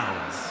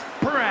 pounds,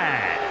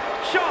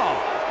 Brad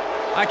Shaw.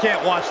 I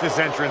can't watch this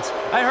entrance.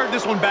 I heard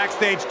this one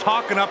backstage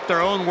talking up their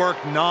own work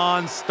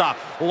non-stop.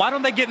 Well, why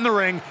don't they get in the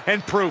ring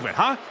and prove it,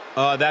 huh?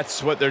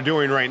 That's what they're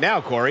doing right now,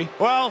 Corey.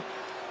 Well,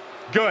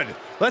 good.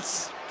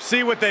 Let's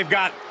see what they've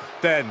got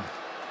then.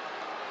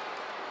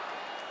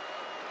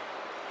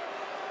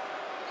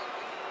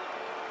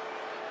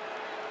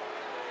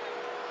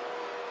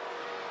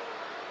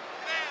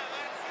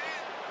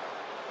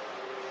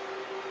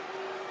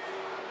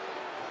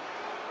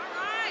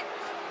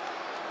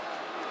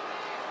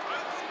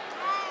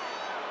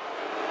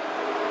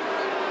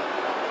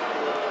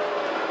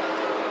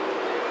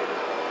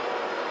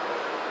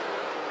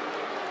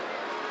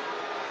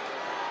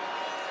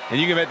 And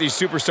you can bet these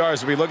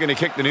superstars will be looking to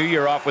kick the new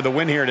year off with a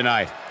win here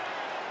tonight.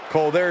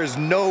 Cole, there is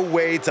no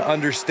way to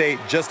understate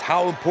just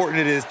how important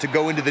it is to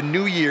go into the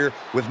new year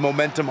with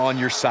momentum on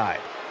your side.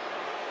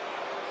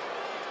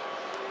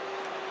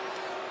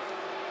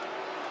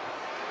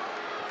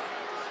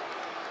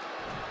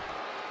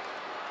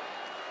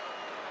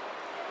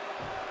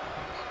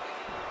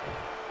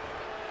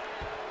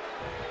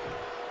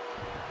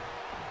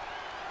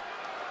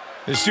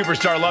 The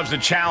superstar loves a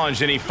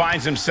challenge, and he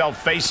finds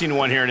himself facing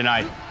one here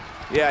tonight.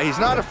 Yeah, he's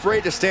not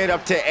afraid to stand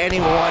up to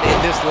anyone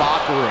in this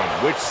locker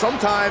room, which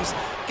sometimes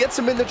gets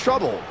him into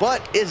trouble,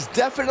 but is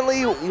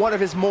definitely one of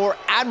his more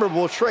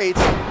admirable traits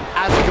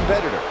as a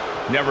competitor.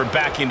 Never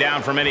backing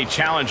down from any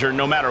challenger,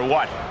 no matter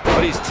what.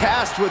 But he's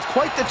tasked with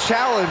quite the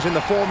challenge in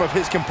the form of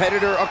his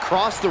competitor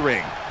across the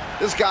ring.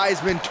 This guy's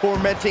been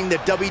tormenting the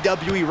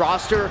WWE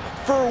roster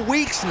for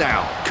weeks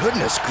now.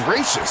 Goodness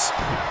gracious.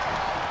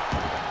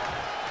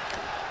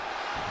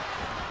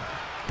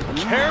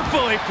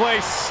 Carefully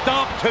placed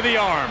stomp to the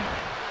arm.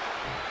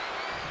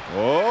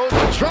 Oh,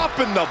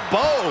 dropping the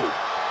bow.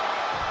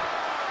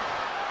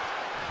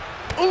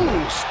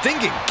 Ooh,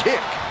 stinging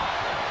kick.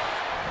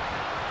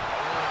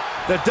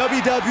 The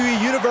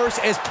WWE Universe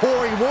is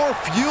pouring more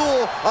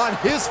fuel on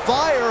his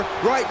fire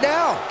right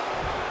now.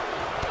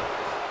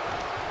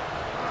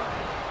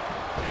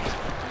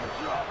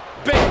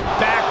 Big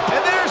back,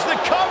 and there's the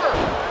cover.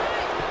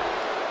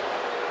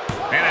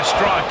 And a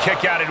strong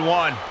kick out at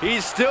one.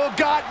 He's still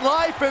got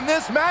life in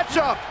this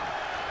matchup.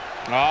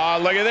 Oh,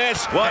 look at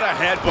this. What a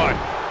headbutt.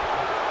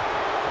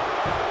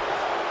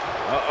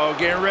 Uh-oh,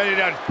 getting ready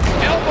to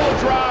elbow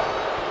drop.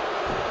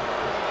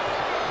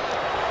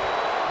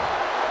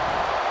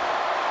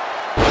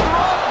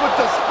 Drop with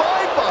the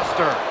spine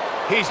buster.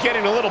 He's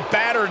getting a little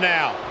battered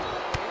now.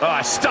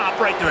 Stop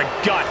right to the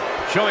gut.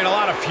 Showing a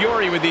lot of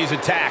fury with these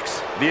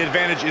attacks. The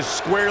advantage is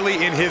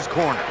squarely in his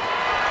corner.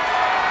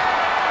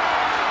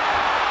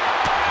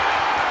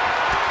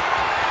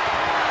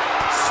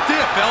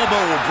 Stiff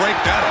elbow will break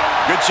that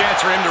up. Good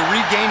chance for him to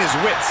regain his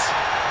wits.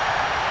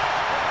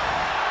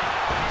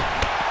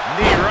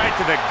 Knee right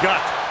to the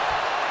gut.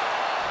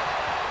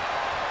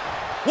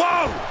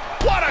 Whoa!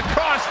 What a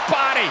cross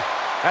body!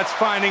 That's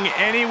finding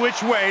any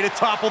which way to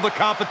topple the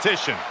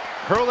competition.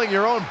 Hurling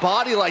your own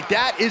body like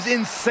that is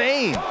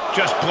insane.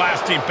 Just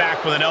blasting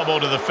back with an elbow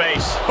to the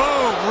face.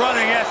 Boom!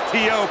 Running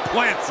STO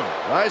plants him.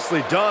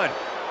 Nicely done.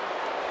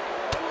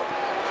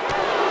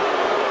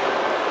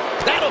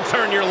 That'll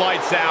turn your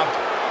lights out.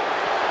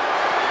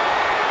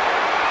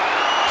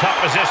 Tough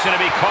position to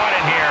be caught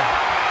in here.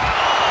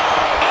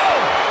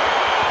 Oh!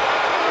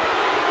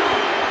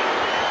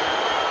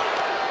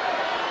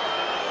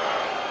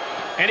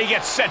 And he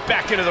gets set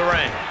back into the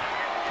ring.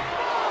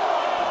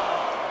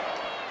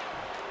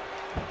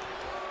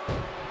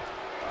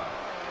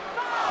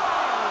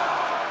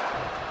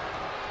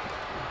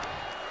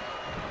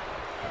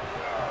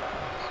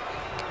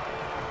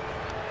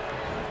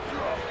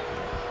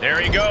 There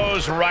he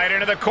goes, right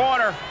into the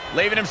corner,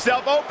 leaving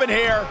himself open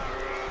here.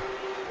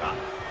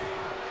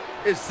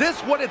 Is this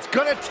what it's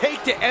gonna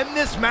take to end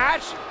this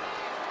match?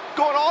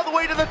 Going all the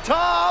way to the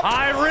top.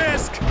 High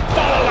risk.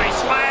 Follow-away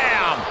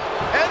slam.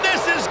 And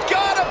this has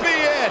gotta be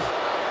it.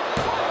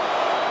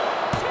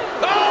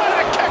 Oh, and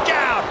a kick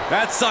out.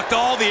 That sucked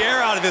all the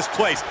air out of this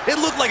place. It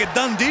looked like a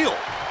done deal.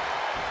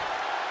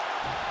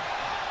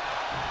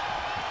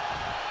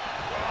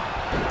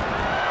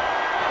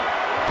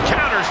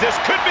 Counters, this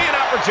could be an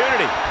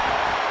opportunity.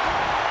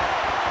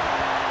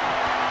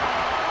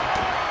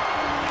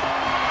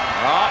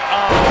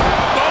 Uh-oh.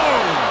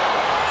 Boom!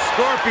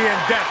 Scorpion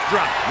death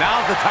drop.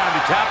 Now's the time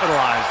to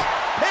capitalize.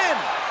 Pin.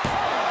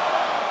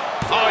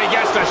 Oh, he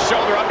gets the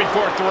shoulder up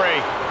before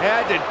three.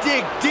 Had to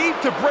dig deep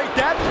to break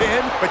that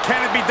pin. But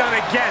can it be done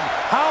again?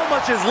 How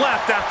much is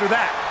left after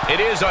that?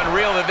 It is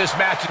unreal that this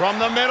match from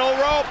the middle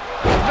rope.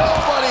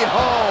 Nobody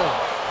home.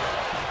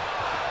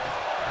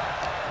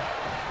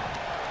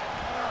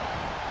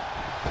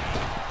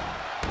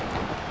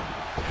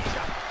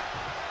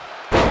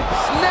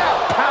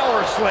 Snap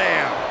power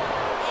slam.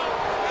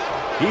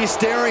 He's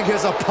staring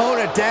his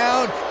opponent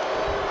down.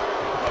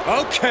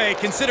 Okay,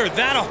 consider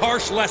that a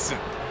harsh lesson.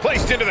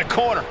 Placed into the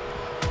corner.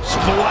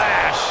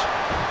 Splash.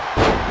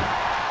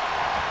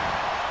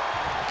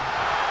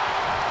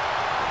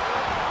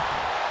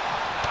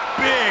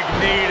 Big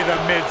knee to the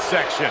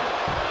midsection.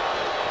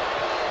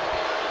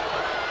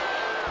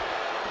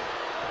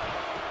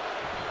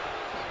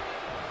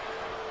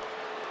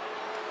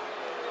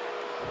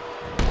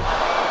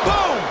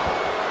 Boom!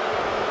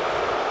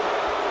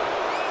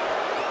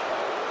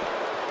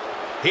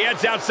 He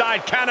heads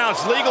outside.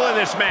 Countouts legal in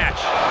this match.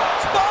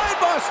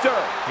 Spinebuster.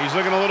 He's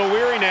looking a little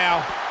weary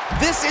now.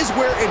 This is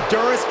where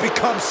endurance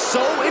becomes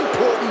so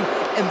important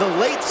in the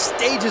late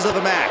stages of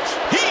the match.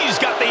 He's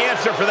got the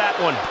answer for that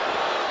one.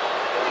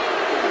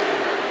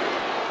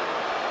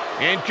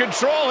 In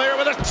control here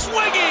with a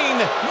swinging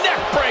neck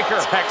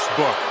breaker.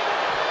 Textbook.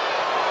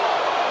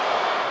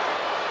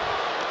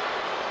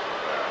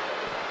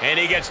 And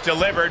he gets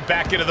delivered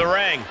back into the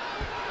ring.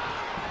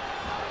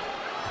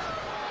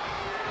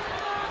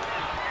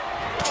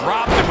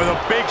 Dropped him with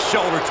a big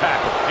shoulder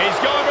tackle. He's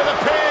going for the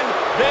pin.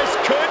 This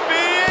could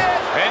be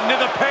it. Into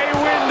the pay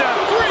window.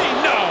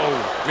 3, no.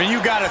 And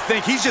you gotta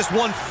think he's just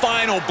one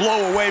final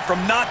blow away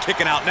from not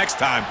kicking out next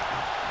time.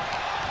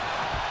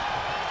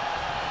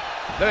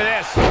 Look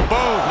at this.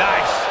 Boom.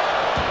 Nice.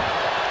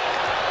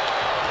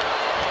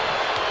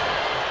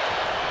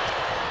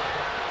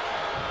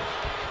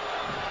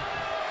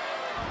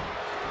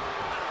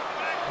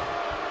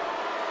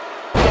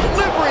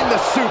 Delivering the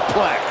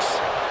suplex.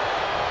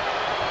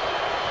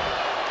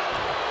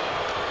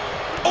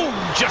 Oh,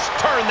 just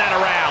turn that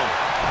around.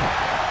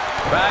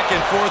 Back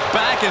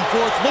and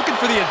forth, looking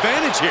for the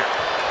advantage here.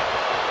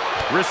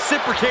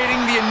 Reciprocating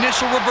the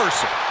initial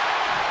reversal.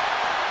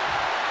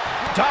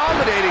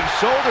 Dominating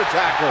shoulder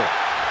tackle.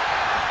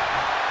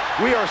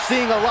 We are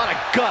seeing a lot of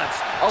guts,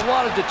 a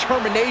lot of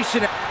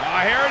determination.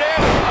 Here it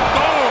is.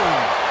 Boom!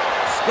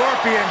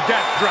 Scorpion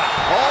death drop.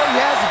 All he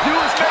has to do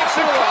is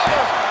Makes the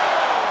cover.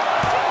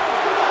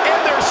 And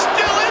they're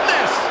still in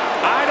this.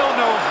 I don't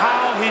know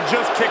how he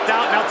just kicked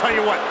out, and I'll tell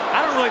you what,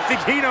 I don't really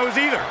think he knows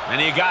either. And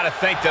you got to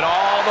think that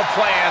all the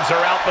plans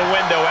are out the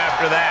window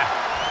after that.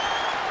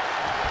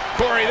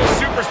 Corey, this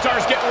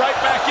superstar's getting right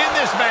back in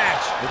this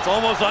match. It's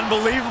almost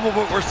unbelievable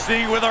what we're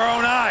seeing with our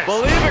own eyes.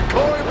 Believe it,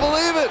 Corey,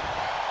 believe it.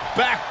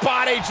 Back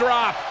body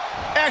drop.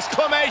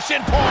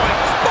 Exclamation point.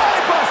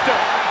 Spine buster.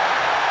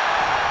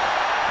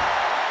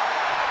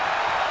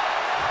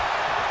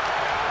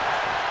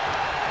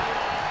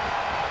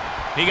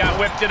 He got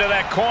whipped into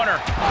that corner.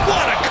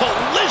 What a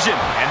collision.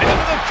 And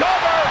into the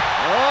cover.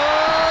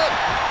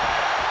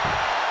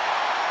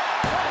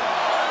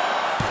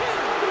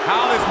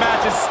 How this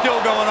match is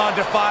still going on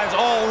defies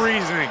all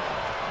reasoning.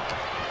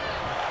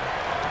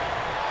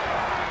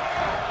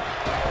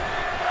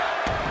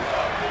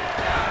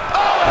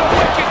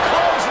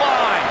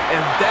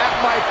 And that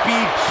might be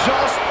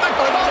just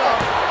enough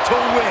to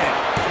win.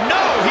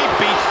 No, he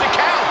beats the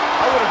count.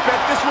 I would have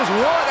bet this was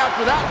one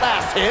after that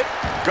last hit.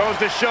 Goes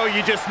to show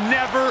you just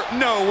never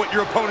know what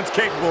your opponent's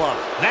capable of.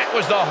 That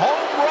was the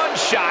home run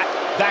shot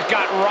that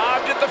got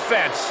robbed at the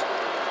fence.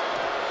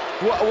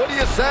 What do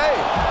you say?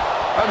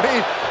 I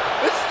mean,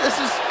 this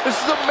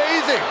is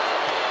amazing.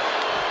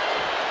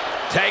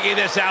 Taking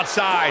this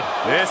outside.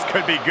 This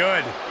could be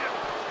good.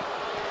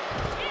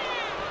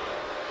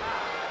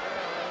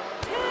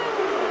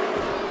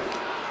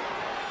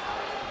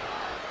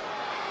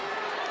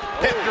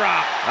 Hip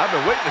drop. I've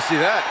been waiting to see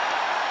that.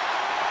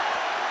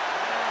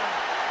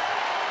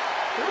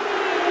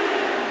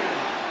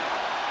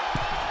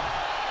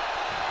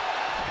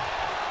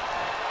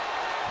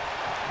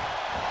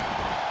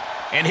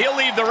 And he'll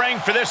leave the ring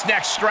for this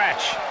next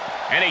stretch.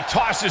 And he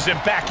tosses him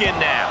back in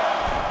now.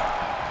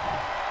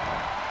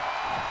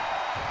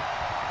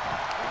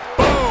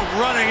 Boom!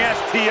 Running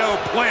STO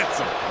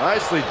plants him.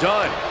 Nicely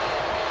done.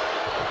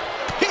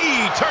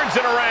 He turns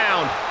it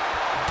around.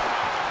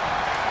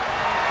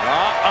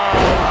 Oh,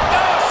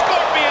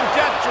 Scorpion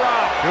death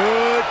drop.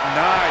 Good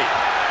night.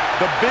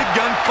 The big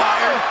gun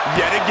fired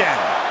yet again.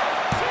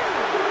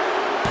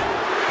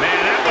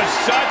 Man, that was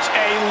such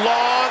a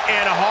long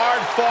and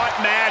hard-fought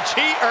match.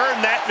 He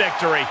earned that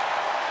victory.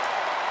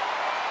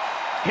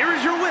 Here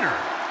is your winner,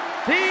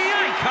 the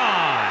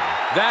Icon.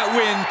 That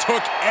win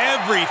took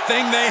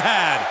everything they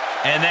had.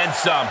 And then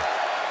some.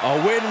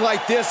 A win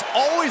like this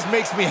always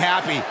makes me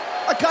happy.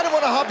 I kind of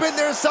want to hop in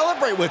there and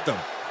celebrate with them.